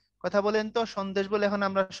আছে? কথা বলেন তো, সন্দেশ বলে এখন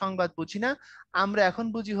আমরা সংবাদ বুঝি না, আমরা এখন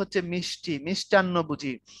বুঝি হচ্ছে মিষ্টি, মিষ্টান্ন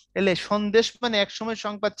বুঝি। এলে সন্দেশ মানে একসময়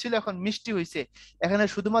সংবাদ ছিল, এখন মিষ্টি হয়েছে। এখানে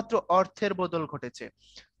শুধুমাত্র অর্থের বদল ঘটেছে।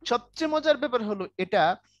 সবচেয়ে মজার ব্যাপার হলো এটা,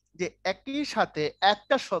 যে একই সাথে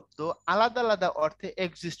একটা শব্দ আলাদা আলাদা অর্থে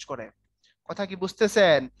এক্সিস্ট করে। কথা কি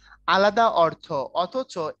বুঝতেছেন? আলাদা অর্থ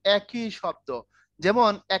অথচ একই শব্দ।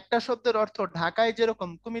 যেমন একটা শব্দের অর্থ ঢাকায় যেরকম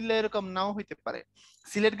কুমিল্লা এরকম নাও হইতে পারে,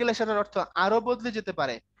 সিলেট গেলে সেটার অর্থ আরো বদলে যেতে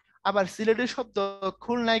পারে, আবার সিলেটের শব্দ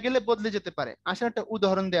খুলনায় গেলে বদলে যেতে পারে। আসলে একটা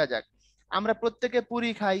উদাহরণ দেওয়া যাক, আমরা প্রত্যেকে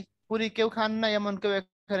পুরি খাই, পুরি কেউ খান না এমন কেউ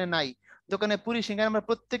এখানে নাই, দোকানে পুরি সিঙ্গারা আমরা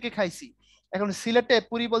প্রত্যেকে খাইছি। এখন সিলেটে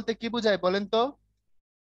পুরি বলতে কি বোঝায় বলেন তো?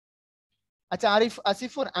 আচ্ছা আরিফ,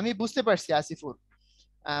 আসিফুর, আমি বুঝতে পারছি আসিফুর,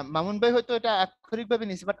 মামুন ভাই হয়তো এটা আক্ষরিক ভাবে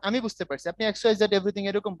নিছে, বাট আমি বুঝতে পারছি আপনি এক্স ওয়াই জেড এভরিথিং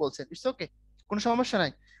এরকম বলছেন, ইটস ওকে, কোনো সমস্যা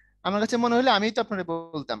নাই। আমার কাছে মনে হলে আমিই তো আপনাকে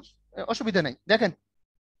বলতাম, অসুবিধা নাই। দেখেন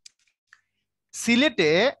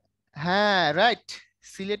সিলেটে, হ্যাঁ রাইট,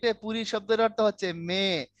 সিলেটে পুরী শব্দের অর্থ হচ্ছে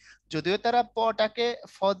মেয়ে, যদিও তারা পটাকে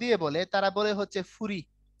ফ দিয়ে বলে, তারা বলে হচ্ছে ফুরি,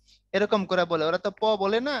 এরকম করে বলে, ওরা তো প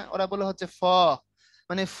বলে না, ওরা বলে হচ্ছে ফ।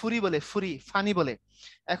 মানে ফুরি বলে, ফুরি ফানি বলে।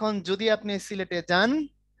 এখন যদি আপনি সিলেটে যান,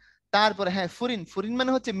 তারপরে হ্যাঁ ফুরিন, ফুরিন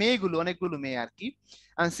মানে হচ্ছে মেয়েগুলো, অনেকগুলো মেয়ে আর কি।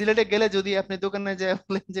 আর সিলেটে গেলে যদি আপনি দোকানে যে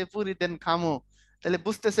বলেন যে পুরি দেন খামো, তাহলে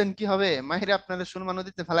বুঝতেছেন কি হবে, মাহিরা আপনারা সুরমা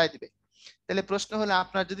নদীতে ফেলাই দিবে। তাহলে প্রশ্ন হলো,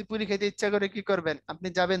 আপনার যদি পুরি খেতে ইচ্ছা করে কি করবেন? আপনি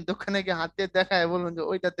যাবেন দোকানে গিয়ে হাত দিয়ে দেখায় বলুন যে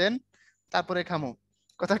ওইটা দেন, তারপরে খামো।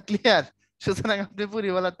 কথা ক্লিয়ার? সুতরাং আপনি পুরি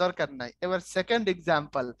বলার দরকার নাই। এবার সেকেন্ড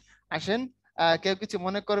এক্সাম্পল আসেন। কেউ কিছু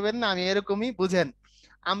মনে করবেন না, আমি এরকমই বুঝেন।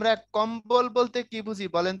 আমরা কম্বল বলতে কি বুঝি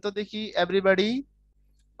বলেন তো দেখি এভরিবডি?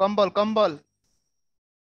 কম্বল, কম্বল।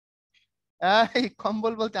 এই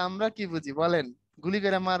কম্বল বলতে আমরা কি বুঝি বলেন? গুলি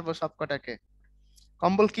করে মারবো সব কটাকে।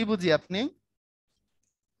 কম্বল কি বুঝি আপনি?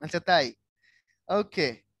 আচ্ছা তাই, ওকে।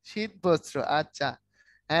 শীত বস্ত্র, আচ্ছা।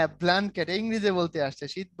 হ্যাঁ ব্ল্যাঙ্কেট ইংরেজি বলতে আসছে,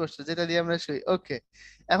 শীত বস্ত্র যেটা দিয়ে আমরা শুই, ওকে।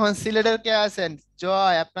 এখন সিলেটের কে আছেন?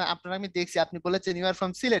 জয়, আপনার আমি দেখছি আপনি বলেছেন ইউ আর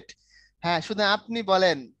ফ্রম সিলেট। হ্যাঁ শুধু আপনি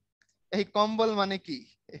বলেন এই কম্বল মানে কি?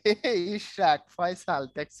 ইশরাক, ফয়সাল,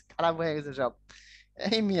 ট্যাক্স খারাপ হয়ে গেছে সব।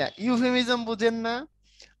 এই মিয়া ইউফেমিজম বুঝেন না?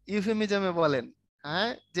 ইউফেমিজমে বলেন। হ্যাঁ,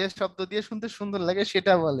 যে শব্দ দিয়ে শুনতে সুন্দর লাগে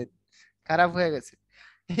সেটা বলেন। খারাপ হয়ে গেছে।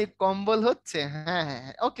 এই কম্বল হচ্ছে, হ্যাঁ হ্যাঁ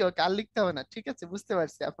হ্যাঁ, ওকে ওকে, আর লিখতে হবে না, ঠিক আছে বুঝতে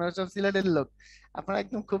পারছি, আপনারা সব সিলেটের লোক, আপনারা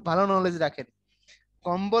একদম খুব ভালো নলেজ রাখেন।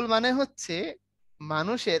 কম্বল মানে হচ্ছে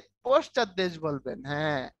মানুষের পশ্চাৎ দেশ বলবেন,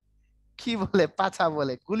 হ্যাঁ। কি বলে? পাছা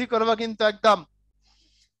বলে, গুলি করবা কিন্তু একদম।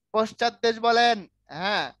 পশ্চাৎ দেশ বলেন,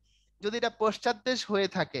 হ্যাঁ। যদি এটা পশ্চাৎ দেশ হয়ে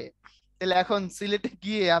থাকে, তাহলে এখন সিলেটে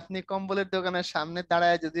গিয়ে আপনি কম্বলের দোকানের সামনে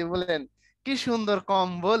দাঁড়ায় যদি বলেন কি সুন্দর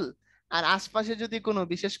কম্বল, আর আশপাশে যদি কোনো,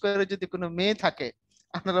 বিশেষ করে যদি কোনো মেয়ে থাকে,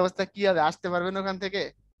 আপনার অবস্থা কি হবে? আসতে পারবেন ওখান থেকে?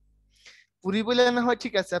 পুরি বলে না হয়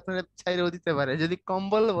ঠিক আছে, আপনার ছাইরেও দিতে পারে। যদি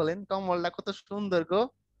কম্বল বলেন, কম্বলটা কত সুন্দর গো,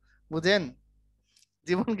 বুঝেন?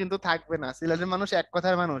 জীবন কিন্তু থাকবে না। সিলেটের মানুষ এক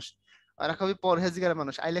কথার মানুষ, ওরা খুবই পরহেজগার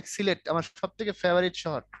মানুষ। আই লাইক সিলেট, আমার সব থেকে ফেভারিট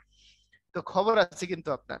শহর। তো খবর আছে কিন্তু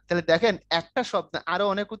আপনার। তাহলে দেখেন, একটা শব্দ, আরো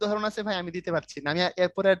অনেক উদাহরণ আছে ভাই, আমি দিতে পারছি না, আমি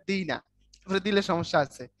এরপরে আর দিই না, এরপরে দিলে সমস্যা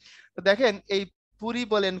আছে। তো দেখেন, এই পুরি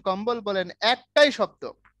বলেন, কম্বল বলেন, একটাই শব্দ।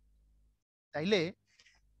 তাইলে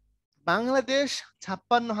বাংলাদেশ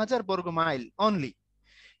 56,000 বর্গ মাইল অনলি।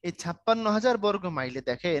 এই 56,000 বর্গ মাইলে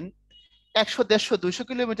দেখেন 100, 150, 200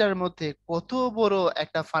 কিলোমিটারের মধ্যে কত বড়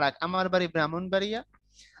একটা ফারাক। আমার বাড়ি ব্রাহ্মণবাড়িয়া,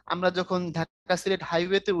 আমরা যখন ঢাকা সিলেট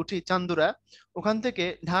হাইওয়েতে উঠি চান্দুরা, ওখান থেকে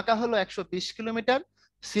ঢাকা হলো 120 কিলোমিটার,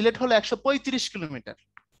 সিলেট হলো 135 কিলোমিটার।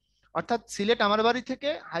 অর্থাৎ সিলেট আমার বাড়ি থেকে,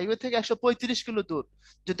 হাইওয়ে থেকে 135 কিলো দূর।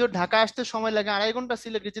 যদিও ঢাকা আসতে সময় লাগে 2.5 ঘন্টা,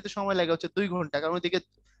 সিলেট যেতে সময় লাগে হচ্ছে 2 ঘন্টা, কারণ ওইদিকে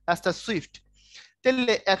রাস্তা সুইফট।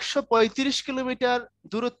 তাহলে 135 কিলোমিটার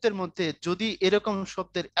দূরত্বের মধ্যে যদি এরকম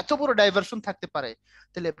শব্দের এত বড় ডাইভারশন থাকতে পারে,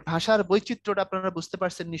 তাহলে ভাষার বৈচিত্র্যটা আপনারা বুঝতে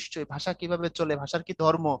পারছেন নিশ্চয়ই। ভাষা কিভাবে চলে, ভাষার কি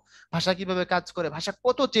ধর্ম, ভাষা কিভাবে কাজ করে, ভাষা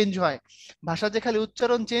কত চেঞ্জ হয়। ভাষা যে খালি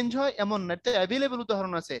উচ্চারণ চেঞ্জ হয় এমন না, এটা অ্যাভেলেবল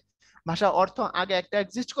উদাহরণ আছে। ভাষা অর্থ আগে একটা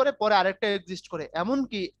এক্সিস্ট করে, পরে আরেকটা এক্সিস্ট করে।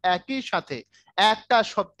 এমনকি একই সাথে একটা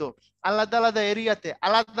শব্দ আলাদা আলাদা এরিয়াতে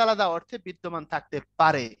আলাদা আলাদা অর্থে বিদ্যমান থাকতে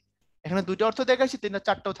পারে। এখানে দুটো অর্থ দেখাচ্ছি, তিনটা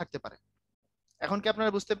চারটাও থাকতে পারে। এখন কি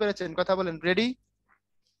আপনারা বুঝতে পেরেছেন? কথা বলেন, রেডি?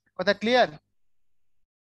 কথা ক্লিয়ার?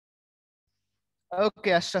 ওকে,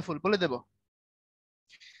 আশরাফুল বলে দেব।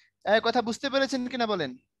 কথা বুঝতে পেরেছেন কিনা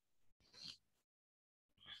বলেন?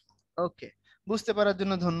 ওকে, বুঝতে পারার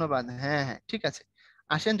জন্য ধন্যবাদ। হ্যাঁ হ্যাঁ ঠিক আছে।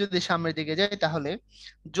 আসেন যদি সামনের দিকে যাই, তাহলে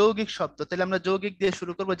যৌগিক শব্দ, তাহলে আমরা যৌগিক দিয়ে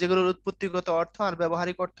শুরু করবো, যেগুলোর উৎপত্তিগত অর্থ আর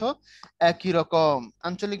ব্যবহারিক অর্থ একই রকম।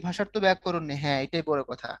 আঞ্চলিক ভাষার তো ব্যাকরণ নেই, হ্যাঁ এটাই বড়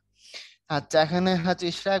কথা। আচ্ছা, এখানে হচ্ছে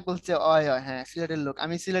ইশরাক বলছে অয় অয়, হ্যাঁ সিলেটের লোক,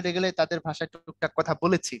 আমি সিলেটে গেলে তাদের ভাষায় টুকটাক কথা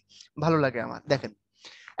বলেছি, ভালো লাগে আমার। দেখেন,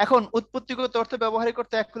 এখন উৎপত্তিগত অর্থ ব্যবহারিক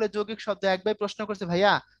অর্থ এক হলে যৌগিক শব্দ। এক ভাই প্রশ্ন করছে,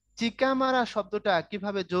 ভাইয়া চিকামারা শব্দটা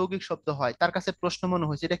কিভাবে যৌগিক শব্দ হয়? তার কাছে প্রশ্ন মনে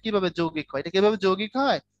হয়েছে এটা কিভাবে যৌগিক হয়, এটা কিভাবে যৌগিক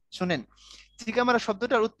হয়। শুনেন, চিকামারা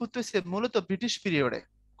শব্দটার উৎপত্তি হয়েছে মূলত ব্রিটিশ পিরিয়ডে।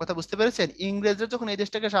 কথা বুঝতে পেরেছেন? ইংরেজরা যখন এই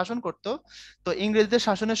দেশটাকে শাসন করতো, তো ইংরেজদের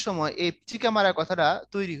শাসনের সময় এই চিকামারা কথাটা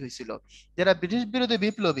তৈরি হয়েছিল। যারা ব্রিটিশ বিরোধী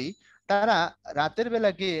বিপ্লবী, তারা রাতের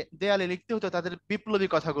বেলা গিয়ে দেয়ালে লিখতে হতো তাদের বিপ্লবী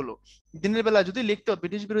কথাগুলো। দিনের বেলা যদি লিখতো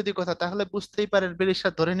ব্রিটিশ বিরোধী কথা, তাহলে বুঝতেই পারেন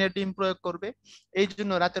ব্রিটিশরা ধরে নিয়ে টিম প্রয়োগ করবে। এই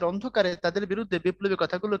জন্য রাতের অন্ধকারে তাদের বিরুদ্ধে বিপ্লবী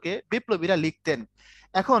কথাগুলোকে বিপ্লবীরা লিখতেন।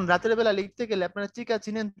 এখন রাতের বেলা লিখতে গেলে, আপনারা চিকা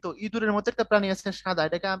চিনেন তো, ইঁদুরের মতো একটা প্রাণী আছে সাদা,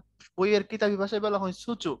 এটাকে বইয়ের কিতাবি ভাষায় বলা হয়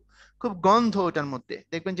সুচু। খুব গন্ধ ওটার মধ্যে,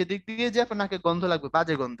 দেখবেন যে দিক দিয়ে যে আপনার নাকে গন্ধ লাগবে,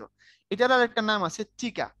 বাজে গন্ধ। এটার আর একটা নাম আছে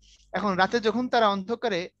চিকা। এখন রাতে যখন তারা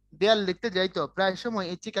অন্ধকারে দেয়াল লিখতে যাইতো, প্রায় সময়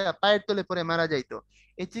এই চিকা পায়ের তলে পড়ে মারা যাইতো।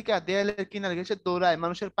 এই চিকা দেয়ালের কিনারে ঘেসে দৌড়ায়,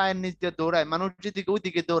 মানুষের পায়ের নিচ দিয়ে দৌড়ায়, মানুষ যেদিকে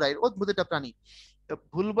ওইদিকে দৌড়ায়, অদ্ভুত একটা প্রাণী। তো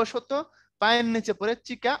ভুলবশত পায়ের নিচে পড়ে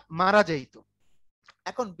চিকা মারা যাইতো।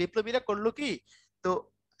 এখন বিপ্লবীরা করলো কি, তো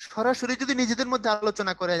সরাসরি যদি নিজেদের মধ্যে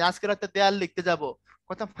আলোচনা করে আজকে রাতে দেয়াল লিখতে যাব,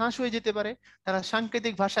 কথা ফাঁস হয়ে যেতে পারে। তারা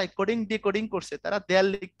সাংকেতিক ভাষায় কোডিং দিয়ে কোডিং করছে, তারা দেয়াল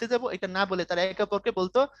লিখতে যাব এটা না বলে তারা একে অপরকে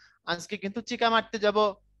বলতো আজকে কিন্তু চিকা মারতে যাব,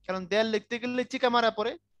 কারণ দেয়াল লিখতে গেলে চিকা মারা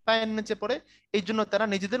পড়ে, পায়ের নিচে পড়ে। এই জন্য তারা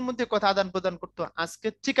নিজেদের মধ্যে কথা আদান প্রদান করতো, আজকে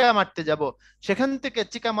চিকা মারতে যাব। সেখান থেকে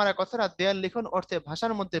চিকা মারা কথাটা দেয়াল লিখন অর্থে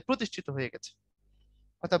ভাষার মধ্যে প্রতিষ্ঠিত হয়ে গেছে।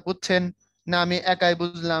 কথা বুঝছেন না আমি একাই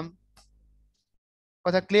বুঝলাম?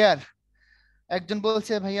 কথা ক্লিয়ার? একজন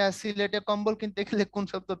বলছে ভাইয়া সিলেটে কম্বল কিনতে গেলে কোন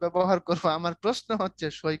শব্দ ব্যবহার করবো? আমার প্রশ্ন হচ্ছে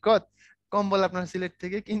সৈকত, কম্বল আপনার সিলেট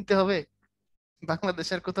থেকে কিনতে হবে?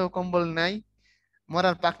 বাংলাদেশের কোথাও কম্বল নাই?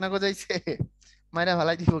 মরার পাখনা গজাইছে? মাইরা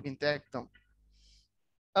ভালাই দিব কিন্তু একদম।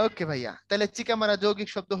 ওকে ভাইয়া, তাহলে চিকামারা যৌগিক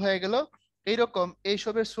শব্দ হয়ে গেল। এইরকম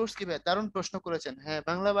এইসবের সোর্স কি ভাই? দারুণ প্রশ্ন করেছেন। হ্যাঁ,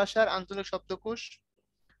 বাংলা ভাষার আঞ্চলিক শব্দকোষ,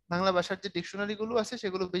 বাংলা ভাষার যে ডিকশনারি গুলো আছে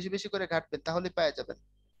সেগুলো বেশি বেশি করে ঘাটবেন, তাহলে পাওয়া যাবেন।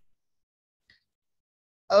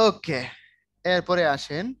 ওকে, এরপরে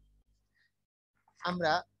আসেন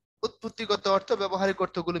আমরা উৎপত্তিগত অর্থ ব্যবহারিক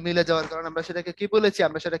অর্থগুলো মিলে যাওয়ার কারণে আমরা সেটাকে কি বলেছি?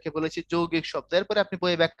 আমরা সেটাকে বলেছি যৌগিক শব্দ। এরপরে আপনি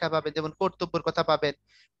বইয়ে ব্যাখ্যা পাবেন, যেমন কর্তব্যের কথা পাবেন।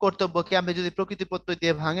 কর্তব্যকে আমি যদি প্রকৃতি প্রত্যয়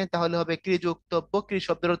দিয়ে ভাঙেন তাহলে হবে ক্রিযুক্তব্য। ক্রি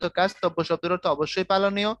শব্দের অর্থ কাজ, তব্য শব্দের অর্থ অবশ্যই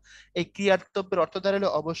পালনীয়। এই ক্রিয়ার্তব্যের অর্থ দাঁড়ালো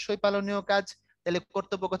অবশ্যই পালনীয় কাজ। তাহলে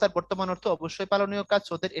কর্তব্য কথার বর্তমান অর্থ অবশ্যই পালনীয় কাজ,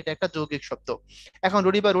 ওদের এটা একটা যৌগিক শব্দ। এখন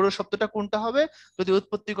রুড়ি বা রুড়ো শব্দটা কোনটা হবে? যদি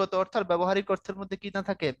উৎপত্তিগত অর্থ আর ব্যবহারিক অর্থের মধ্যে কি না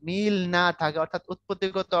থাকে, মিল না থাকে, অর্থাৎ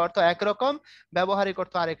উৎপত্তিগত অর্থ একরকম, ব্যবহারিক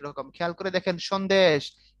অর্থ আরেক রকম। খেয়াল করে দেখেন, সন্দেশ,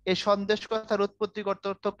 এই সন্দেশ কথার উৎপত্তিগত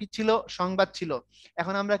অর্থ কি ছিল? সংবাদ ছিল।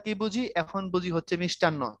 এখন আমরা কি বুঝি? এখন বুঝি হচ্ছে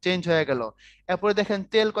মিষ্টান্ন, চেঞ্জ হয়ে গেল। এরপরে দেখেন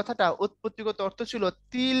তেল কথাটা উৎপত্তিগত অর্থ ছিল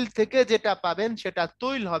তিল থেকে যেটা পাবেন সেটা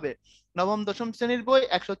তৈল হবে। নবম দশম শ্রেণীর বই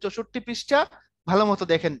 164 পৃষ্ঠা, ভালো মতো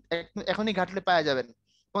দেখেন, এখনই ঘাটলে পাওয়া যাবেন,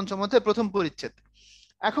 পঞ্চম অধ্যায় প্রথম পরিচ্ছেদ।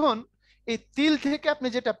 এখন এই তিল থেকে আপনি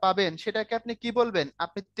যেটা পাবেন সেটাকে আপনি কি বলবেন?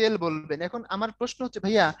 আপনি তেল বলবেন। এখন আমার প্রশ্ন হচ্ছে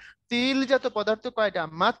ভাইয়া, তিলজাত পদার্থ কয়টা?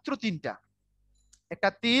 মাত্র তিনটা। একটা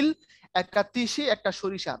তিল, একটা তিসি, একটা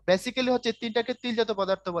সরিষা, বেসিক্যালি হচ্ছে তিনটাকে তিলজাত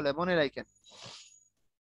পদার্থ বলে, মনে রাখেন।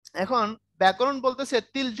 এখন ব্যাকরণ বলতেছে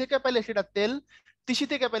তিল থেকে পাইলে সেটা তেল, তিসি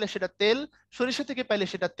থেকে পাইলে সেটা তেল, সরিষা থেকে পাইলে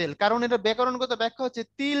সেটা তেল, কারণ এটা ব্যাকরণগত ব্যাখ্যা হচ্ছে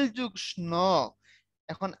তিল যুগ স্ন।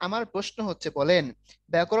 এখন আমার প্রশ্ন হচ্ছে, বলেন,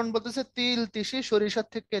 ব্যাকরণ বলতেছে তিল তিসি সরিষার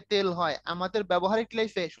থেকে তেল হয়, আমাদের ব্যবহারিক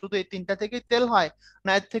লাইফে শুধু এই তিনটা থেকেই তেল হয়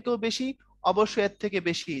না এর থেকেও বেশি? অবশ্যই এর থেকে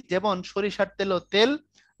বেশি। যেমন সরিষার তেলও তেল,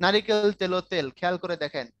 নারিকেল তেলও তেল, খেয়াল করে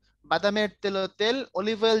দেখেন। বাদামের তেলও তেল,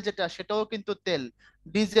 অলিভ অয়েল যেটা সেটাও কিন্তু তেল,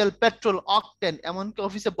 ডিজেল, পেট্রোল, অকটেন, এমনকি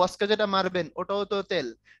অফিসে বসকে যেটা মারবেন ওটাও তো তেল।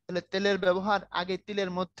 তাহলে তেলের ব্যবহার আগে তিলের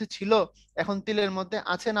মধ্যে ছিল, এখন তিলের মধ্যে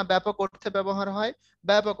আছে না? ব্যাপক অর্থে ব্যবহার হয়,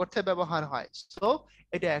 ব্যাপক অর্থে ব্যবহার হয়। সো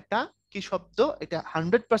এটা একটা কি শব্দ? এটা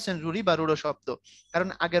 100% রুড়ি বা রূঢ় শব্দ, কারণ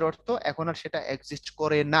আগের অর্থ এখন আর সেটা এক্সিস্ট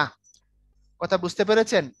করে না। কথা বুঝতে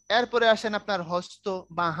পেরেছেন? এরপরে আসেন আপনার হস্ত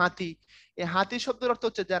বা হাতি। এই হাতি শব্দের অর্থ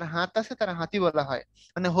হচ্ছে যার হাত আছে তারা হাতি বলা হয়,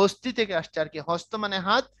 মানে হস্তি থেকে আসছে আর কি। হস্ত মানে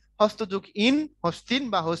হাত, হস্তযোগ ইন, হস্তিন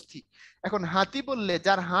বা হস্তি। এখন হাতি বললে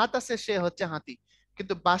যার হাত আছে সে হচ্ছে হাতি,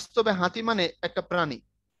 কিন্তু বাস্তবে হাতি মানে একটা প্রাণী।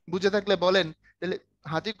 বুঝে থাকলে বলেন। তাহলে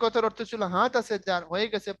হাতি কথার অর্থ ছিল হাত আছে যার, হয়ে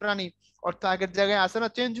গেছে প্রাণী, অর্থ আগের জায়গায় আসে না,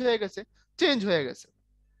 চেঞ্জ হয়ে গেছে, চেঞ্জ হয়ে গেছে।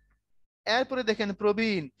 এরপরে দেখেন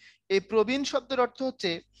প্রবীণ। এই প্রবীণ শব্দের অর্থ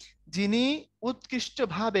হচ্ছে যিনি উৎকৃষ্ট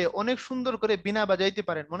ভাবে অনেক সুন্দর করে বীণা বাজাইতে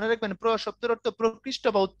পারেন। মনে রাখবেন, প্র শব্দের অর্থ প্রকৃষ্ট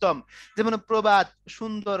বা উত্তম। যেমন প্রবাদ,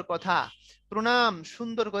 সুন্দর কথা। প্রণাম,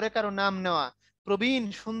 সুন্দর করে কারো নাম নেওয়া। প্রবীণ,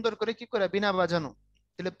 সুন্দর করে কি করে বীণা বাজানো।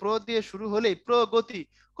 তাহলে প্র দিয়ে শুরু হলেই প্রগতি,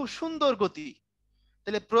 খুব সুন্দর গতি।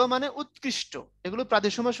 তাহলে প্র মানে উৎকৃষ্ট। এগুলো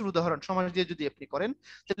প্রাদেশিক সমাসের উদাহরণ, সমাস দিয়ে যদি আপনি করেন।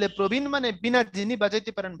 তাহলে প্রবীণ মানে বীণা যিনি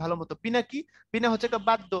বাজাইতে পারেন ভালো মতো। বীণা কি? বীণা হচ্ছে একটা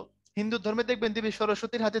বাদ্য। হিন্দু ধর্মে দেখবেন দেবী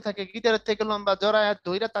সরস্বতীর হাতে থাকে গিটারের থেকে লম্বা জড়া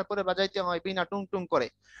ধইরা তারপরে বাজাইতে হয় বীণা, টুং টুং করে।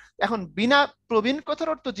 এখন বীণা, প্রবীণ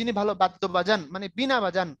কথার অর্থ যিনি ভালো বাদ্য বাজান, মানে বীণা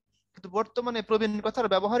বাজান। কিন্তু বর্তমানে প্রবীণ কথার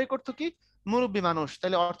ব্যবহারিক অর্থ কি? মুরব্বী মানুষ।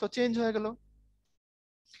 তাহলে অর্থ চেঞ্জ হয়ে গেল।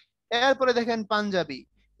 এরপরে দেখেন পাঞ্জাবি।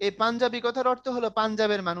 এই পাঞ্জাবি কথার অর্থ হলো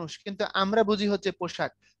পাঞ্জাবের মানুষ, কিন্তু আমরা বুঝি হচ্ছে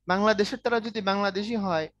পোশাক। বাংলাদেশের তারা যদি বাংলাদেশি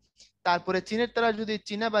হয়, তারপরে চীনের তারা যদি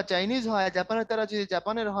চীনা বা চাইনিজ হয়, জাপানের তারা যদি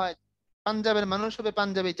জাপানের হয়, পাঞ্জাবের মানুষ হবে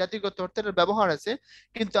পাঞ্জাবি। জাতিগত অর্থের ব্যবহার আছে,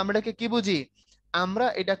 কিন্তু আমরা এটাকে কি বুঝি? আমরা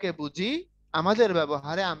এটাকে বুঝি, আমাদের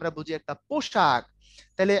ব্যবহারে আমরা বুঝি একটা পোশাক।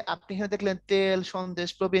 তাহলে আপনি এখানে দেখলেন তেল, সন্দেশ,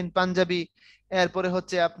 প্রবীণ, পাঞ্জাবি। এরপরে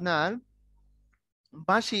হচ্ছে আপনার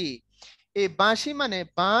বাঁশি। এই বাঁশি মানে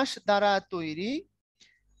বাঁশ দ্বারা তৈরি।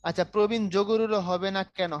 আচ্ছা, প্রবীণ যোগরূঢ় হবে না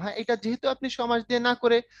কেন? হ্যাঁ, এটা যেহেতু আপনি সমাজ দিয়ে না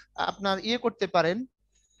করে আপনার ইয়ে করতে পারেন,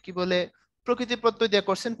 কি বলে, প্রকৃতি প্রত্যয় দিয়ে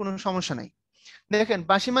করছেন, কোনো সমস্যা নাই। দেখেন,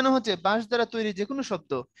 বাঁশি মানে হচ্ছে বাঁশ দ্বারা তৈরি যে কোনো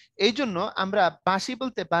শব্দ। এই জন্য আমরা বাঁশি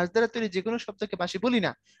বলতে বাঁশ দ্বারা তৈরি যে কোনো শব্দকে বাঁশি বলি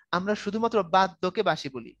না, আমরা শুধুমাত্র বাদ্যকে বাঁশি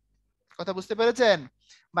বলি। কথা বুঝতে পেরেছেন?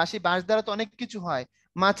 বাঁশি, বাঁশ দ্বারা তো অনেক কিছু হয়,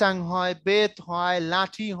 মাচাং হয়, বেত হয়,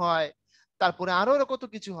 লাঠি হয়, তারপরে আরো কত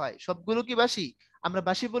কিছু হয়, সবগুলো কি বাঁশি? আমরা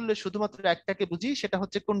বাঁশি বললে শুধুমাত্র একটাকে বুঝি, সেটা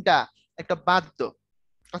হচ্ছে কোনটা? একটা বাদ্য।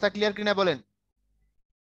 কথা ক্লিয়ার কিনা বলেন?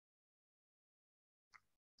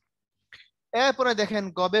 এরপরে দেখেন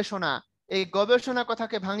গবেষণা। এই গবেষণা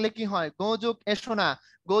কথাকে ভাঙলে কি হয়? গোযোগ এসোনা।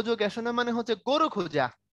 গোযোগ এসোনা মানে হচ্ছে গরু খোঁজা।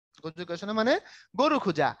 গোযোগ এসোনা মানে গরু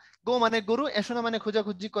খোঁজা। গো মানে গরু, এসোনা মানে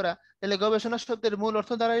খোঁজাখুঁজি করা। তাহলে গবেষণা শব্দের মূল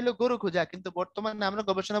অর্থ দাঁড়াইলো গরু খোঁজা, কিন্তু বর্তমানে আমরা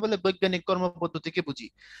গবেষণা বলে বৈজ্ঞানিক কর্ম পদ্ধতিকে বুঝি।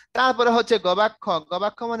 তারপরে হচ্ছে গবাক্ষ।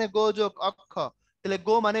 গবাক্ষ মানে গোযোগ অক্ষ। তাহলে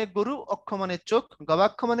গো মানে গরু, অক্ষ মানে চোখ,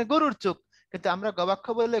 গবাক্ষ মানে গরুর চোখ। কিন্তু আমরা গবাক্ষ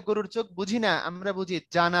বললে গরুর চোখ বুঝি না, আমরা বুঝি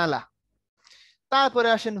জানালা। তারপরে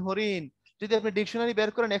আসেন হরিণ। যদি আপনি ডিকশনারি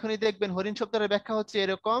বের করেন এখনই দেখবেন হরিণ শব্দের ব্যাখ্যা হচ্ছে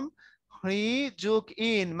এরকম, হরি যোগ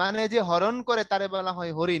ইন মানে যে হরণ করে তারে বলা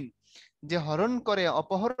হয় হরিণ। যে হরণ করে,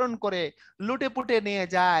 অপহরণ করে, লুটে পুটে নিয়ে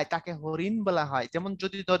যায় তাকে হরিণ বলা হয়। যেমন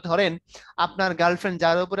যদি ধরেন আপনার গার্লফ্রেন্ড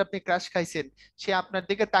যার উপর আপনি ক্রাশ খাইছেন, সে আপনার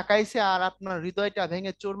দিকে তাকাইছে আর আপনার হৃদয়টা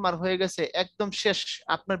ভেঙে চুরমার হয়ে গেছে, একদম শেষ,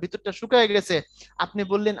 আপনার ভিতরটা শুকিয়ে গেছে, আপনি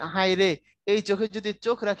বললেন হায় রে, এই চোখে যদি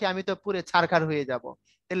চোখ রাখি আমি তো পুরো ছারখার হয়ে যাব।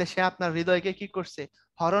 তাহলে সে আপনার হৃদয়কে কি করছে?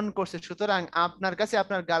 হরণ করছে। সুতরাং আপনার কাছে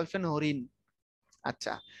আপনার গার্লফ্রেন্ড হরিণ।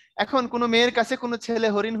 আচ্ছা, এখন কোনো মেয়ের কাছে কোনো ছেলে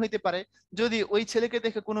হরিণ হইতে পারে যদি ওই ছেলেকে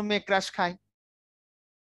দেখে কোনো মেয়ে ক্রাশ খায়,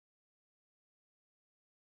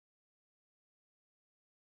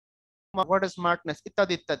 হোয়াট স্মার্টনেস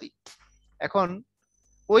ইত্যাদি ইত্যাদি। এখন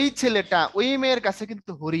ওই ছেলেটা ওই মেয়ের কাছে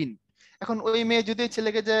কিন্তু হরিণ। এখন ওই মেয়ে যদি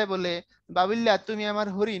ছেলেকে যায় বলে বাবুল্লা তুমি আমার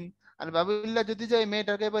হরিণ, আর বাবুল্লা যদি যায়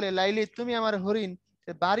মেয়েটাকে বলে লাইলি তুমি আমার হরিণ,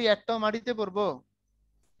 বাড়ি একটাও মাটিতে পড়বো?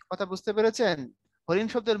 কথা বুঝতে পেরেছেন? হরিণ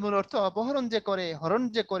শব্দের মূল অর্থ অপহরণ যে করে, হরণ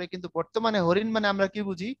যে করে, কিন্তু বর্তমানে হরিণ মানে আমরা কি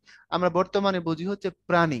বুঝি? আমরা বর্তমানে বুঝি হচ্ছে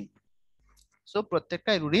প্রাণী। সো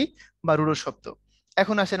প্রত্যেকটাই রুড়ি বা রুড়ো শব্দ।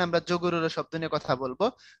 এখন আসেন আমরা যোগরুড়ো শব্দ নিয়ে কথা বলবো।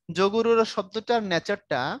 যোগরুড়ো শব্দটার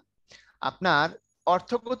নেচারটা আপনার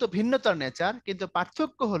অর্থগত ভিন্নতার নেচার, কিন্তু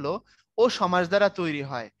পার্থক্য হলো ও সমাস দ্বারা তৈরি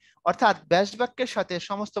হয়। অর্থাৎ ব্যাস বাক্যের সাথে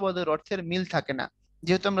সমস্ত পদের অর্থের মিল থাকে না।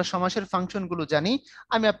 যেহেতু আমরা সমাসের ফাংশন গুলো জানি,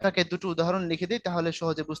 আমি আপনাকে দুটো উদাহরণ লিখে দিই, তাহলে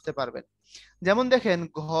সহজে বুঝতে পারবেন। যেমন দেখেন,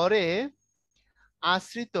 ঘরে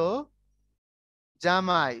আশ্রিত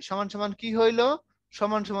জামাই সমান সমান কি হইলো?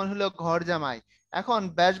 সমান সমান হলো ঘর জামাই। এখন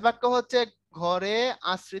ব্যাস বাক্য হচ্ছে ঘরে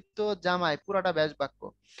আশ্রিত জামাই, পুরাটা ব্যাস বাক্য।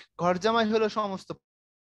 ঘর জামাই হলো সমস্ত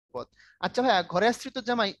পদ। আচ্ছা ভাইয়া, ঘরে আশ্রিত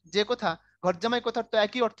জামাই যে কথা, ঘর জামাই কথার তো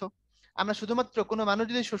একই অর্থ। আমরা শুধুমাত্র কোনো মানুষ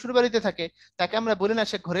যদি শ্বশুর বাড়িতে থাকে, তাকে আমরা বলি না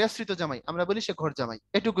সে ঘরে আশ্রিত জামাই, আমরা বলি সে ঘর জামাই,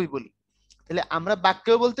 এটুকুই বলি। তাহলে আমরা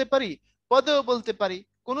বাক্যেও বলতে পারি, পদেও বলতে পারি,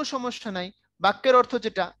 কোনো সমস্যা নাই। বাক্যের অর্থ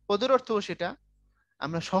যেটা, পদের অর্থও সেটা।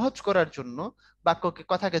 আমরা সহজ করার জন্য, বাক্যকে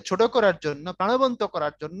কথাকে ছোট করার জন্য, প্রাণবন্ত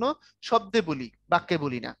করার জন্য শব্দে বলি, বাক্যে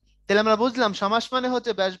বলি না। তাহলে আমরা বুঝলাম সমাস মানে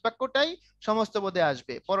হচ্ছে ব্যাস বাক্যটাই সমস্ত পদে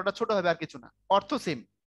আসবে, পরটা ছোট হবে আর কিছু না, অর্থ সেম।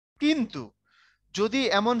 কিন্তু যদি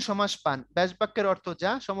এমন সমাস পান ব্যাস বাক্যের অর্থ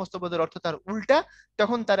যা, সমস্ত পদের অর্থ তার উল্টা,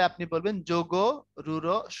 তখন তারে আপনি বলবেন যোগ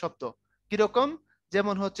রূঢ় শব্দ। কিরকম?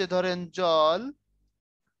 যেমন হচ্ছে ধরেন জল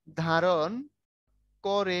ধারণ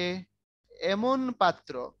করে এমন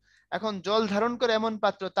পাত্র। এখন জল ধারণ করে এমন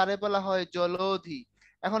পাত্র তারে বলা হয় জলধি।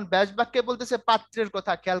 এখন ব্যাস বাক্যে বলতেছে পাত্রের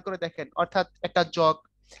কথা, খেয়াল করে দেখেন, অর্থাৎ একটা জগ,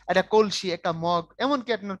 একটা কলসি, একটা মগ,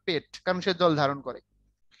 এমনকি আপনার পেট, কারণ সে জল ধারণ করে।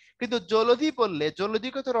 কিন্তু জলধি বললে জলধি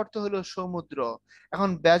কথার অর্থ হলো সমুদ্র। এখন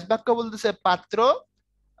ব্যাস বাক্য বলতেছে পাত্র,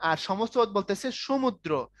 আর সমস্ত পদ বলতেছে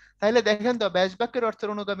সমুদ্র। তাহলে দেখেন তো, ব্যাস বাক্যের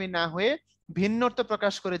অর্থের অনুগামী না হয়ে ভিন্ন অর্থ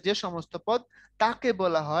প্রকাশ করে যে সমস্ত পদ, তাকে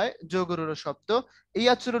বলা হয় যোগরূঢ় শব্দ। এই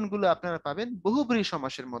আচরণগুলো আপনারা পাবেন বহুব্রীহি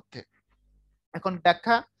সমাসের মধ্যে। এখন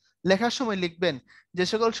ব্যাখ্যা লেখার সময় লিখবেন, যে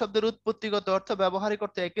সকল শব্দের উৎপত্তিগত অর্থ ব্যবহারিক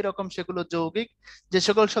অর্থ একই রকম সেগুলো যৌগিক, যে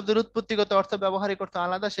সকল শব্দের উৎপত্তিগত অর্থ ব্যবহারিক অর্থ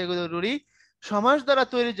আলাদা সেগুলো রূঢ়ি। সমাস দ্বারা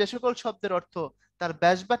তৈরি যে সকল শব্দের অর্থ তার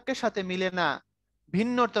ব্যাস বাক্যের সাথে মিলে না,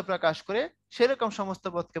 ভিন্ন অর্থ প্রকাশ করে, সেরকম সমস্ত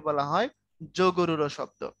পদকে বলা হয় যোগরূঢ়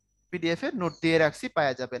শব্দ। পিডিএফ এ নোট দিয়ে রাখছি,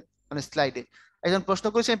 পাওয়া যাবেন, মানে স্লাইডে। একজন প্রশ্ন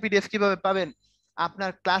করেছেন পিডিএফ কিভাবে পাবেন?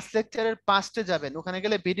 আপনার ক্লাস লেকচারের পাস্টে যাবেন, ওখানে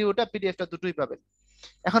গেলে ভিডিওটা পিডিএফটা দুটোই পাবেন।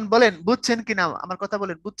 এখন বলেন বুঝছেন কিনা আমার কথা,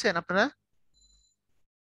 বলেন বুঝছেন আপনারা?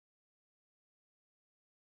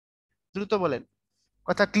 দ্রুত বলেন,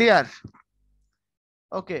 কথা ক্লিয়ার?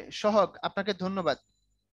 ওকে সহক, আপনাকে ধন্যবাদ।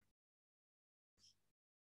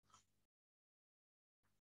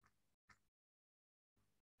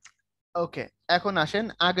 ওকে, এখন আসেন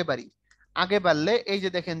আগে বাড়ি। আগে বাড়লে এই যে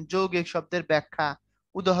দেখেন যৌগিক শব্দের ব্যাখ্যা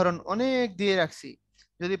উদাহরণ অনেক দিয়ে রাখছি।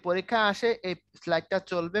 যদি পরীক্ষা আসে এই স্লাইডটা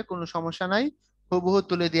চলবে, কোনো সমস্যা নাই, হুবহু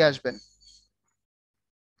তুলে দিয়ে আসবেন।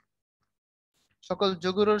 সকল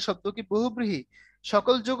যোগরূঢ় শব্দ কি বহুব্রীহি?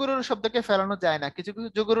 সকল যোগরূঢ় শব্দকে ফেলানো যায় না, কিছু কিছু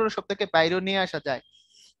যোগরূঢ় শব্দকে বাইরেও নিয়ে আসা যায়।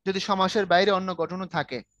 যদি সমাসের বাইরে অন্য গঠনও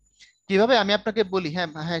থাকে। কিভাবে আমি আপনাকে বলি, হ্যাঁ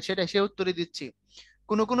হ্যাঁ সেটাই, সে উত্তরে দিচ্ছি।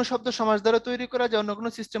 কোনো কোনো শব্দ সমাস দ্বারা তৈরি করা যায়, অন্য কোনো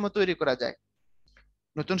সিস্টেমও তৈরি করা যায়।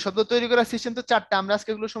 নতুন শব্দ তৈরি করার সিস্টেম তো চারটা, আমরা আজকে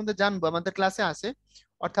এগুলো সম্বন্ধে জানবো, আমাদের ক্লাসে আছে।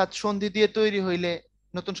 অর্থাৎ সন্ধি দিয়ে তৈরি হইলে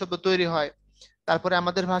নতুন শব্দ তৈরি হয়। তারপরে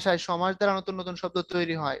আমাদের ভাষায় সমাস দ্বারা নতুন নতুন শব্দ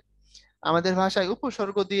তৈরি হয়। আমাদের ভাষায়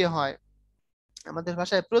উপসর্গ দিয়ে হয়। আমাদের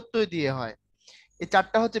ভাষায় প্রত্যয় দিয়ে হয়। এই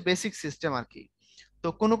চারটা হচ্ছে বেসিক সিস্টেম আর কি। তো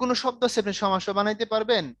কোনো কোনো শব্দ আছে আপনি সমাসও বানাইতে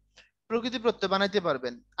পারবেন, প্রকৃতি প্রত্যয় বানাইতে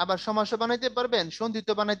পারবেন, আবার সমাসও বানাইতে পারবেন, সন্ধিত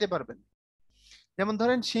বানাইতে পারবেন। যেমন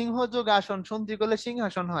ধরেন সিংহ যোগ আসন, সন্ধি করলে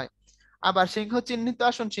সিংহাসন হয়। আবার সিংহ চিহ্নিত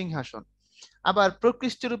আসন সিংহাসন। আবার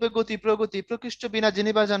প্রকৃষ্ট রূপে গতি প্রগতি, প্রকৃষ্ট বিনা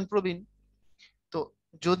জেনিবা যান প্রবীণ। তো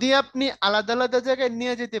যদি আপনি আলাদা আলাদা জায়গায়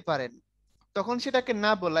নিয়ে যেতে পারেন, তখন সেটাকে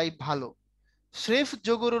না বলাই ভালো। স্রেফ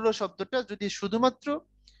যোগরূঢ় শব্দটা যদি শুধুমাত্র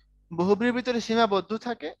বহুব্রীর ভিতরে সীমাবদ্ধ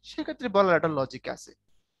থাকে, সেক্ষেত্রে বলার একটা লজিক আছে।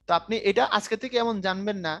 তো আপনি এটা আজকে থেকে এমন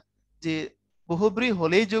জানবেন না যে বহুব্রী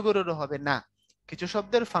হলেই যোগরূঢ় হবে না। কিছু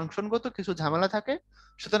শব্দের ফাংশনগত কিছু ঝামেলা থাকে।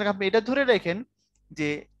 সুতরাং আপনি এটা ধরে রাখেন যে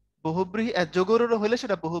বহুব্রী যোগরূঢ় হলে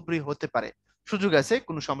সেটা বহুব্রী হতে পারে, সুযোগ আছে,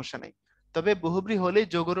 কোনো সমস্যা নেই। তবে বহুব্রী হলেই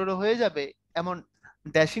যোগরূঢ় হয়ে যাবে এমন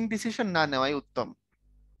ড্যাশিং ডিসিশন না নেওয়াই উত্তম।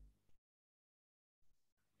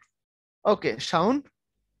 ওকে শাউন,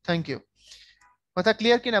 থ্যাংক ইউ। কথা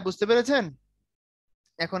ক্লিয়ার কিনা, বুঝতে পেরেছেন?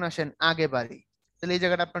 এখন আসেন আগে বাড়ি। তাহলে এই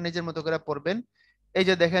জায়গাটা আপনার নিজের মতো করে পড়বেন। এই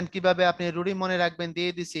যে দেখেন কিভাবে আপনি রুড়ি মনে রাখবেন,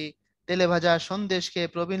 দিয়ে দিছি। তেলে ভাজা সন্দেশ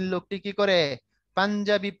খেয়ে প্রবীণ লোকটি কি করে,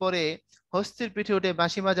 পাঞ্জাবি পরে হস্তির পিঠে উঠে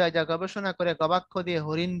বাঁশি বাজায়, যা গবেষণা করে গবাক্ষ দিয়ে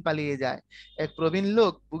হরিণ পালিয়ে যায়। এক প্রবীণ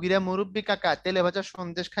লোক বুগিরা মুরব্বী কাকা তেলে ভাজা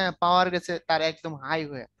সন্দেশ খায় পাওয়ার গেছে তার একদম হাই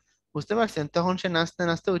হয়ে। বুঝতে পারছেন? তখন সে নাচতে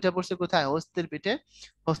নাচতে উঠে পড়ছে কোথায়, হস্তির পিঠে।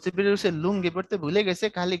 হস্তির পিঠে সে লুঙ্গি পড়তে ভুলে গেছে,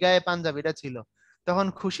 খালি গায়ে পাঞ্জাবিটা ছিল। তখন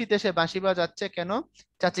খুশিতে সে বাঁশি বাজাচ্ছে, কেন?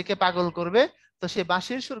 চাচিকে পাগল করবে। তো সে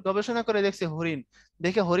বাঁশির সুর গবেষণা করে দেখছে হরিণ।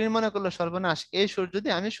 দেখে হরিণ মনে করলো সর্বনাশ, এই সুর যদি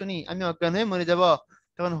আমি শুনি আমি অজ্ঞান হয়ে মরে যাব।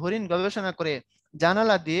 তখন হরিণ গবেষণা করে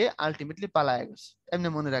জানালা দিয়ে আলটিমেটলি পালায় গেছে। এমনি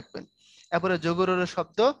মনে রাখবেন। এরপরে যোগরূঢ়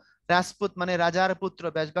শব্দ, রাজপুত মানে রাজার পুত্র।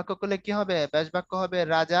 ব্যাসবাক্য করলে কি হবে? ব্যাসবাক্য হবে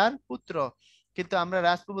রাজার পুত্র। কিন্তু আমরা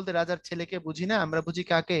রাজপুত বলতে রাজার ছেলেকে বুঝি না, আমরা বুঝি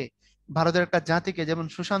কাকে? ভারতের একটা জাতিকে, যেমন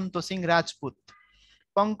সুশান্ত সিং রাজপুত।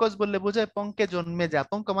 পঙ্কজ বললে বোঝায় পঙ্কে জন্মে যা।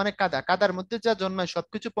 পঙ্ক মানে কাদা, কাদার মধ্যে যা জন্মায়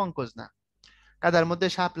সবকিছু পঙ্কজ না। কাদার মধ্যে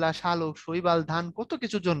শাপলা শালুক শৈবাল ধান কত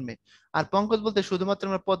কিছু জন্মে। আর পঙ্কজ বলতে শুধুমাত্র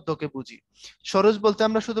আমরা পদ্মকে বুঝি। সরোজ বলতে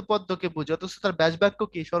আমরা শুধু পদ্মকে বুঝি, অথচ তার ব্যাসবাক্য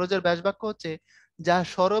কি? সরোজের ব্যাসবাক্য হচ্ছে যা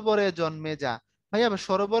সরোবরে জন্মে যা। ভাই আবার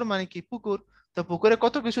সরোবর মানে কি? পুকুর। তো পুকুরে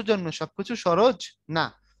কত কিছু জন্মে, সবকিছু সরোজ না,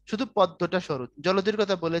 শুধু পদ্মটা সরোজ। জলধির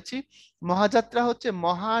কথা বলেছি। মহাযাত্রা হচ্ছে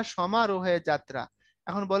মহা সমারোহে যাত্রা।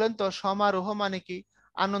 এখন বলেন তো সমারোহ মানে কি?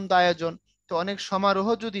 আনন্দ আয়োজন। তো অনেক সমারোহ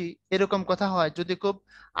যদি এরকম কথা হয়, যদি খুব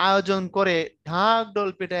আয়োজন করে ঢাক ঢোল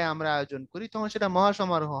পিটায় আমরা আয়োজন করি, তখন সেটা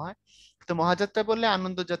মহাসমারোহ হয়। তো মহাযাত্রা বললে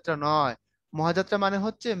আনন্দ যাত্রা নয়। মহাযাত্রা মানে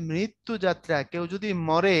হচ্ছে মৃত্যু যাত্রা। কেউ যদি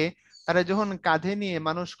মরে, তারা যখন কাঁধে নিয়ে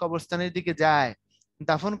মানুষ কবরস্থানের দিকে যায়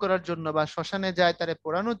দাফন করার জন্য, বা শ্মশানে যায় তারে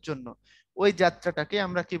পোড়ানোর জন্য, ওই যাত্রাটাকে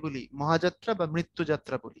আমরা কি বলি? মহাযাত্রা বা মৃত্যু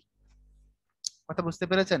যাত্রা বলি। কথা বুঝতে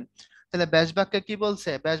পেরেছেন? তাহলে ব্যাসবাক্যে কি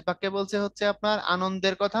বলছে? ব্যাসবাক্যে বলছে হচ্ছে আপনার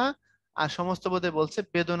আনন্দের কথা, আর সমস্ত বোধে বলছে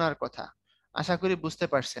বেদনার কথা। আশা করি বুঝতে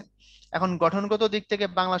পারছেন। এখন গঠনগত দিক থেকে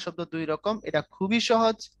বাংলা শব্দ দুই রকম, এটা খুবই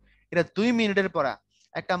সহজ। এটা 2 মিনিটের পড়া।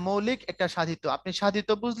 একটা মৌলিক, একটা সাধিত। আপনি সাধিত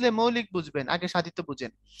বুঝলে মৌলিক বুঝবেন, আগে সাধিত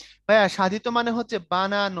বুঝেন। ভাইয়া সাধিত মানে হচ্ছে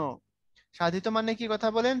বানানো। সাধিত মানে কি কথা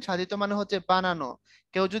বলেন? সাধিত মানে হচ্ছে বানানো।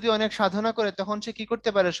 কেউ যদি অনেক সাধনা করে তখন সে কি করতে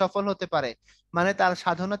পারে? সফল হতে পারে। মানে তার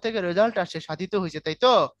সাধনা থেকে রেজাল্ট আসে, সাধিত হয়েছে, তাই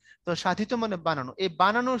তো? তো সাধিত মানে বানানো। এই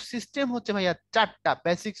বানানোর সিস্টেম হচ্ছে ভাইয়া চারটা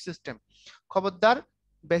বেসিক সিস্টেম। খবরদার,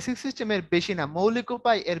 বেসিক সিস্টেমের বেশি না, মৌলিক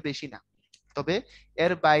উপায় এর বেশি না। তবে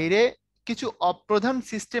এর বাইরে কিছু অপ্রধান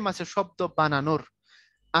সিস্টেম আছে শব্দ বানানোর।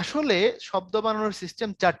 আসলে শব্দ বানানোর সিস্টেম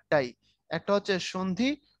চারটাই। একটা হচ্ছে সন্ধি,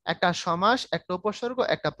 একটা সমাস, একটা উপসর্গ,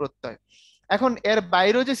 একটা প্রত্যয়। এখন এর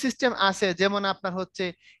বাইরেও যে সিস্টেম আছে, যেমন আপনার হচ্ছে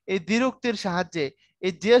এই দ্বিরুক্তির সাহায্যে,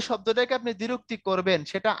 এই যে শব্দটাকে আপনি দ্বিরুক্তি করবেন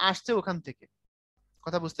সেটা আসছে ওখান থেকে।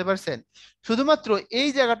 কথা বুঝতে পারছেন? শুধুমাত্র এই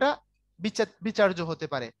জায়গাটা বিচার্য হতে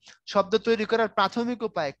পারে। শব্দ তৈরি করার প্রাথমিক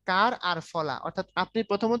উপায় কার আর ফলা, অর্থাৎ আপনি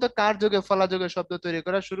প্রথমত কার যোগে ফলা যোগে শব্দ তৈরি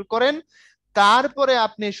করা শুরু করেন, তারপরে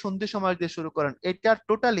আপনি সন্ধি সমাস দিয়ে শুরু করেন। এটা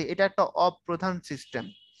টোটালি, এটা একটা অপ্রধান সিস্টেম।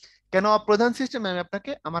 কেন অপ্রধান সিস্টেম? আমি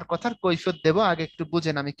আপনাকে আমার কথার কৈফিয়ত দেব, আগে একটু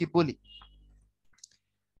বুঝেন আমি কি বলি।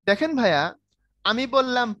 দেখেন ভাইয়া, আমি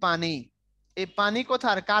বললাম পানি। এই পানি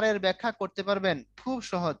কথার কারের ব্যাখ্যা করতে পারবেন? খুব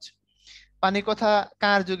সহজ। পানি কথা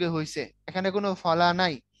কার যুগে হয়েছে? এখানে কোনো ফলা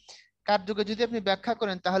নাই। কার যুগে যদি আপনি ব্যাখ্যা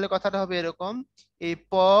করেন তাহলে কথাটা হবে এরকম, এই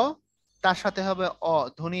প, তার সাথে হবে অ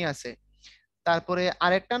ধ্বনি আছে, তারপরে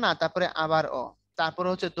আরেকটা না, তারপরে আবার অ। তারপরে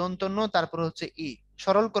হচ্ছে দন্ত ন, তারপরে হচ্ছে ই।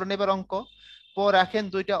 সরল করেন এবার অঙ্ক। প রাখেন,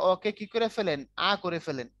 দুইটা অকে কি করে ফেলেন, আ করে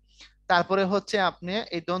ফেলেন। তারপরে হচ্ছে আপনি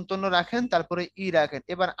এই দন্তন্য রাখেন, তারপরে ই রাখেন।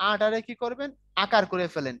 এবার আটারে কি করবেন, আকার করে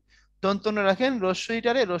ফেলেন। দন্তন্য রাখেন,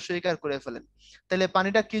 রস্যইটারে রস্যইকার করে ফেলেন। তাহলে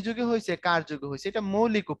পানিটা কি যুগে হয়েছে, কার যুগে হয়েছে, এটা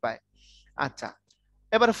মৌলিক উপায়। আচ্ছা,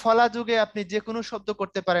 এবার ফলা যুগে আপনি যে কোনো শব্দ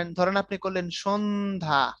করতে পারেন। ধরেন আপনি করলেন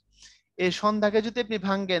সন্ধ্যা, এই সন্ধ্যাকে যদি আপনি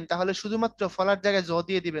ভাঙ্গেন তাহলে শুধুমাত্র ফলার জায়গায় জ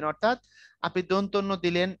দিয়ে দিবেন, অর্থাৎ আপনি দন্তন্য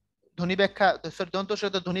দিলেন, ধ্বনি ব্যাখ্যা sorry, দন্ত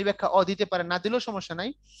সহিত ধ্বনি ব্যাখ্যা অ দিতে পারেন, না দিলেও সমস্যা নাই।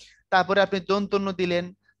 তারপরে আপনি দন্তন্য দিলেন,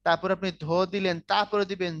 তারপরে আপনি ধ দিলেন, তারপরে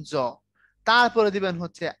দিবেন জ, তারপরে দিবেন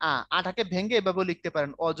হচ্ছে আ। আটাকে ভেঙে এভাবে লিখতে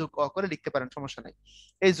পারেন, অযোগ অ করে লিখতে পারেন, সমস্যা নাই।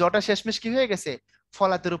 এই জটা শেষমেশ কি হয়ে গেছে,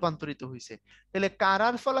 ফলাতে রূপান্তরিত হয়েছে। তাহলে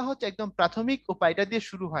কারার ফলা হচ্ছে একদম প্রাথমিক উপায়টা দিয়ে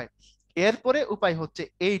শুরু হয়, এরপরে উপায় হচ্ছে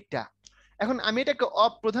এইটা। এখন আমি এটাকে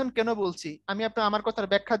অপ্রধান কেন বলছি, আমি আপনার আমার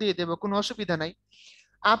কথার ব্যাখ্যা দিয়ে দেবো, কোনো অসুবিধা নাই।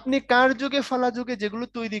 আপনি কার যুগে ফলা যুগে যেগুলো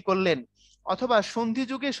তৈরি করলেন, অথবা সন্ধি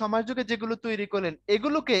যুগে সমাজ যুগে যেগুলো তৈরি করলেন,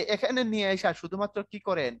 এগুলোকে এখানে নিয়ে আসা শুধুমাত্র কি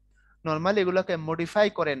করেন, নর্মালি এগুলোকে মডিফাই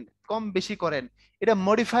করেন, কম বেশি করেন। এটা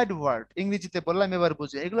মডিফাইড ওয়ার্ড, ইংরেজিতে বললাম এবার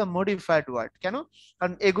বুঝে, এগুলো মডিফাইড ওয়ার্ড। কেন?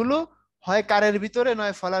 কারণ এগুলো হয় কারের ভিতরে,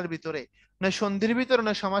 নয় ফলার ভিতরে, নয় সন্ধির ভিতরে,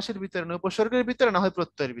 নয় সমাসের ভিতরে, নয় উপসর্গের ভিতরে, না হয়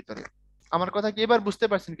প্রত্যয়ের ভিতরে। আমার কথা কি এবার বুঝতে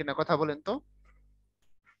পারছেন কিনা, কথা বলেন তো।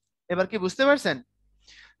 এবার কি বুঝতে পারছেন?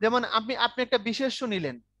 যেমন আপনি আপনি একটা বিশেষ্য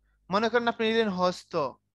নিলেন, মনে করেন আপনি নিলেন হস্ত।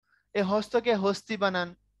 এই হস্তকে হস্তি বানান,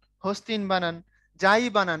 হস্তিন বানান, যাই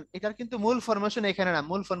বানান, এটার কিন্তু মূল ফরমেশন এখানে না,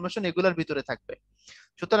 মূল ফরমেশন এগুলোর ভিতরে থাকবে।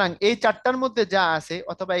 সুতরাং এই চারটার মধ্যে যা আছে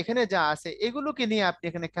অথবা এখানে যা আছে এগুলোকে নিয়ে আপনি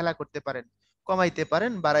এখানে খেলা করতে পারেন, কমাইতে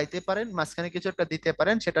পারেন, বাড়াইতে পারেন, মাঝখানে কিছু একটা দিতে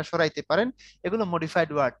পারেন, সেটা সরাইতে পারেন। এগুলো মডিফাইড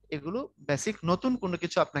ওয়ার্ড, এগুলো বেসিক, নতুন কোনো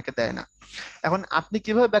কিছু আপনাকে দেয় না। এখন আপনি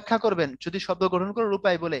কিভাবে ব্যাখ্যা করবেন, যদি শব্দ গঠন করার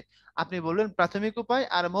উপায় বলে আপনি বলবেন প্রাথমিক উপায়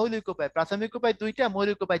আর মৌলিক উপায়, প্রাথমিক উপায় দুইটা,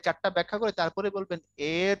 মৌলিক উপায় চারটা ব্যাখ্যা করে তারপরে বলবেন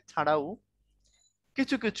এর ছাড়াও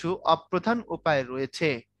কিছু কিছু অপ্রধান উপায় রয়েছে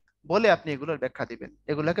বলে আপনি এগুলোর ব্যাখ্যা দিবেন।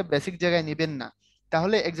 এগুলোকে বেসিক জায়গায় নিবেন না,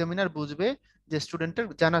 তাহলে এক্সামিনার বুঝবে যে স্টুডেন্টের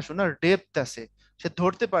জানাশোনার ডেপথ আছে, সে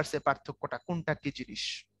ধরতে পারছে পার্থক্যটা কোনটা কি জিনিস।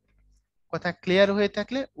 কথা ক্লিয়ার হয়ে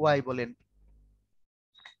থাকলে ওয়াই বলেন,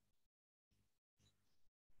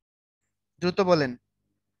 দ্রুত বলেন।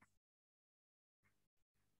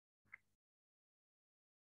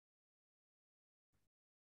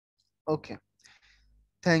 ওকে,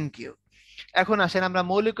 থ্যাংক ইউ। এখন আসেন, আমরা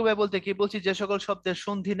মৌলিক উপায় বলতে কি বলছি, যে সকল শব্দের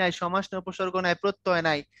সন্ধি নাই, সমাস নাই, উপসর্গ নাই, প্রত্যয়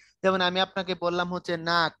নাই। যেমন আমি আপনাকে বললাম হচ্ছে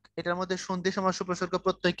নাক, এটার মধ্যে সন্ধি সমাস উপসর্গ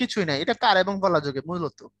প্রত্যয় কিছুই নাই, এটা কার এবং বলা যোগে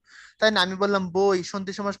মূলত, তাই না? আমি বললাম বই,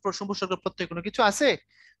 সন্ধি সমাস উপসর্গ প্রত্যয় কোনো কিছু আছে?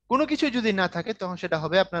 কোনো কিছু যদি না থাকে তখন সেটা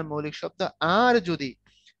হবে আপনার মৌলিক শব্দ। আর যদি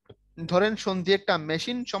ধরেন সন্ধি একটা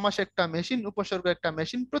মেশিন, সমাস একটা মেশিন, উপসর্গ একটা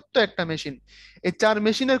মেশিন, প্রত্যয় একটা মেশিন, এই চার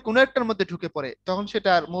মেশিনের কোনো একটার মধ্যে ঢুকে পড়ে, তখন সেটা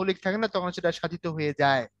আর মৌলিক থাকে না, তখন সেটা সাধিত হয়ে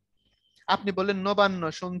যায়। আপনি বললেন নবান্ন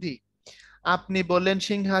সন্ধি, আপনি বললেন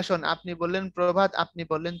সিংহাসন, আপনি বললেন প্রভাত, আপনি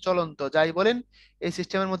বললেন চলন্ত, যাই বলেন এই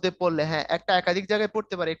সিস্টেমের মধ্যে পড়লে, হ্যাঁ একটা একাধিক জায়গায়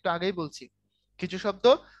পড়তে পারে, একটু আগেই বলছি। কিছু শব্দ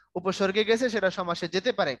উপসর্গে গেছে, সেটা সমাসে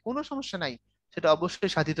যেতে পারে, কোনো সমস্যা নাই, সেটা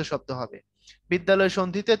অবশ্যই সাধিত শব্দ হবে। বিদ্যালয়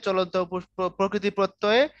সন্ধিতে, চলন্ত প্রকৃতি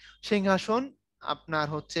প্রত্যয়ে, সিংহাসন আপনার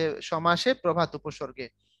হচ্ছে সমাসে, প্রভাত উপসর্গে।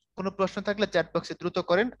 কোনো প্রশ্ন থাকলে চ্যাট বক্সে দ্রুত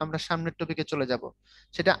করেন, আমরা সামনের টপিকে চলে যাব,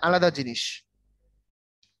 সেটা আলাদা জিনিস।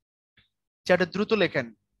 চ্যাটে দ্রুত লেখেন।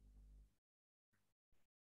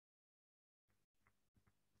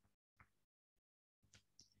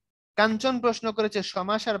 কাঞ্চন প্রশ্ন করেছে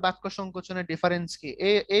সমাস আর বাক্য সংকোচনের ডিফারেন্স কি।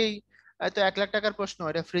 এই এই তো 1 লাখ টাকার প্রশ্ন,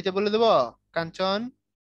 এটা ফ্রিতে বলে দেবো। কাঞ্চন,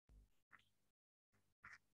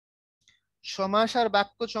 সমাস আর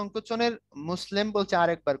বাক্য সংকোচনের মুসলিম বলছে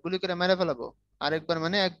আরেকবার গুলি করে মেরে ফেলাবো। আরেকবার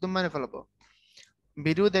মানে একদম মেরে ফেলাবো।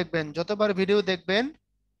 ভিডিও দেখবেন, যতবার ভিডিও দেখবেন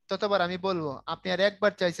ততবার আমি বলবো। আপনি আর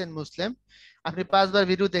একবার চাইছেন মুসলিম, আপনি 5 বার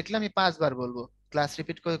ভিডিও দেখলে আমি 5 বার বলবো, ক্লাস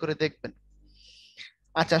রিপিট করে করে দেখবেন।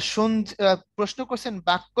 আচ্ছা শুন, প্রশ্ন করছেন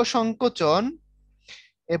বাক্য সংকোচন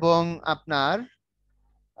এবং আপনার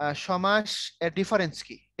সমাস এর ডিফারেন্স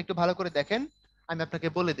কি, একটু ভালো করে দেখেন, আমি আপনাকে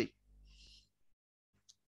বলে দিই।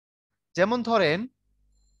 যেমন ধরেন,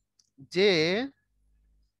 যে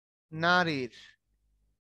নারীর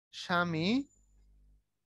স্বামী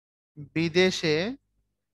বিদেশে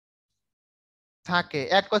থাকে,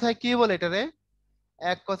 এক কথায় কি বলে এটারে,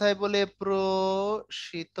 এক কথায় বলে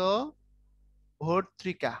প্রসিত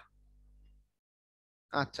ভর্তৃকা।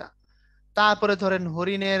 আচ্ছা, তারপরে ধরেন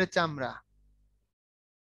হরিণের চামড়া,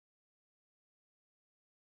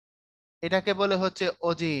 এটাকে বলে হচ্ছে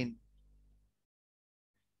অজিন।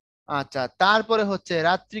 আচ্ছা, তারপরে হচ্ছে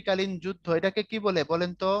রাত্রিকালীন যুদ্ধ, এটাকে কি বলে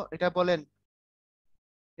বলেন তো, এটা বলেন,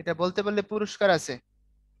 এটা বলতে পারলে পুরস্কার আছে।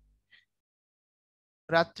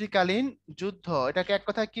 রাত্রিকালীন যুদ্ধ, এটাকে এক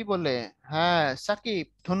কথায় কি বলে? হ্যাঁ সাকিব,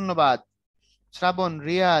 ধন্যবাদ। শ্রাবণ,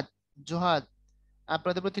 রিয়াদ, জোহাদ,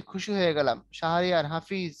 আপনাদের প্রতি খুশি হয়ে গেলাম। শাহরিয়ার,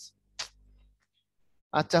 হাফিজ,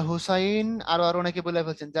 আচ্ছা হুসাইন, আরো আরো অনেকে বলে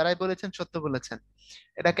ফেলছেন। যারাই বলেছেন সত্য বলেছেন।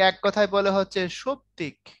 এটাকে এক কথায় বলে হচ্ছে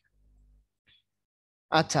সৌপ্তিক।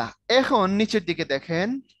 আচ্ছা, এখন নিচের দিকে দেখেন,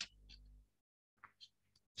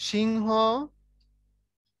 সিংহ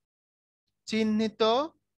চিহ্নিত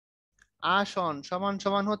আসন সমান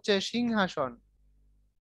সমান হচ্ছে সিংহাসন।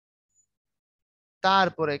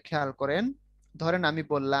 তারপরে খেয়াল করেন, ধরেন আমি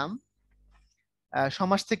বললাম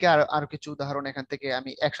সমাজ থেকে আর আরো কিছু উদাহরণ এখান থেকে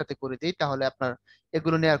আমি একসাথে করে দিই, তাহলে আপনার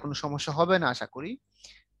এগুলো নিয়ে আর কোনো সমস্যা হবে না আশা করি।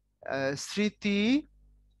 স্মৃতি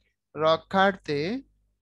রক্ষার্থে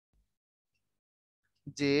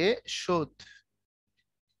যে শোধ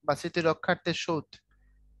বা স্মৃতি রক্ষার্থে শোধ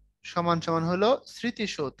সমান সমান হলো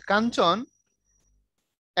স্মৃতিশোধ। কাঞ্চন,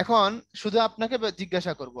 এখন শুধু আপনাকে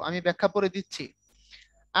জিজ্ঞাসা করব, আমি ব্যাখ্যা করে দিচ্ছি,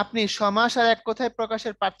 আপনি সমাস আর এক কথায়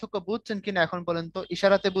প্রকাশের পার্থক্য বুঝছেন কিনা এখন বলেন তো,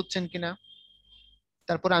 ইশারাতে বুঝছেন কিনা?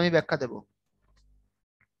 তারপর আমি ব্যাখ্যা দেব।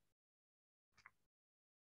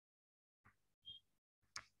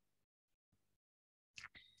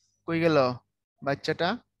 কই গেল বাচ্চাটা?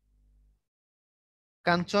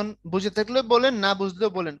 কাঞ্চন, বুঝে থাকলে বলেন, না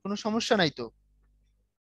বুঝলেও বলেন, কোনো সমস্যা নাই তো।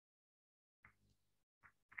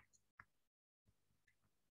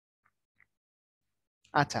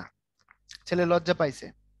 আচ্ছা, ছেলে লজ্জা পাইছে।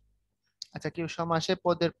 আচ্ছা, কেউ সমাসে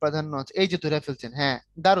পদের প্রাধান্য আছে, এই যে ধরে ফেলছেন, হ্যাঁ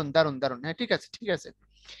দারুন দারুন দারুন, হ্যাঁ ঠিক আছে ঠিক আছে।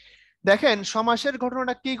 দেখেন সমাসের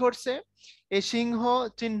ঘটনাটা কি ঘটছে, এই সিংহ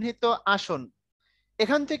চিহ্নিত আসন,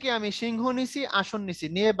 এখান থেকে আমি সিংহ নিছি, আসন নিছি,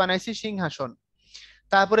 নিয়ে বানাইছি সিংহাসন।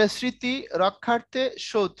 তারপরে স্মৃতি রক্ষার্থে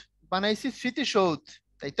সৌধ, বানাইছি স্মৃতিসৌধ,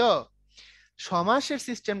 তাই তো? সমাসের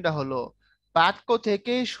সিস্টেমটা হলো বাক্য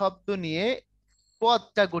থেকে শব্দ নিয়ে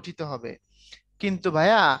পদটা গঠিত হবে। কিন্তু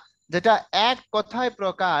ভাইয়া, যেটা এক কথায়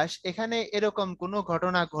প্রকাশ, এখানে এরকম কোনো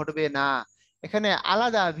ঘটনা ঘটবে না। এখানে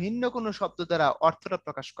আলাদা ভিন্ন কোনো শব্দ দ্বারা অর্থটা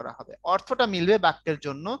প্রকাশ করা হবে, অর্থটা মিলবে বাক্যের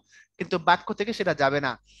জন্য, কিন্তু বাক্য থেকে সেটা যাবে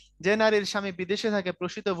না। যে নারীর স্বামী বিদেশে থাকে,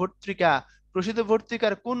 প্রসিত ভর্তৃকা, প্রসিত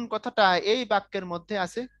ভর্তৃকার কোন কথাটা এই বাক্যের মধ্যে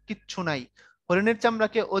আছে? কিচ্ছু নাই। হরিণের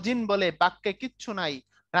চামড়াকে অজিন বলে, বাক্যে কিচ্ছু নাই।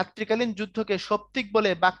 রাত্রিকালীন যুদ্ধকে সৌপ্তিক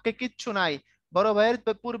বলে, বাক্যে কিচ্ছু নাই। বড় ভাইয়ের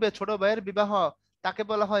পূর্বে ছোট ভাইয়ের বিবাহ, তাকে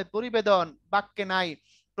বলা হয় পরিবেদন, বাক্যে নাই।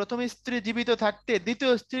 প্রথম স্ত্রী জীবিত থাকতে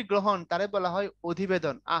দ্বিতীয় স্ত্রী গ্রহণ, তারে বলা হয়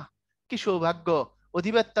অধিবেদন। আহ, কি সৌভাগ্য!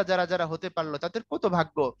 অধিবেদ্তা যারা যারা হতে পারলো তাদের কত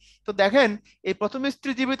ভাগ্য। তো দেখেন, এই প্রথম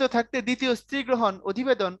স্ত্রী জীবিত থাকতে দ্বিতীয় স্ত্রী গ্রহণ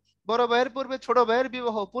অধিবেদন, বড় ভাইয়ের পূর্বে ছোট ভাইয়ের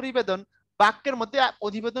বিবাহ পরিবেদন, বাক্যের মধ্যে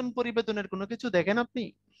অধিবেদন পরিবেদনের কোনো কিছু দেখেন আপনি?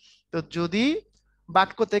 তো যদি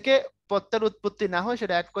বাক্য থেকে প্রত্যয়ের উৎপত্তি না হয়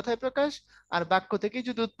সেটা এক কথায় প্রকাশ, আর বাক্য থেকে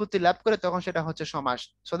যদি উৎপত্তি লাভ করে তখন সেটা হচ্ছে সমাস।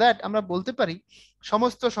 সো দ্যাট আমরা বলতে পারি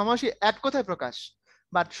সমস্ত সমাসই এক কথায় প্রকাশ,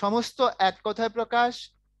 বাট সমস্ত এক কথায় প্রকাশ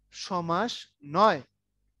সমাস নয়।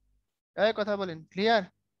 এই কথা বলেন, ক্লিয়ার?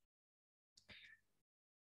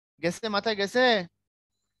 গেছে, মাথায় গেছে?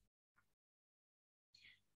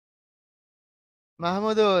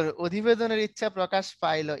 মাহমুদুর অধিবেদনের ইচ্ছা প্রকাশ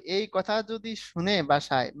পাইলো, এই কথা যদি শুনে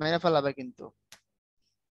বাসায় মেরে ফেলাবে কিন্তু।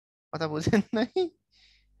 কথা বুঝেন নাই?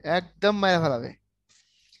 একদম মেরে ফেলাবে।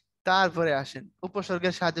 তারপরে আসেন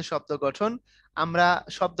উপসর্গের সাহায্যে শব্দ গঠন। আমরা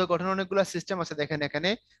শব্দ গঠন অনেকগুলো সিস্টেম আছে দেখেন এখানে,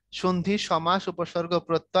 সন্ধি, সমাস, উপসর্গ,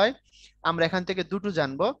 প্রত্যয়। আমরা এখান থেকে দুটো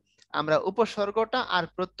জানবো। আমরা উপসর্গটা আর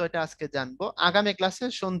প্রত্যয়টা আজকে জানবো, আগামী ক্লাসে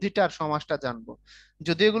সন্ধিটা আর সমাসটা জানবো।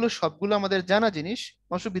 যদি এগুলো সবগুলো আমাদের জানা জিনিস,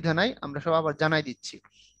 অসুবিধা নাই, আমরা সব আবার জানাই দিচ্ছি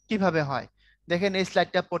কিভাবে হয়। দেখেন এই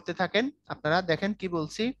স্লাইডটা পড়তে থাকেন, আপনারা দেখেন কি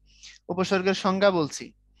বলছি। উপসর্গের সংজ্ঞা বলছি।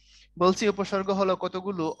 বলছি উপসর্গ হলো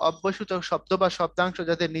কতগুলো অব্যয়সূচক শব্দ বা শব্দাংশ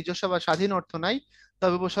যাদের নিজস্ব বা স্বাধীন অর্থ নাই,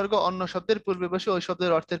 তবে উপসর্গ অন্য শব্দের পূর্বে বসে ওই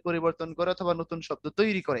শব্দের অর্থের পরিবর্তন করে অথবা নতুন শব্দ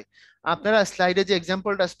তৈরি করে। আপনারা স্লাইডে যে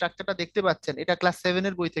এক্সাম্পলটা স্ট্রাকচারটা দেখতে পাচ্ছেন, এটা ক্লাস 7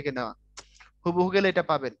 এর বই থেকে নেওয়া। হুবহু গেলে এটা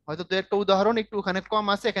পাবেন, হয়তো দু একটা উদাহরণ একটু ওখানে কম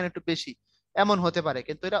আছে, এখানে একটু বেশি, এমন হতে পারে,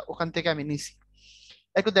 কিন্তু এটা ওখান থেকে আমি নিছি।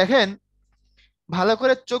 একটু দেখেন, ভালো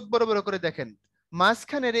করে চোখ বড় বড় করে দেখেন,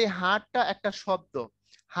 মাঝখানের এই হাড়টা একটা শব্দ।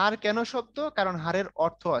 হাড় কেন শব্দ? কারণ হাড়ের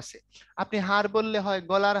অর্থ আছে। আপনি হাড় বললে হয়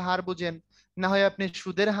গলার হাড় বুঝেন, না হয় আপনি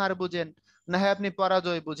সুদের হাড় বুঝেন, না হয় আপনি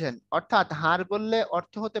পরাজয় বুঝেন। অর্থাৎ হাড় বললে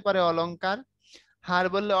অর্থ হতে পারে অলংকার, হাড়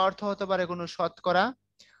বললে অর্থ হতে পারে কোনো শতকরা,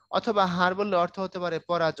 অথবা হার বললে অর্থ হতে পারে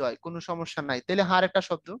পরাজয়, কোনো সমস্যা নাই, তাহলে হার একটা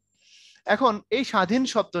শব্দ। এখন এই স্বাধীন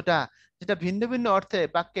শব্দটা, যেটা ভিন্ন ভিন্ন অর্থে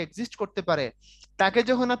বাক্যে এক্সিস্ট করতে পারে, তাকে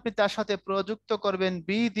যখন আপনি তার সাথে প্রযুক্ত করবেন,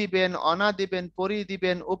 বি দিবেন, অনা দিবেন, পরি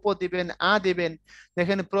দিবেন, উপ দিবেন, আ দিবেন,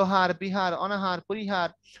 দেখেন প্রহার, বিহার, অনাহার, পরিহার,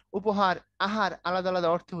 উপহার, আহার, আলাদা আলাদা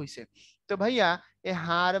অর্থ হইছে। তো ভাইয়া, এ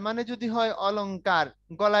হার মানে যদি হয় অলংকার,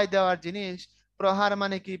 গলায় দেওয়ার জিনিস, প্রহার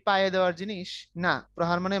মানে কি পায়ে দেওয়ার জিনিস? না,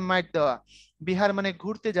 প্রহার মানে মাইট দেওয়া। বিহার মানে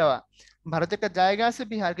ঘুরতে যাওয়া। ভারতে একটা জায়গা আছে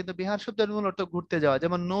বিহার, কিন্তু বিহার শব্দের মূল অর্থ ঘুরতে যাওয়া,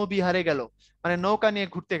 যেমন নৌ বিহারে গেল মানে নৌকা নিয়ে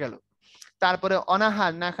ঘুরতে গেল। তারপরে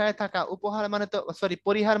অনাহার, না খায় থাকা। উপহার মানে তো সরি,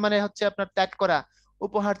 পরিহার মানে হচ্ছে আপনার ত্যাগ করা।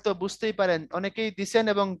 উপহার তো বুঝতেই পারেন, অনেকেই দিছেন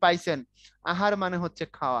এবং পাইছেন। আহার মানে হচ্ছে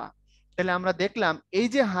খাওয়া। তাহলে আমরা দেখলাম এই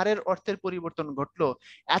যে হারের অর্থের পরিবর্তন ঘটলো,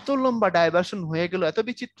 এত লম্বা ডাইভার্সন হয়ে গেল, এত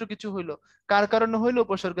বিচিত্র কিছু হইলো, কার কারণে হইলো?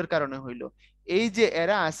 উপসর্গের কারণে হইলো। এই যে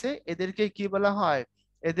এরা আছে এদেরকে কি বলা হয়?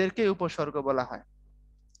 এদেরকে উপসর্গ বলা হয়।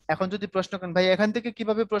 এখন যদি প্রশ্ন করেন ভাই এখান থেকে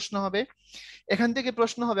কিভাবে প্রশ্ন হবে, এখান থেকে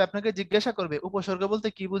প্রশ্ন হবে আপনাকে জিজ্ঞাসা করবে উপসর্গ বলতে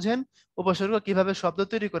কি বুঝেন, উপসর্গ কিভাবে শব্দ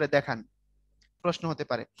তৈরি করে দেখান, প্রশ্ন হতে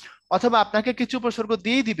পারে। অথবা আপনাকে কিছু উপসর্গ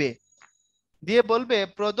দিয়ে দিবে, দিয়ে বলবে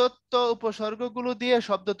প্রদত্ত উপসর্গগুলো দিয়ে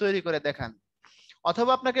শব্দ তৈরি করে দেখান।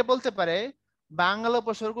 অথবা আপনাকে বলতে পারে বাংলা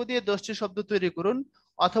উপসর্গ দিয়ে 10টি শব্দ তৈরি করুন,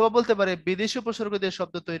 অথবা বলতে পারে বিদেশি উপসর্গ দিয়ে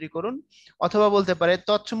শব্দ তৈরি করুন, অথবা বলতে পারে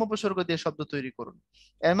তৎসম উপসর্গ দিয়ে শব্দ তৈরি করুন।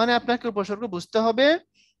 এর মানে আপনাকে উপসর্গ বুঝতে হবে,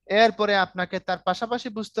 এরপরে আপনাকে তার পাশাপাশি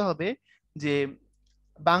বুঝতে হবে যে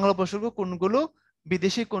বাংলা উপসর্গ কোনগুলো,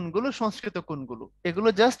 বিদেশি কোনগুলো, সংস্কৃত কোনগুলো। এগুলো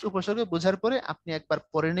জাস্ট উপসর্গ বোঝার পরে আপনি একবার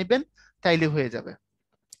পড়ে নেবেন, তাইলে হয়ে যাবে।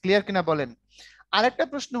 ক্লিয়ার কিনা বলেন? আরেকটা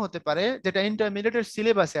প্রশ্ন হতে পারে যেটা ইন্টারমিডিয়েটের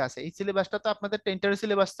সিলেবাসে আছে, এই সিলেবাসটা তো আপনাদের ইন্টার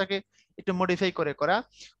সিলেবাসটাকে একটু মডিফাই করে করা।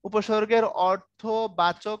 উপসর্গের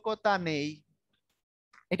অর্থবাচকতা নেই,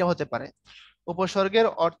 এটা হতে পারে। উপসর্গের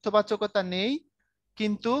অর্থবাচকতা নেই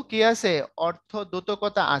কিন্তু কি আছে?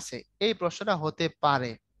 অর্থদ্যোতকতা আছে, এই প্রশ্নটা হতে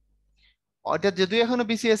পারে। ওটা যদিও এখনো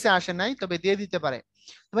বিসিএস এ আসে নাই, তবে দিয়ে দিতে পারে।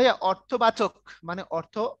 তো ভাইয়া অর্থবাচক মানে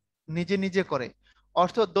অর্থ নিজে নিজে করে,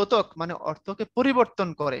 অর্থদ্যোতক মানে অর্থকে পরিবর্তন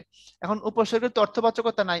করে। এখন উপসর্গের তো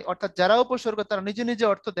অর্থবাচকতা নাই, অর্থাৎ যারা উপসর্গ তারা নিজে নিজে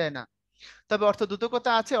অর্থ দেয় না, তবে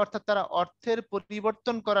অর্থদ্যোতকতা আছে, অর্থাৎ তারা অর্থের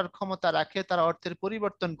পরিবর্তন করার ক্ষমতা রাখে, তারা অর্থের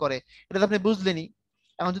পরিবর্তন করে। এটা তো আপনি বুঝলেনই।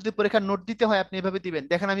 এখন যদি পরীক্ষার নোট দিতে হয় আপনি এভাবে দিবেন,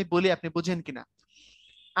 দেখেন আমি বলি আপনি বুঝেন কিনা।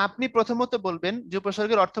 আপনি প্রথমত বলবেন যে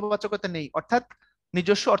উপসর্গের অর্থবাচকতা নেই, অর্থাৎ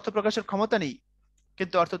নিজস্ব অর্থ প্রকাশের ক্ষমতা নেই,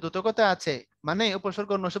 কিন্তু অর্থদ্যোতকতা আছে, মানে উপসর্গ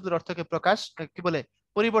অন্য শব্দের অর্থকে প্রকাশ কি বলে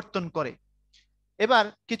পরিবর্তন করে। এবার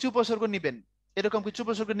কিছু উপসর্গ নিবেন, এরকম কিছু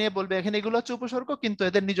উপসর্গ নিয়ে বলবে এখানে এগুলো হচ্ছে উপসর্গ কিন্তু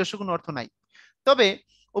এদের নিজস্ব কোনো অর্থ নাই, তবে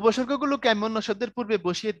উপসর্গগুলোকে আমি অন্য শব্দের পূর্বে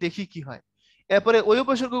বসিয়ে দেখি কি হয়। এরপরে ওই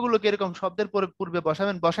উপসর্গগুলোকে এরকম শব্দের পূর্বে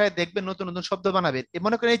বসাবেন, বসায় দেখবেন নতুন নতুন শব্দ বানাবেন।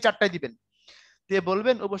 মনে করেন এই চারটায় দিবেন, দিয়ে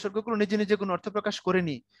বলবেন উপসর্গগুলো নিজে নিজে কোনো অর্থ প্রকাশ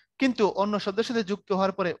করেনি, কিন্তু অন্য শব্দের সাথে যুক্ত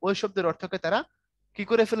হওয়ার পরে ওই শব্দের অর্থকে তারা কি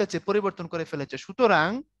করে ফেলেছে? পরিবর্তন করে ফেলেছে। সুতরাং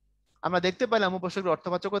আমরা দেখতে পেলাম উপসর্গের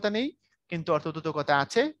অর্থবাচকতা নেই কিন্তু অর্থদ্যোতকতা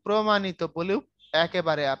আছে, প্রমাণিত বলেও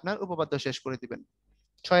একেবারে আপনার উপপাদ্য শেষ করে দিবেন।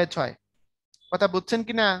 6-6 কথা বুঝছেন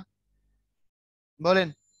কিনা বলেন?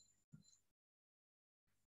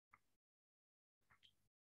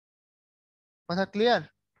 কথা ক্লিয়ার?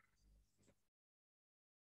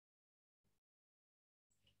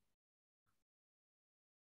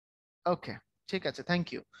 ওকে, ঠিক আছে, থ্যাংক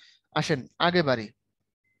ইউ। আসেন আগে বাড়ি।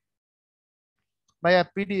 ভাইয়া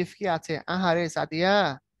পিডিএফ কি আছে? আহারে সাদিয়া,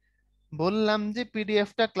 বললাম যে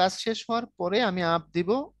পিডিএফটা ক্লাস শেষ হওয়ার পরে আমি আপ দিব।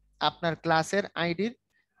 আপনার ক্লাসের আইডির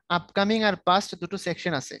আপকামিং আর পাস্ট দুটো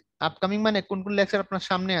সেকশন আছে। আপকামিং মানে কোনগুলো লেকচার আপনার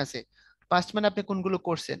সামনে আছে, পাস্ট মানে আপনি কোনগুলো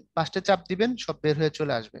করছেন। পাস্টে চাপ দিবেন, সব বের হয়ে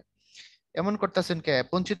চলে আসবে। এমন করতেছেন কে?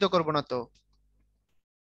 বঞ্চিত করবো না তো।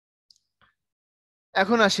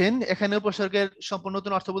 এখন আসেন, এখানে উপসর্গের সম্পূর্ণ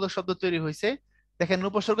নতুন অর্থবোধক শব্দ তৈরি হয়েছে। দেখেন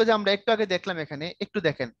উপসর্গ যে আমরা একটু আগে দেখলাম, এখানে একটু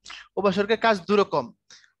দেখেন উপসর্গের কাজ দুরকম।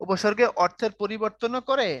 উপসর্গে অর্থের পরিবর্তনও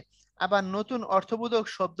করে, আবার নতুন অর্থবোধক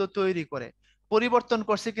শব্দ তৈরি করে। পরিবর্তন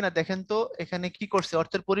করছে কিনা দেখেন তো, এখানে কি করছে?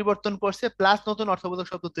 অর্থের পরিবর্তন করছে প্লাস নতুন অর্থবোধক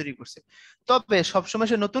শব্দ তৈরি করছে। তবে সবসময়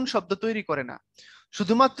সে নতুন শব্দ তৈরি করে না,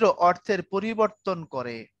 শুধুমাত্র অর্থের পরিবর্তন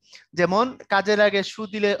করে। যেমন কাজের আগে সু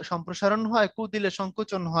দিলে সম্প্রসারণ হয়, কু দিলে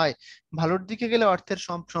সংকোচন হয়। ভালোর দিকে গেলে অর্থের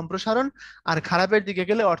সম্প্রসারণ, আর খারাপের দিকে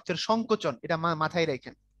গেলে অর্থের সংকোচন। এটা মাথায়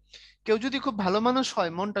রাখেন। কেউ যদি খুব ভালো মানুষ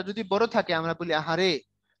হয়, মনটা যদি বড় থাকে, আমরা বলি আহারে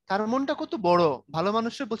তার মনটা কত বড়, ভালো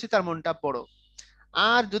মানুষের বলছি তার মনটা বড়।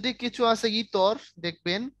 আর যদি কিছু আছে ইতর,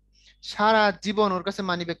 দেখবেন সারা জীবন ওর কাছে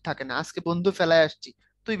মানিব্যাগ থাকে না, আজকে বন্ধু ফেলায় আসছি,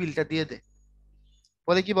 তুই বিলটা দিয়ে দে,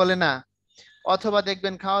 বলে কি বলে না? অথবা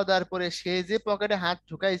দেখবেন খাওয়া দাওয়ার পরে সে যে পকেটে হাত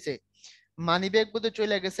ঢুকাইছে, মানিব্যাগ বোধে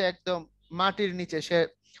চলে গেছে একদম মাটির নিচে, সে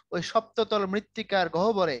ওই সপ্ততল মৃত্তিকার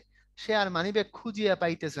গহ্বরে, সে আর মানিব্যাগ খুঁজিয়া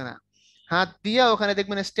পাইতেছে না, হাত দিয়া ওখানে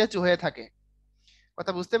দেখবেন স্ট্যাচু হয়ে থাকে।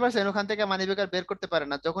 কথা বুঝতে পারছেন? ওখান থেকে মানিব্যাগ আর বের করতে পারে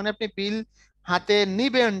না। যখন আপনি বিল হাতে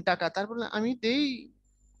নিবেন টাকা, তারপর আমি দেই,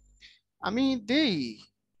 আমি দেই,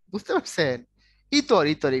 বুঝতে পারছেন? ইতর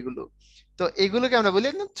ইতর এগুলো। তো এগুলোকে আমরা বলি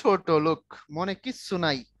একদম ছোট লোক, মনে কিচ্ছু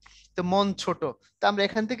নাই, তো মন ছোট। তো আমরা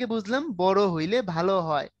এখান থেকে বুঝলাম বড় হইলে ভালো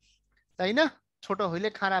হয়, তাই না? ছোট হইলে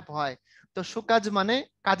খারাপ হয়। তো সুকাজ মানে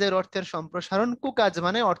কাজের অর্থের সম্প্রসারণ, কুকাজ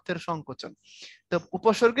মানে অর্থের সংকোচন। তো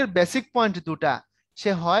উপসর্গের বেসিক পয়েন্ট দুটা,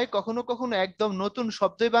 সে হয় কখনো কখনো একদম নতুন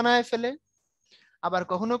শব্দই বানায় ফেলে, আবার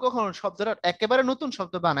কখনো কখনো শব্দটা একেবারে নতুন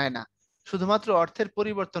শব্দ বানায় না, শুধুমাত্র অর্থের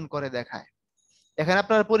পরিবর্তন করে দেখায়। এখানে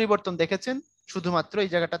আপনারা পরিবর্তন দেখেছেন শুধুমাত্র এই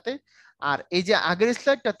জায়গাটাতে, আর এই যে আগের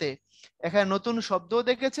স্লাইডটাতে এখানে নতুন শব্দও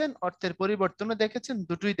দেখেছেন, অর্থের পরিবর্তনও দেখেছেন,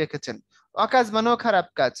 দুটোই দেখেছেন। অকাজ মানেও খারাপ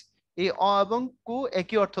কাজ, এই অ এবং কু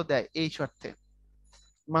একই অর্থ দেয় এই শর্তে।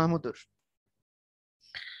 মাহমুদুর,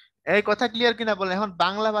 এই কথা ক্লিয়ার কিনা বলেন। এখন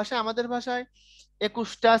বাংলা ভাষায়, আমাদের ভাষায়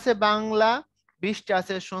 21টা আছে বাংলা, 20টা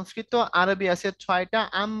আছে সংস্কৃত, আরবি আছে 6টা।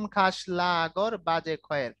 আম খাস লাগর বাজে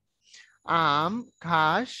খয়ের, আম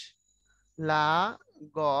ঘাস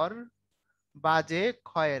লাগর বাজে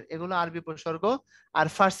খয়ের, এগুলো আরবি উপসর্গ। আর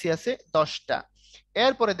ফার্সি আছে 10টা।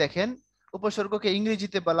 এরপরে দেখেন, উপসর্গকে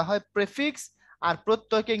ইংরেজিতে বলা হয় প্রেফিক্স, আর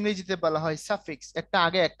প্রত্যয়কে ইংরেজিতে বলা হয় সাফিক্স, একটা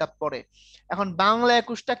আগে একটা পরে। এখন বাংলা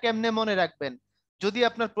 21টা কেমনে মনে রাখবেন? যদি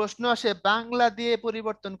আপনার প্রশ্ন আসে বাংলা দিয়ে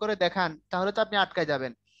পরিবর্তন করে দেখান, তাহলে তো আপনি আটকায়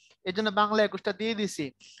যাবেন। এই জন্য বাংলা 21টা দিয়ে দিছি,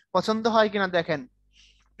 পছন্দ হয় কিনা দেখেন।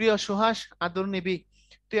 প্রিয় সুহাস আদর নিবি,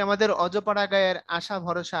 তুই আমাদের অজপাড়া গায়ের আশা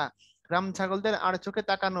ভরসা, রাম ছাগলদের আর চোখে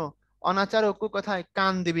তাকানো, অনাচার ও কথায়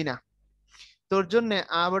কান দিবি না। তোর জন্য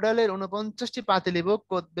আবডালের 49টি পাতিলিবুক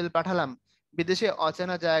কোদবেল পাঠালাম, বিদেশে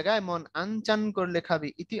অচেনা জায়গায় মন আনচান করলে খাবি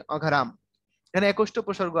ইতি অঘরাম। এখানে 21টা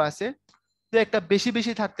উপসর্গ আছে, তো একটা বেশি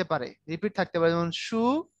বেশি থাকতে পারে, রিপিট থাকতে পারে, যেমন সু,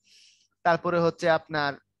 তারপরে হচ্ছে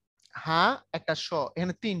আপনার হা, একটা স,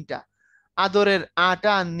 এখানে 3টা। আদরের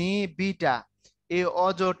আটা নি বিটা, এ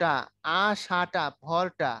অজটা আশাটা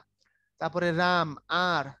ভরটা, তারপরে রাম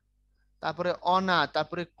আর, তারপরে অনা,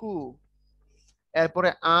 তারপরে কু, এরপরে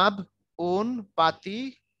আব উন পাতি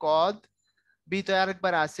কদ, বিতে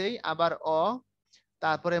আরেকবার আছেই, আবার অ,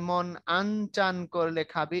 তারপরে মন আনচান করলে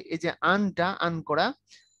খাবি, এই যে আনটা আন করা,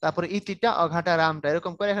 তারপরে ইতিটা অঘাটা রামটা,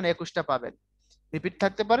 এরকম করে এখানে 21টা পাবেন। রিপিট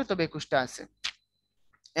থাকতে পারে, তবে 21টা আছে।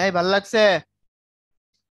 এই ভাল লাগছে?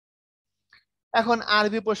 এখন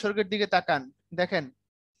আরবি উপসর্গের দিকে তাকান, দেখেন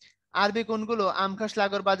আরবি কোনগুলো আমখাস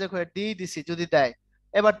লাগর বাজে হয়ে দিয়ে দিছি যদি দেয়।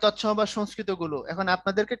 এবার তৎসম বা সংস্কৃত গুলো, এখন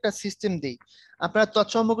আপনাদেরকে একটা সিস্টেম দিই, আপনারা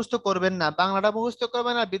তৎসম মুখস্থ করবেন না, বাংলাটা মুখস্থ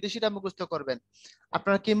করবেন আর বিদেশিটা মুখস্থ করবেন।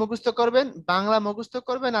 আপনারা কি মুখস্থ করবেন? বাংলা মুখস্থ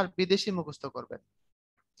করবেন আর বিদেশি মুখস্থ করবেন।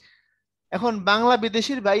 এখন বাংলা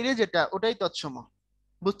বিদেশির বাইরে যেটা, ওটাই তৎসম,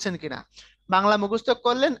 বুঝছেন কিনা? বাংলা মুখস্থ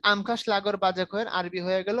করলেন আমখাস লাগর বাজে খয়ের, আরবি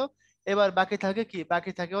হয়ে গেল। এবার বাকি থাকে কি?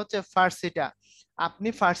 বাকি থাকে হচ্ছে ফার্সিটা। আপনি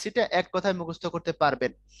ফার্সিটা এক কথায় মুখস্থ করতে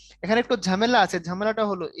পারবেন। এখানে একটু ঝামেলা আছে, ঝামেলাটা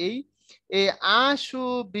হলো এই, এই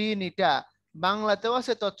আশুবিনিটা বাংলাতেও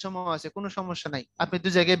আছে, তৎসম আছে, কোনো সমস্যা নাই, আপনি দু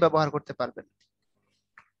জায়গায় ব্যবহার করতে পারবেন।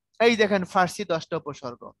 এই দেখেন ফার্সি 10টা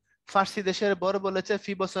উপসর্গ। ফার্সি দেশের বর বলেছে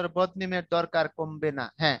ফি বছর বদনিমের দরকার কমবে না।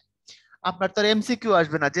 হ্যাঁ, আপনার তো এমসিকিউ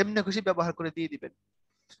আসবে না, যেমনি খুশি ব্যবহার করে দিয়ে দিবেন।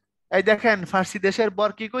 এই দেখেন ফার্সি দেশের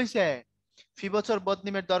বর কি কইছে, ফি বছর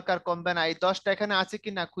বদনিমের দরকার কমবে না। এই 10টা এখানে আছে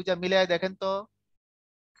কিনা খুঁজা মিলাই দেখেন তো।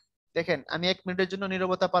 দেখেন, আমি 1 মিনিটের জন্য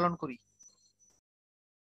নীরবতা পালন করি।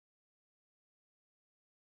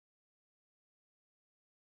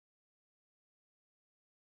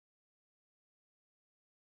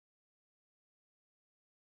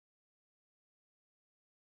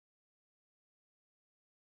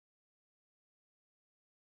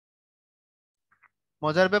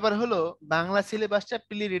 মজার ব্যাপার হলো বাংলা সিলেবাসটা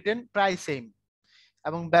প্রিলি রিটেন প্রায় সেম,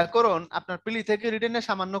 এবং ব্যাকরণ আপনার প্রিলি থেকে রিটেনে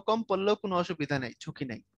সামান্য কম পড়লেও কোনো অসুবিধা নেই, ঝুঁকি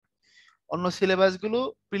নেই। অন্য সিলেবাস গুলো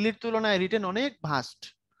প্রিলির তুলনায় রিটেন অনেক ভাস্ট,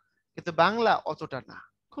 কিন্তু বাংলা অতটা না,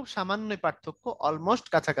 খুব সামান্য পার্থক্য, অলমোস্ট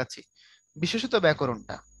কাছাকাছি, বিশেষত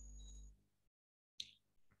ব্যাকরণটা।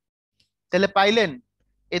 তাহলে পাইলেন,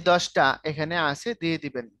 এই 10টা এখানে আছে, দিয়ে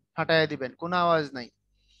দিবেন, ফাটায় দিবেন, কোনো আওয়াজ নাই।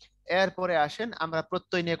 এরপরে আসেন আমরা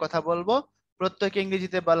প্রত্যয় নিয়ে কথা বলবো। প্রত্যয়কে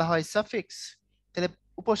ইংরেজিতে বলা হয় সাফিক্স। তাহলে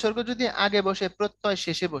উপসর্গ যদি আগে বসে, প্রত্যয়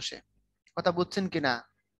শেষে বসে, কথা বুঝছেন কিনা?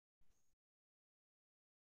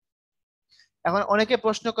 এখন অনেকে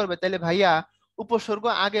প্রশ্ন করবে, তাহলে ভাইয়া উপসর্গ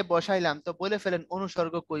আগে বসাইলাম, তো বলে ফেলেন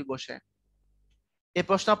অনুসর্গ কই বসে। এই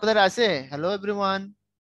প্রশ্ন আপনাদের আছে? হ্যালো এভরিওয়ান,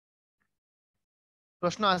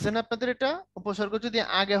 প্রশ্ন আছে না আপনাদের এটা? উপসর্গ যদি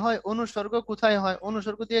আগে হয়, অনুসর্গ কোথায় হয়,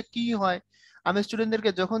 অনুসর্গ দিয়ে কি হয়? আমি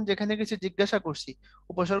স্টুডেন্টদেরকে যখন যেখানে কিছু জিজ্ঞাসা করছি,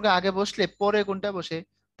 উপসর্গ আগে বসলে পরে কোনটা বসে,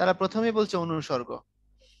 তারা প্রথমেই বলছে অনুসর্গ।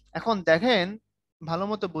 এখন দেখেন, ভালো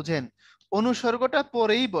মতো বুঝেন, অনুসর্গটা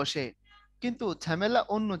পরেই বসে, কিন্তু ঝামেলা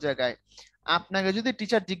অন্য জায়গায়। আপনাকে যদি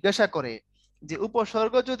টিচার জিজ্ঞাসা করে যে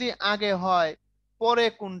উপসর্গ যদি আগে হয় পরে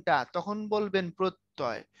কোনটা, তখন বলবেন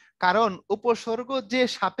প্রত্যয়, কারণ উপসর্গ যে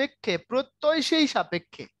সাপেক্ষে, প্রত্যয় সেই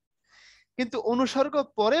সাপেক্ষে। কিন্তু অনুসর্গ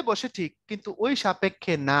পরে বসে ঠিক, কিন্তু ওই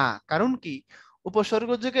সাপেক্ষে না। কারণ কি? উপসর্গ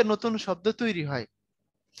যুগে নতুন শব্দ তৈরি হয়,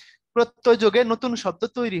 প্রত্যয় যোগে নতুন শব্দ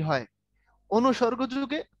তৈরি হয়, অনুসর্গ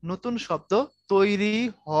যুগে নতুন শব্দ তৈরি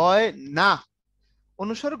হয় না।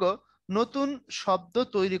 অনুসর্গ নতুন শব্দ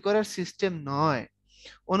তৈরি করার সিস্টেম নয়।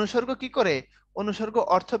 অনুসর্গ কি করে? অনুসর্গ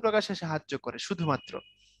অর্থ প্রকাশে সাহায্য করে শুধুমাত্র,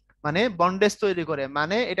 মানে বন্ডেজ তৈরি করে,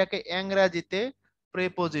 মানে এটাকে ইংরেজিতে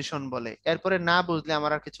প্রেপোজিশন বলে। এরপরে না বুঝলে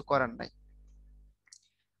আমার আর কিছু করার নাই।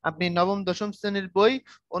 আপনি নবম দশম শ্রেণীর বই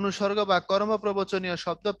অনুসর্গ বা কর্মপ্রবচনীয়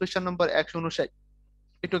শব্দ পৃষ্ঠা নম্বর 159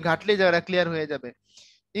 একটু ঘাটলে জায়গাটা ক্লিয়ার হয়ে যাবে।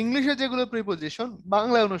 ইংলিশে যেগুলো প্রিপোজিশন,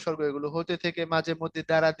 বাংলা অনুসর্গ এগুলো হতে থেকে মাঝে মধ্যে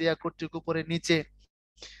দ্বারা দিয়া কর্তৃক উপরে নিচে,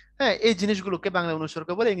 হ্যাঁ, এই জিনিসগুলোকে বাংলা অনুসর্গ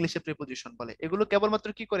বলে, ইংলিশে প্রিপোজিশন বলে। এগুলো কেবলমাত্র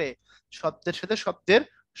কি করে? শব্দের সাথে শব্দের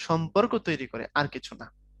সম্পর্ক তৈরি করে, আর কিছু না,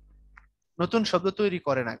 নতুন শব্দ তৈরি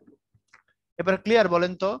করে না এগুলো। এবার ক্লিয়ার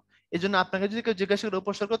বলেন তো? এই জন্য আপনাকে যদি কেউ জিজ্ঞাসা করে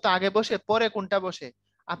উপসর্গ তো আগে বসে পরে কোনটা বসে,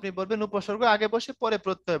 আপনি বলবেন উপসর্গ আগে বসে পরে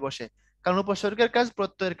প্রত্যয় বসে, কারণ উপসর্গের কাজ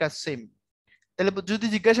প্রত্যয়ের কাজ সেম। তাহলে যদি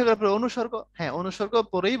জিজ্ঞাসা করার পরে অনুসর্গ, হ্যাঁ অনুসর্গ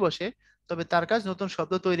পরেই বসে, তবে তার কাজ নতুন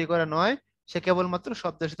শব্দ তৈরি করা নয়, সে কেবলমাত্র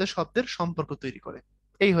শব্দের সাথে শব্দের সম্পর্ক তৈরি করে।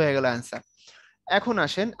 এই হয়ে গেল অ্যান্সার। এখন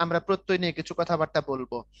আসেন আমরা প্রত্যয় নিয়ে কিছু কথাবার্তা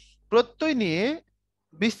বলবো। প্রত্যয় নিয়ে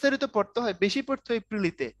বিস্তারিত পড়তে হয়, বেশি পড়তে হয়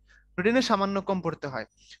প্রিলিতে, রিটেনে সামান্য কম পড়তে হয়।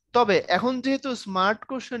 তবে এখন যেহেতু স্মার্ট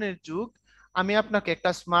কোশ্চেনের যুগ, আমি আপনাকে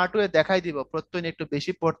একটা স্মার্ট ওয়ে দেখাই দিব, প্রত্যয় নিয়ে একটু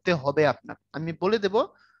বেশি পড়তে হবে আপনার, আমি বলে দেব,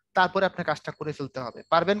 তারপরে আপনার কাজটা করে ফেলতে হবে।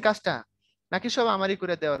 পারবেন কাজটা? নাকি সব আমারই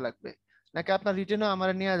করে দেওয়া লাগবে? নাকি আপনার রিটেনও আমার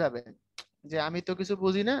নেওয়া যাবে, যে আমি তো কিছু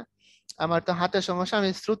বুঝি না, আমার তো হাতের সমস্যা,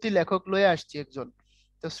 আমি শ্রুতি লেখক লয়ে আসছি একজন,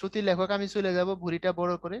 তো শ্রুতি লেখক আমি চলে যাব ভুঁড়িটা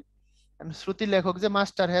বড় করে, আমি শ্রুতি লেখক যে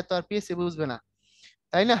মাস্টার, হ্যাঁ তো আর পিএসসি বুঝবে না,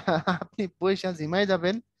 তাই না? আপনি পয়সা জিমাই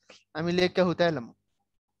যাবেন, আমি লেখা হুতাইলাম।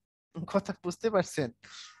 কথা বুঝতে পারছেন?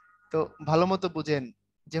 তো ভালো মতো বুঝেন,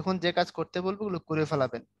 যখন যে কাজ করতে বলবো ওগুলো করে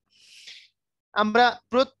ফেলাবেন। আমরা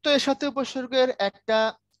প্রত্যয়ের সাথে উপসর্গের একটা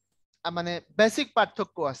মানে বেসিক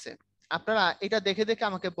পার্থক্য আছে, আপনারা এটা দেখে দেখে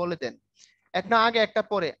আমাকে বলে দেন, একটা আগে একটা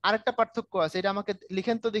পরে, আরেকটা পার্থক্য আছে, এটা আমাকে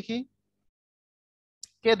লিখেন তো দেখি,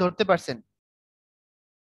 কে ধরতে পারছেন?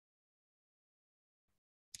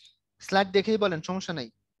 স্লাইড দেখেই বলেন, সমস্যা নাই।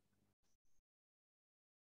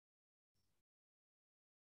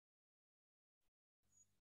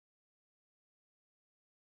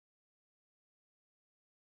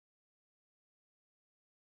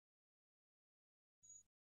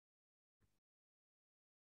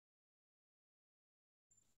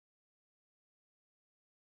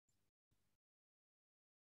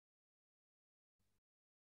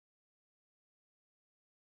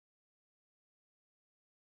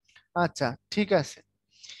 আচ্ছা, ঠিক আছে।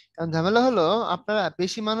 এখন ঝামেলা হলো আপনারা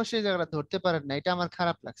বেশি মানুষ এই জায়গাটা ধরতে পারেন না, এটা আমার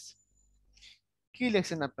খারাপ লাগছে। কি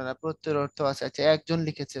লিখছেন আপনারা? প্রত্যয়ের অর্থ আছে, আচ্ছা একজন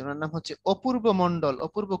লিখেছে, ওনার নাম হচ্ছে অপূর্ব মন্ডল।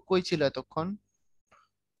 অপূর্ব কই ছিল এতক্ষণ?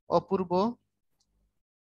 অপূর্ব,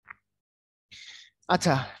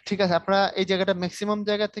 আচ্ছা ঠিক আছে, আপনারা এই জায়গাটা ম্যাক্সিমাম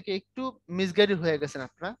জায়গা থেকে একটু মিসগাইড হয়ে গেছেন।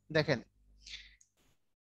 আপনারা দেখেন,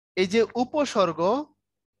 এই যে উপসর্গ,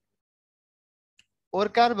 ওর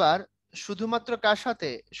কারবার শুধুমাত্র কার সাথে?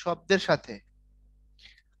 শব্দের সাথে।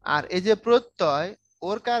 আর এই যে প্রত্যয়,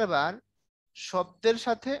 ওর কারবার শব্দের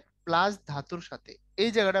সাথে প্লাস ধাতুর সাথে। এই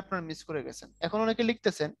জায়গাটা আপনারা মিস করে গেছেন। এখন অনেকে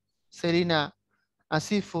লিখতেছেন সেরিনা,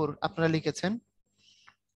 আসিফুর, আপনারা লিখেছেন,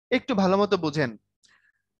 একটু ভালো মতো বুঝেন।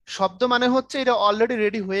 শব্দ মানে হচ্ছে এটা অলরেডি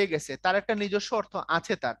রেডি হয়ে গেছে, তার একটা নিজস্ব অর্থ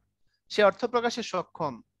আছে, তার সে অর্থ প্রকাশে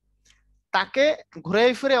সক্ষম, তাকে ঘুরে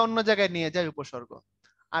ফিরে অন্য জায়গায় নিয়ে যায় উপসর্গ।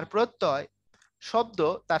 আর প্রত্যয় শব্দ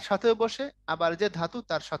তার সাথেও বসে, আবার যে ধাতু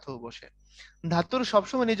তার সাথেও বসে। ধাতুর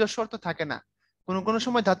সবসময় নিজস্ব অর্থ থাকে না, কোনো কোনো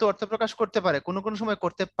সময় ধাতু অর্থ প্রকাশ করতে পারে, কোনো কোনো সময়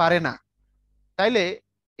করতে পারে না। তাইলে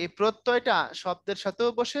এই প্রত্যয়টা শব্দের সাথেও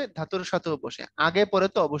বসে, ধাতুর সাথেও বসে, আগে পরে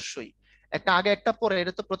তো অবশ্যই, একটা আগে একটা পরে,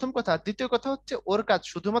 এটা তো প্রথম কথা। দ্বিতীয় কথা হচ্ছে ওর কাজ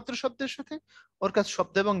শুধুমাত্র শব্দের সাথে, ওর কাজ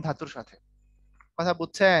শব্দ এবং ধাতুর সাথে। কথা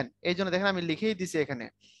বুঝছেন? এই জন্য দেখেন আমি লিখেই দিছি এখানে,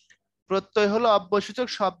 প্রত্যয় হলো অব্যয়সূচক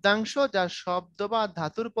শব্দাংশ যা শব্দ বা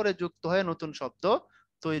ধাতুর পরে যুক্ত হয়ে নতুন শব্দ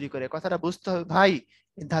তৈরি করে। কথাটা বুঝতে হবে ভাই,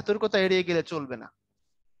 এই ধাতুর কথা এড়িয়ে গেলে চলবে না,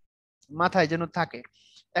 মাথায় যেন থাকে।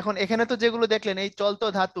 এখন এখানে তো যেগুলো দেখলেন এই চল তো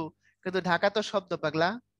ধাতু, কিন্তু ঢাকা তো শব্দ পাগলা,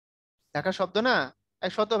 ঢাকা শব্দ না,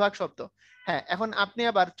 এক শতভাগ শব্দ। হ্যাঁ, এখন আপনি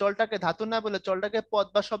আবার চলটাকে ধাতু না বলে চলটাকে পদ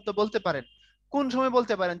বা শব্দ বলতে পারেন। কোন সময়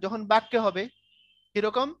বলতে পারেন? যখন বাক্যে হবে।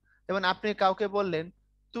 কিরকম? যেমন আপনি কাউকে বললেন,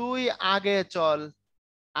 তুই আগে চল,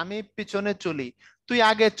 আমি পিছনে চলি। তুই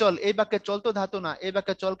আগে চল, এই বাক্যে চল তো ধাতু না, এই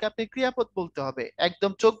বাক্যে চলকে আপনি ক্রিয়াপদ বলতে হবে,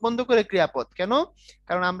 একদম চোখ বন্ধ করে ক্রিয়াপদ। কেন?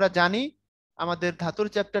 কারণ আমরা জানি আমাদের ধাতুর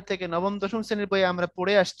চ্যাপ্টার থেকে নবম দশম শ্রেণীর বইয়ে আমরা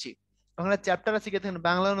পড়ে আসছি, ওখানে চ্যাপ্টার আছে কি দেখেন,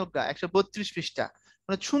 বাংলা অনুজ্ঞা 132 পৃষ্ঠা,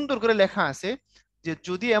 মানে সুন্দর করে লেখা আছে যে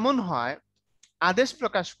যদি এমন হয় আদেশ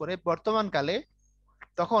প্রকাশ করে বর্তমান কালে,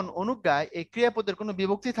 তখন অনুজ্ঞায় এই ক্রিয়াপদের কোনো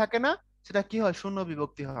বিভক্তি থাকে না, সেটা কি হয়? শূন্য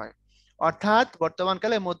বিভক্তি হয়। অর্থাৎ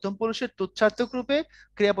বর্তমানকালে মধ্যম পুরুষের তুচ্ছার্থক রূপে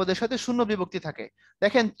ক্রিয়াপদের সাথে শূন্য বিভক্তি থাকে।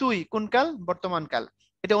 দেখেন তুই কোন কাল? বর্তমান কাল।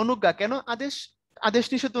 এটা অনুজ্ঞা কেন? আদেশ। আদেশ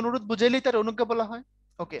নিষেধ অনুরোধ বুঝাইলেই তার অনুজ্ঞা বলা হয়।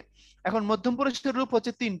 ওকে, এখন মধ্যম পুরুষের রূপ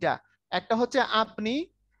হচ্ছে তিনটা। একটা হচ্ছে আপনি,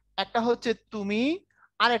 একটা হচ্ছে তুমি,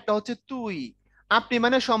 আর একটা হচ্ছে তুই। আপনি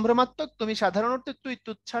মানে সম্ভ্রমাত্মক, তুমি সাধারণ অর্থে, তুই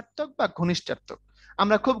তুচ্ছার্থক বা ঘনিষ্ঠার্থক।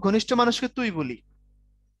 আমরা খুব ঘনিষ্ঠ মানুষকে তুই বলি,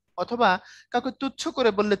 অথবা কাউকে তুচ্ছ করে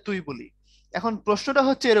বললে তুই বলি। এখন প্রশ্নটা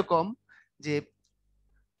হচ্ছে এরকম যে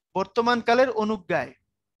বর্তমান কালের অনুজ্ঞায়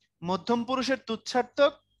মধ্যম পুরুষের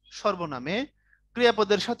তুচ্ছার্থক সর্বনামে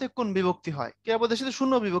ক্রিয়াপদের সাথে কোন বিভক্তি হয়? ক্রিয়াপদের সাথে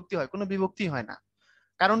শূন্য বিভক্তি হয়, কোনো বিভক্তি হয় না।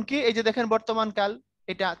 কারণ কি? এই যে দেখেন বর্তমান কাল,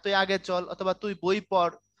 এটা তুই আগে চল, অথবা তুই বই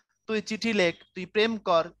পড়, তুই চিঠি লেখ, তুই প্রেম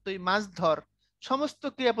কর, তুই মাছ ধর, সমস্ত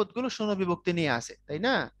ক্রিয়াপদগুলো শূন্য বিভক্তি নিয়ে আসে, তাই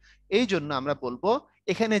না? এই জন্য আমরা বলবো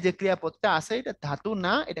এখানে যে ক্রিয়াপদটা আছে এটা ধাতু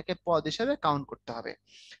না, এটাকে পদ হিসেবে কাউন্ট করতে হবে।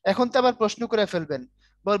 এখন তো আবার প্রশ্ন করে ফেলবেন,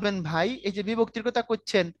 বলবেন ভাই এই যে বিভক্তির কথা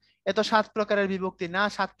করছেন, এত 7 প্রকারের বিভক্তি না,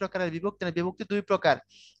 7 প্রকারের বিভক্তি না, বিভক্তি 2 প্রকার।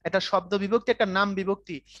 এটা শব্দ বিভক্তি, একটা নাম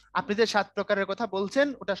বিভক্তি। আপনি যে 7 প্রকারের কথা বলছেন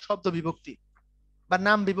ওটা শব্দ বিভক্তি বা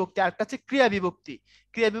নাম বিভক্তি, আর কাছে ক্রিয়া বিভক্তি।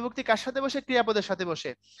 ক্রিয়া বিভক্তি কার সাথে বসে? ক্রিয়াপদের সাথে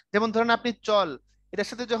বসে। যেমন ধরেন আপনি চল, এটার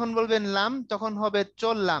সাথে যখন বলবেন লাম তখন হবে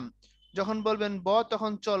চললাম, যখন বলবেন ব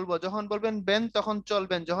তখন চলবো, যখন বলবেন বেন তখন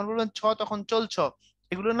চলবেন, যখন বলবেন ছ তখন চলছ।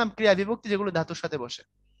 এগুলোর নাম ক্রিয়া বিভক্তি, যেগুলো ধাতুর সাথে বসে।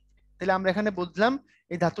 তাহলে আমরা এখানে বুঝলাম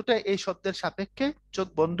এই ধাতুটা এই শব্দের সাপেক্ষে চোখ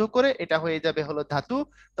বন্ধ করে এটা হয়ে যাবে হলো ধাতু,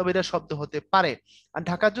 তবে এটা শব্দ হতে পারে। আর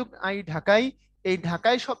ঢাকা যুগ আই ঢাকাই, এই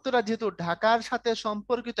ঢাকাই শব্দটা যেহেতু ঢাকার সাথে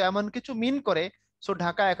সম্পর্কিত এমন কিছু মিন করে, সো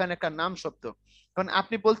ঢাকা এখানে একটা নাম শব্দ। কারণ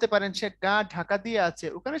আপনি বলতে পারেন সে গা ঢাকা দিয়ে আছে,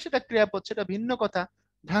 ওখানে সেটা ক্রিয়াপদ, সেটা ভিন্ন কথা।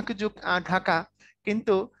 ঢাকা যুগ ঢাকা,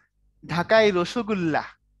 কিন্তু ঢাকাই রসগোল্লা,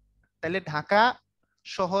 তাহলে ঢাকা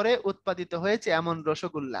শহরে উৎপাদিত হয়েছে এমন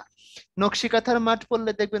রসগোল্লা। নকশিকাঁথার মাঠ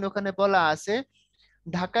পড়লে দেখবেন ওখানে বলা আছে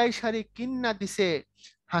ঢাকাই শাড়ি কিন্না দিছে,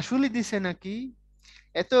 হাসুলি দিছে নাকি,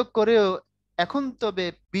 এত করেও এখন তবে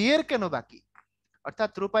বিয়ের কেন বাকি।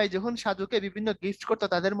 অর্থাৎ রূপাই যখন সাধুকে বিভিন্ন গিফট করতো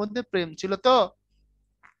তাদের মধ্যে প্রেম ছিল তো,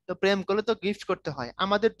 তো প্রেম করলে তো গিফট করতে হয়,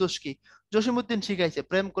 আমাদের দোষ কি? জসিমউদ্দিন শিখাইছে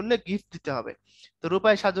প্রেম করলে গিফট দিতে হবে। তো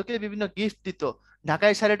রূপাই সাধুকে বিভিন্ন গিফট দিত,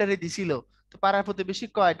 ঢাকাই শাড়িটারে দিছিল। তো পাড়ার প্রতিবেশী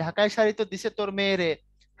কয় ঢাকাই শাড়ি তো দিছে তোর মেয়েরে,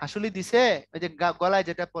 হাসুলি দিছে, ওই যে গলায়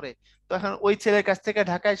যেটা পরে। তো এখন ওই ছেলের কাছ থেকে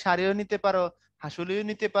ঢাকায় শাড়িও নিতে পারো, হাসুলিও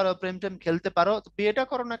নিতে পারো, প্রেম টেম খেলতে পারো, তো বিয়েটা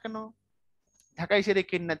করো না কেন? ঢাকাই শাড়ি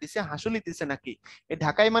কিনা দিছে, হাসুলি দিছে নাকি? এই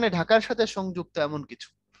ঢাকাই মানে ঢাকার সাথে সংযুক্ত এমন কিছু।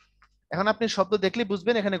 এখন আপনি শব্দ দেখলে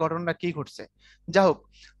বুঝবেন এখানে ঘটনাটা কি ঘটছে। যা হোক,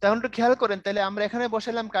 তখন একটু খেয়াল করেন, তাহলে আমরা এখানে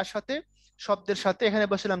বসালাম কার সাথে? শব্দের সাথে। এখানে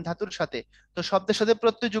বসালাম ধাতুর সাথে। তো শব্দের সাথে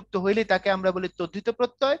প্রত্যয় যুক্ত হইলে তাকে আমরা বলি তদ্ধিত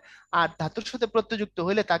প্রত্যয়, আর ধাতুর সাথে প্রত্যয় যুক্ত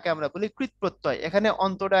হইলে তাকে আমরা বলি কৃত প্রত্যয়। এখানে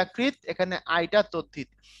অন্তটা কৃত, এখানে আইটা তদ্ধিত।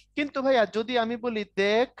 কিন্তু ভাইয়া যদি আমি বলি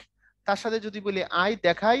দেখ, তার সাথে যদি বলি আই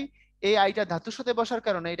দেখাই, এই আইটা ধাতুর সাথে বসার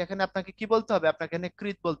কারণে এটা এখানে আপনাকে কি বলতে হবে? আপনাকে এখানে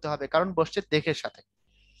কৃত বলতে হবে, কারণ বসছে দেখের সাথে।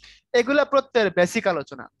 এগুলা প্রত্যয়ের বেসিক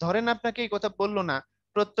আলোচনা। ধরেন আপনাকে এই কথা বললো না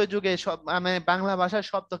প্রত্যয় যুগে সব মানে বাংলা ভাষার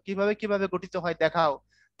শব্দ কিভাবে কিভাবে গঠিত হয় দেখাও,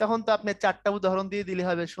 তখন তো আপনি 4টা উদাহরণ দিয়ে দিলে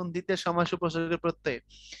হবে সন্ধিতে, সমাস, উপসর্গের, প্রত্যয়ে।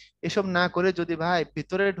 এসব না করে যদি ভাই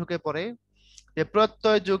ভিতরে ঢুকে পড়ে যে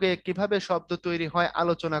প্রত্যয় যুগে কিভাবে শব্দ তৈরি হয়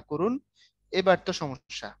আলোচনা করুন, এবার তো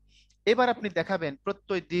সমস্যা। এবার আপনি দেখাবেন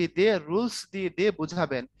প্রত্যয় দিয়ে দিয়ে, রুলস দিয়ে দিয়ে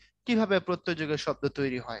বুঝাবেন কিভাবে প্রত্যয় যুগে শব্দ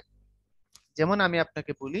তৈরি হয়। যেমন আমি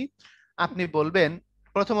আপনাকে বলি, আপনি বলবেন,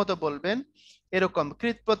 প্রথমত বলবেন এরকম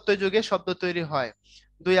কৃত প্রত্যয় যুগে শব্দ তৈরি হয়।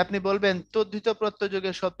 দুই, আপনি বলবেন তদ্ধিত প্রত্যয়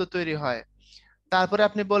যুগে শব্দ তৈরি হয়। তারপরে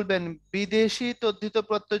আপনি বলবেন বিদেশি তদ্ধিত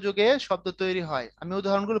প্রত্যয় যুগে শব্দ তৈরি হয়। আমি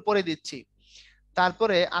উদাহরণগুলো পড়ে দিচ্ছি।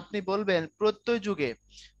 তারপরে আপনি বলবেন প্রত্যয় যুগে,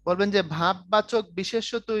 বলবেন যে ভাববাচক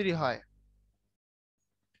বিশেষ্য তৈরি হয়।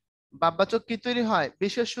 ভাববাচক কি তৈরি হয়?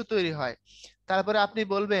 বিশেষ্য তৈরি হয়। তারপরে আপনি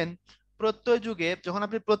বলবেন প্রত্যয় যুগে যখন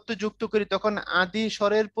আপনি প্রত্যয় যুক্ত করি তখন আদি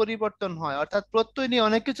স্বরের পরিবর্তন হয়, অর্থাৎ প্রত্যয় নিয়ে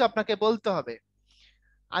অনেক কিছু আপনাকে বলতে হবে।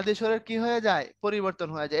 আদি স্বরের কি হয়ে যায়? পরিবর্তন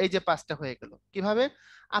হয়ে যায়। এই যে 5টা হয়ে গেল। কিভাবে?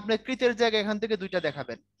 আপনি কৃতের জায়গায় এখান থেকে 2টা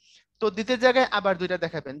দেখাবেন, তো দ্বিতীয় জায়গায় আবার 2টা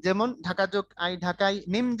দেখাবেন। যেমন ঢাকা যোগ আই ঢাকাই,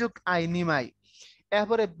 নিম যোগ আই নিমাই।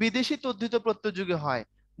 এরপরে বিদেশি তদ্ধিত প্রত্যয় যুগে হয়,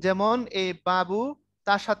 যেমন এই বাবু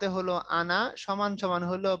তার সাথে হলো আনা সমান সমান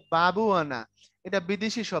হলো বাবু আনা, এটা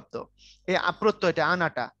বিদেশি শব্দ, এই প্রত্যয়টা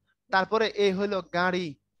আনাটা। তারপরে এই হলো গাড়ি,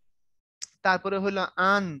 তারপরে হলো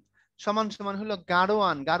আন সমান সমান হলো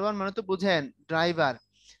গাড়োয়ান, গাড়োয়ান মানে তো বুঝেন ড্রাইভার,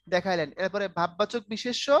 দেখাইলেন। এরপরে ভাববাচক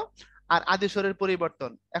বিশেষ্য আর আদেশের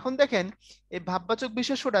পরিবর্তন। এখন দেখেন এই ভাববাচক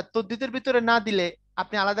বিশেষ্যটা তদ্ধিতের ভিতরে না দিলে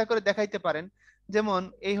আপনি আলাদা করে দেখাইতে পারেন। যেমন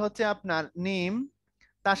এই হচ্ছে আপনার নিম,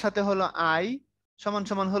 তার সাথে হলো আই সমান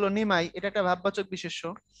সমান হলো নিমাই, এটা একটা ভাববাচক বিশেষ্য।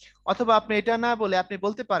 অথবা আপনি এটা না বলে আপনি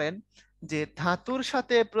বলতে পারেন যে ধাতুর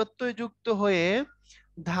সাথে প্রত্যয় যুক্ত হয়ে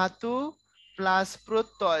ধাতু প্লাস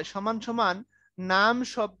প্রত্যয় সমান সমান নাম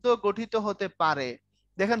শব্দ গঠিত হতে পারে।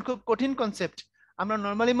 দেখেন খুব কঠিন কনসেপ্ট। আমরা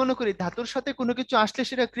নর্মালি মনে করি ধাতুর সাথে কোনো কিছু আসলে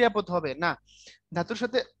সেটা ক্রিয়াপদ হবে না, ধাতুর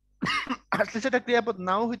সাথে আসলে সেটা ক্রিয়াপদ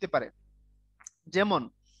নাও হইতে পারে। যেমন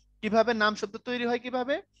কিভাবে নাম শব্দ তৈরি হয়,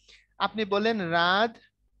 কিভাবে আপনি বলেন রাধ,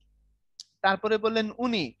 তারপরে বললেন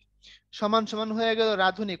উনি, সমান সমান হয়ে গেল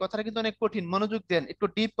রাধুনী। কথাটা কিন্তু অনেক কঠিন, মনোযোগ দেন, একটু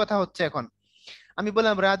ডিপ কথা হচ্ছে এখন। আমি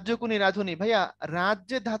বললাম রাজ্যকুনি রাধুনী, ভাইয়া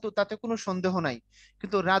রাজ্যে ধাতু তাতে কোনো সন্দেহ নাই,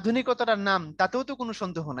 কিন্তু রাধুনী কথাটার নাম তাতেও তো কোনো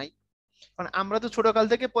সন্দেহ নাই। কারণ আমরা তো ছোটকাল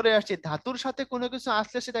থেকে পড়ে আসছি ধাতুর সাথে কোনো কিছু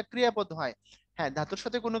আসলে সেটা ক্রিয়াপদ হয়। হ্যাঁ, ধাতুর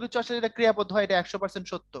সাথে কোনো কিছু আসলে সেটা ক্রিয়াপদ হয়, এটা 100%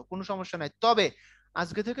 সত্য, কোনো সমস্যা নাই। তবে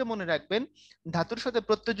আজকে থেকে মনে রাখবেন ধাতুর সাথে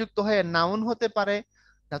প্রত্যয়যুক্ত হয়ে নাউন হতে পারে,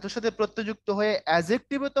 ধাতুর সাথে প্রত্যয়যুক্ত হয়ে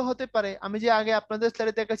অ্যাজেক্টিভও তো হতে পারে। আমি যে আগে আপনাদের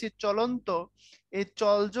স্লাইডে দেখাচ্ছি চলন্ত, এই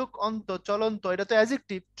চলযোগ অন্ত চলন্ত, এটা তো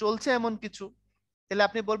অ্যাজেক্টিভ, চলছে এমন কিছু। তাহলে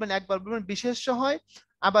আপনি বলবেন, একবার বলবেন বিশেষ্য হয়,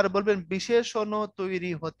 আবার বলবেন বিশেষণও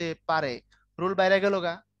তৈরি হতে পারে। রুল বাইরে গেল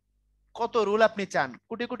গা। কত রুল আপনি চান,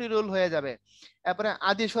 কোটি কোটি রুল হয়ে যাবে। এরপরে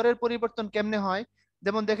আদি স্বরের পরিবর্তন কেমনে হয়,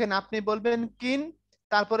 যেমন দেখেন আপনি বলবেন কিন,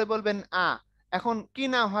 তারপরে বলবেন আ। এখন কি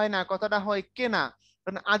না হয় না, কথাটা হয় কেনা।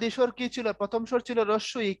 কারণ আদি স্বর কি ছিল, প্রথম স্বর ছিল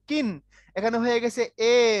রস্যই কিন, এখানে হয়ে গেছে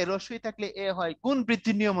এ, রস্যই থাকলে এ হয়, গুণ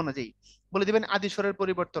বৃদ্ধির নিয়ম অনুযায়ী বলে দিবেন আদি স্বরের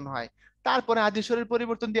পরিবর্তন হয়। তারপরে আদি স্বরের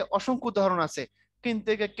পরিবর্তন দিয়ে অসংখ্য উদাহরণ আছে। কিন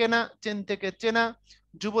থেকে কেনা, চেন থেকে চেনা,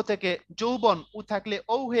 যুব থেকে যৌবন, উ থাকলে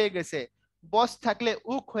ও হয়ে গেছে, বস থাকলে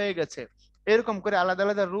উক হয়ে গেছে। এরকম করে আলাদা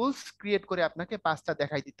আলাদা রুলস ক্রিয়েট করে আপনাকে পাঁচটা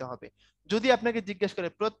দেখাই দিতে হবে। যদি আপনাকে জিজ্ঞেস করে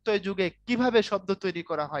প্রত্যয় যুগে কিভাবে শব্দ তৈরি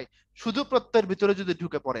করা হয়, শুধু প্রত্যয়ের ভিতরে যদি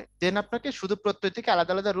ঢুকে পড়ে, দেন আপনাকে শুধু প্রত্যয় থেকে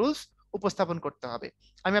আলাদা আলাদা রুলস উপস্থাপন করতে হবে।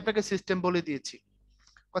 আমি আপনাকে সিস্টেম বলে দিয়েছি।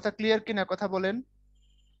 কথা ক্লিয়ার কিনা, কথা বলেন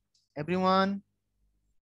এভরিওয়ান।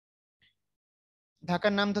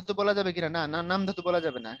 ঢাকার নাম ধাতু বলা যাবে কিনা? না না, নাম ধাতু বলা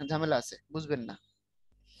যাবে না, এখন ঝামেলা আছে, বুঝবেন না।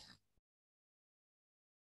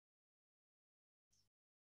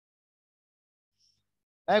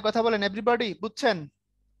 এই কথা বলেন এভরিবডি, বুঝছেন?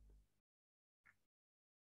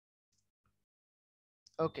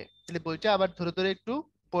 ওকে, তাহলে বইটা আবার ধরে ধরে একটু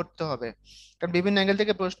পড়তে হবে, কারণ বিভিন্ন অ্যাঙ্গেল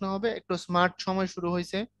থেকে প্রশ্ন হবে। একটু স্মার্ট সময় শুরু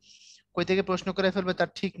হয়েছে, কই থেকে প্রশ্ন করে ফেলবে তার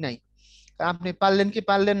ঠিক নাই। আপনি পারলেন কি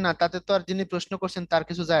পারলেন না, তাতে তো আর যিনি প্রশ্ন করছেন তার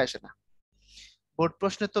কিছু যায় আসে না। বোর্ড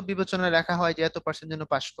প্রশ্নে তো বিবেচনায় রাখা হয় যে এত পার্সেন্ট যেন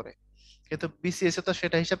পাশ করে, কিন্তু বিসিএস এ তো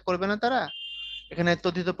সেটা হিসাব করবে না তারা। এখানে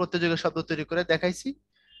তথিত প্রত্যযোগের শব্দ তৈরি করে দেখাইছি,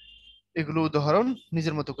 এগুলো উদাহরণ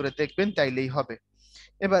নিজের মতো করে দেখবেন, তাইলেই হবে।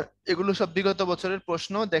 এবার এগুলো সব বিগত বছরের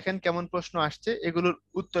প্রশ্ন, দেখেন কেমন প্রশ্ন আসছে, এগুলোর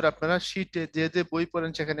উত্তর আপনারা শীটে যে যে বই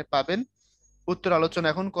পড়েন সেখানে পাবেন। উত্তর আলোচনা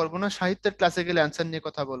এখন করব না, সাহিত্যের ক্লাসে গেলে অ্যান্সার নিয়ে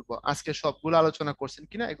কথা বলবো। আজকে সবগুলো আলোচনা করছেন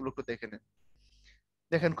কিনা এগুলো একটু দেখে নেন।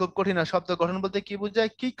 দেখেন খুব কঠিন না, শব্দ গঠন বলতে কি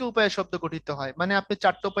বোঝায়, কি কি উপায়ে শব্দ গঠিত হয়, মানে আপনি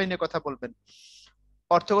চারটা উপায় নিয়ে কথা বলবেন।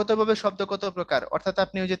 অর্থগতভাবে শব্দ কত প্রকার, অর্থাৎ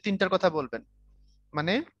আপনি ওই যে তিনটার কথা বলবেন,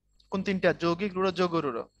 মানে কোন তিনটা, যৌগিক, রূঢ়, যোগ,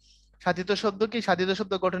 রূঢ়। সাধিত শব্দ কি, সাধিত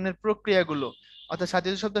শব্দ গঠনের প্রক্রিয়াগুলো, অর্থাৎ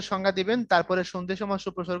সাধিত শব্দের সংজ্ঞা দিবেন, তারপরে সন্ধি সমাস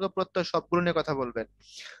উপসর্গ প্রত্যয় সবগুলো নিয়ে কথা বলবেন।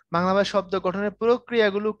 বাংলা ভাষায় শব্দ গঠনের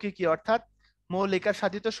প্রক্রিয়াগুলো কি কি, অর্থাৎ মৌলিক আর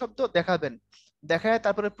সাধিত শব্দ দেখাবেন, দেখায়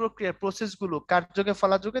তারপরে প্রক্রিয়ার প্রসেস গুলো কার্যকে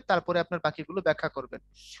ফলাযোগে, তারপরে আপনার বাকিগুলো ব্যাখ্যা করবেন।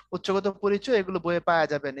 উচ্চগত পরিচয় এগুলো বইয়ে পাওয়া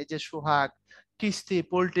যাবেন, এই যে সোহাগ, কিস্তি,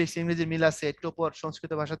 পলিটিক্স, ইংরেজি মিল আছে, টোপর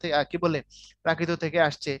সংস্কৃত ভাষা থেকে কি বলে প্রাকৃত থেকে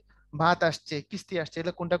আসছে, ভাত আসছে, কিস্তি আসছে,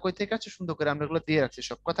 এগুলো কোনটা কই থেকে আসছে সুন্দর করে আমরা এগুলো দিয়ে রাখছি,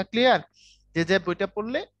 সব কথা ক্লিয়ার। যে যে বইটা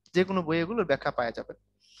পড়লে যে কোনো বই এগুলোর ব্যাখ্যা পাওয়া যাবে।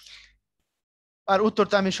 আর উত্তর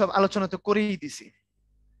তো আমি সব আলোচনা তো করেই দিছি।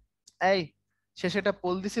 এই শেষে একটা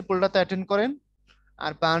পোল দিছি, পোলটাতে অ্যাটেন্ড করেন।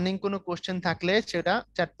 আর বার্নিং কোনো কোশ্চেন থাকলে সেটা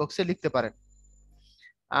চ্যাট বক্সে লিখতে পারেন।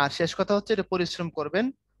 আর শেষ কথা হচ্ছে এটা পরিশ্রম করবেন,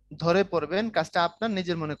 ধরে পড়বেন, কাজটা আপনার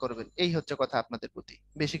নিজের মনে করবেন, এই হচ্ছে কথা আপনাদের প্রতি,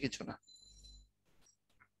 বেশি কিছু না।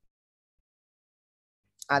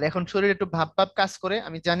 আর এখন শরীর একটু ভাব ভাব কাজ করে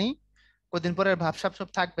আমি জানি, কদিন পরে আর ভাব সাব সব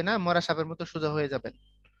থাকবে না, মরা সাপের মতো সোজা হয়ে যাবেন।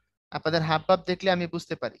 আপনাদের হাব ভাব দেখলে আমি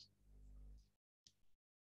বুঝতে পারি।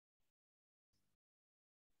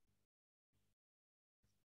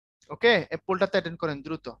 ওকে, পোলটাতে অ্যাটেন্ড করেন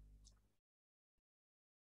দ্রুত।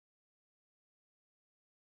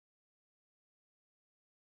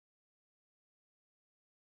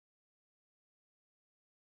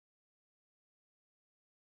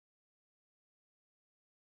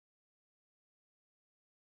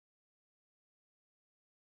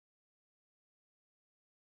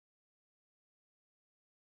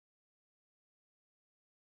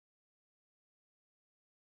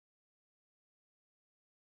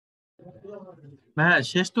 হ্যাঁ,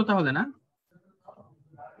 শেষ তো তাহলে না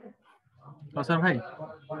স্যার ভাই?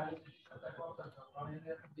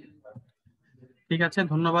 ঠিক আছে,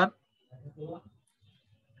 ধন্যবাদ।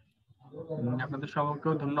 আপনাদের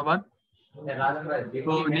সবাইকেও ধন্যবাদ।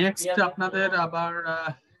 তো নেক্সট আপনাদের আবার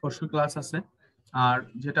পরশু ক্লাস আছে। আর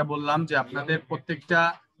যেটা বললাম যে আপনাদের প্রত্যেকটা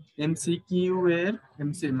এমসিকিউ এর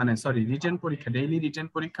মানে সরি রিটেন পরীক্ষা, ডেইলি রিটেন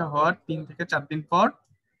পরীক্ষা হওয়ার 3 থেকে 4 দিন পর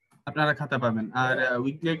আপনারা খাতা পাবেন। আর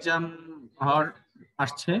উইকলি এক্সাম হওয়ার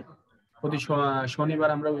আসছে, প্রতি শনিবার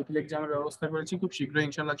আমরা উইকলি এক্সামের ব্যবস্থা করেছি, খুব শীঘ্রই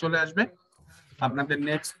ইনশাল্লাহ চলে আসবে। আপনাদের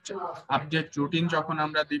নেক্সট আপডেট রুটিন যখন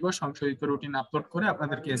আমরা দিব, সংশোধিত রুটিন আপলোড করে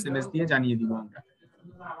আপনাদেরকে এসএমএস দিয়ে জানিয়ে দিব আমরা।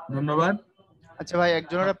 ধন্যবাদ। আচ্ছা ভাই,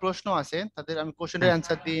 একজনের প্রশ্ন আছে, তাদের আমি কোশ্চেনের হ্যাঁ,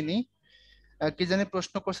 অ্যান্সার দিয়ে নিই। কি জানি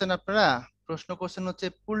প্রশ্ন করছেন আপনারা? প্রশ্ন করছেন হচ্ছে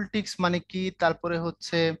পলিটিক্স মানে কি, তারপরে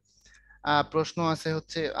হচ্ছে প্রশ্ন আছে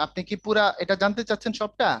হচ্ছে আপনি কি পুরা এটা জানতে চাচ্ছেন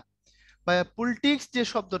সবটা? বা পলিটিক্স যে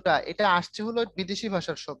শব্দটা, এটা আসছে হলো বিদেশি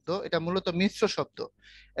ভাষার শব্দ, এটা মূলত মিশ্র শব্দ।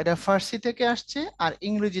 এটা ফার্সি থেকে আসছে আর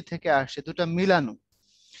ইংরেজি থেকে আসছে, দুটা মিলানো,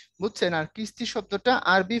 বুঝছেন? আর কিস্তি শব্দটা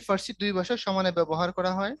আরবি ফার্সি দুই ভাষায় সমানে ব্যবহার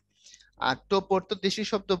করা হয়। আর টোপর তো দেশি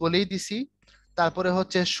শব্দ বলেই দিছি। তারপরে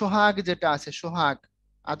হচ্ছে সোহাগ যেটা আছে, সোহাগ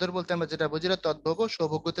আদর বলতে আমরা যেটা বুঝি, এটা তদ্ভব,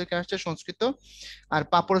 সৌভাগ্য থেকে আসছে সংস্কৃত। আর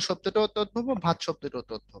পাপড় শব্দটাও তদ্ভব, ভাত শব্দটাও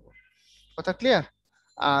তদ্ভব। কথা ক্লিয়ার?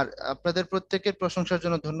 আর আপনাদের প্রত্যেকের প্রশংসার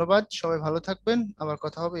জন্য ধন্যবাদ। সবাই ভালো থাকবেন, আবার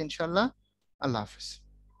কথা হবে ইনশাল্লাহ। আল্লাহ হাফিজ।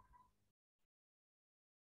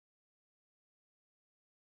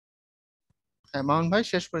 হ্যাঁ, মামুন ভাই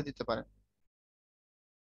শেষ করে দিতে পারেন।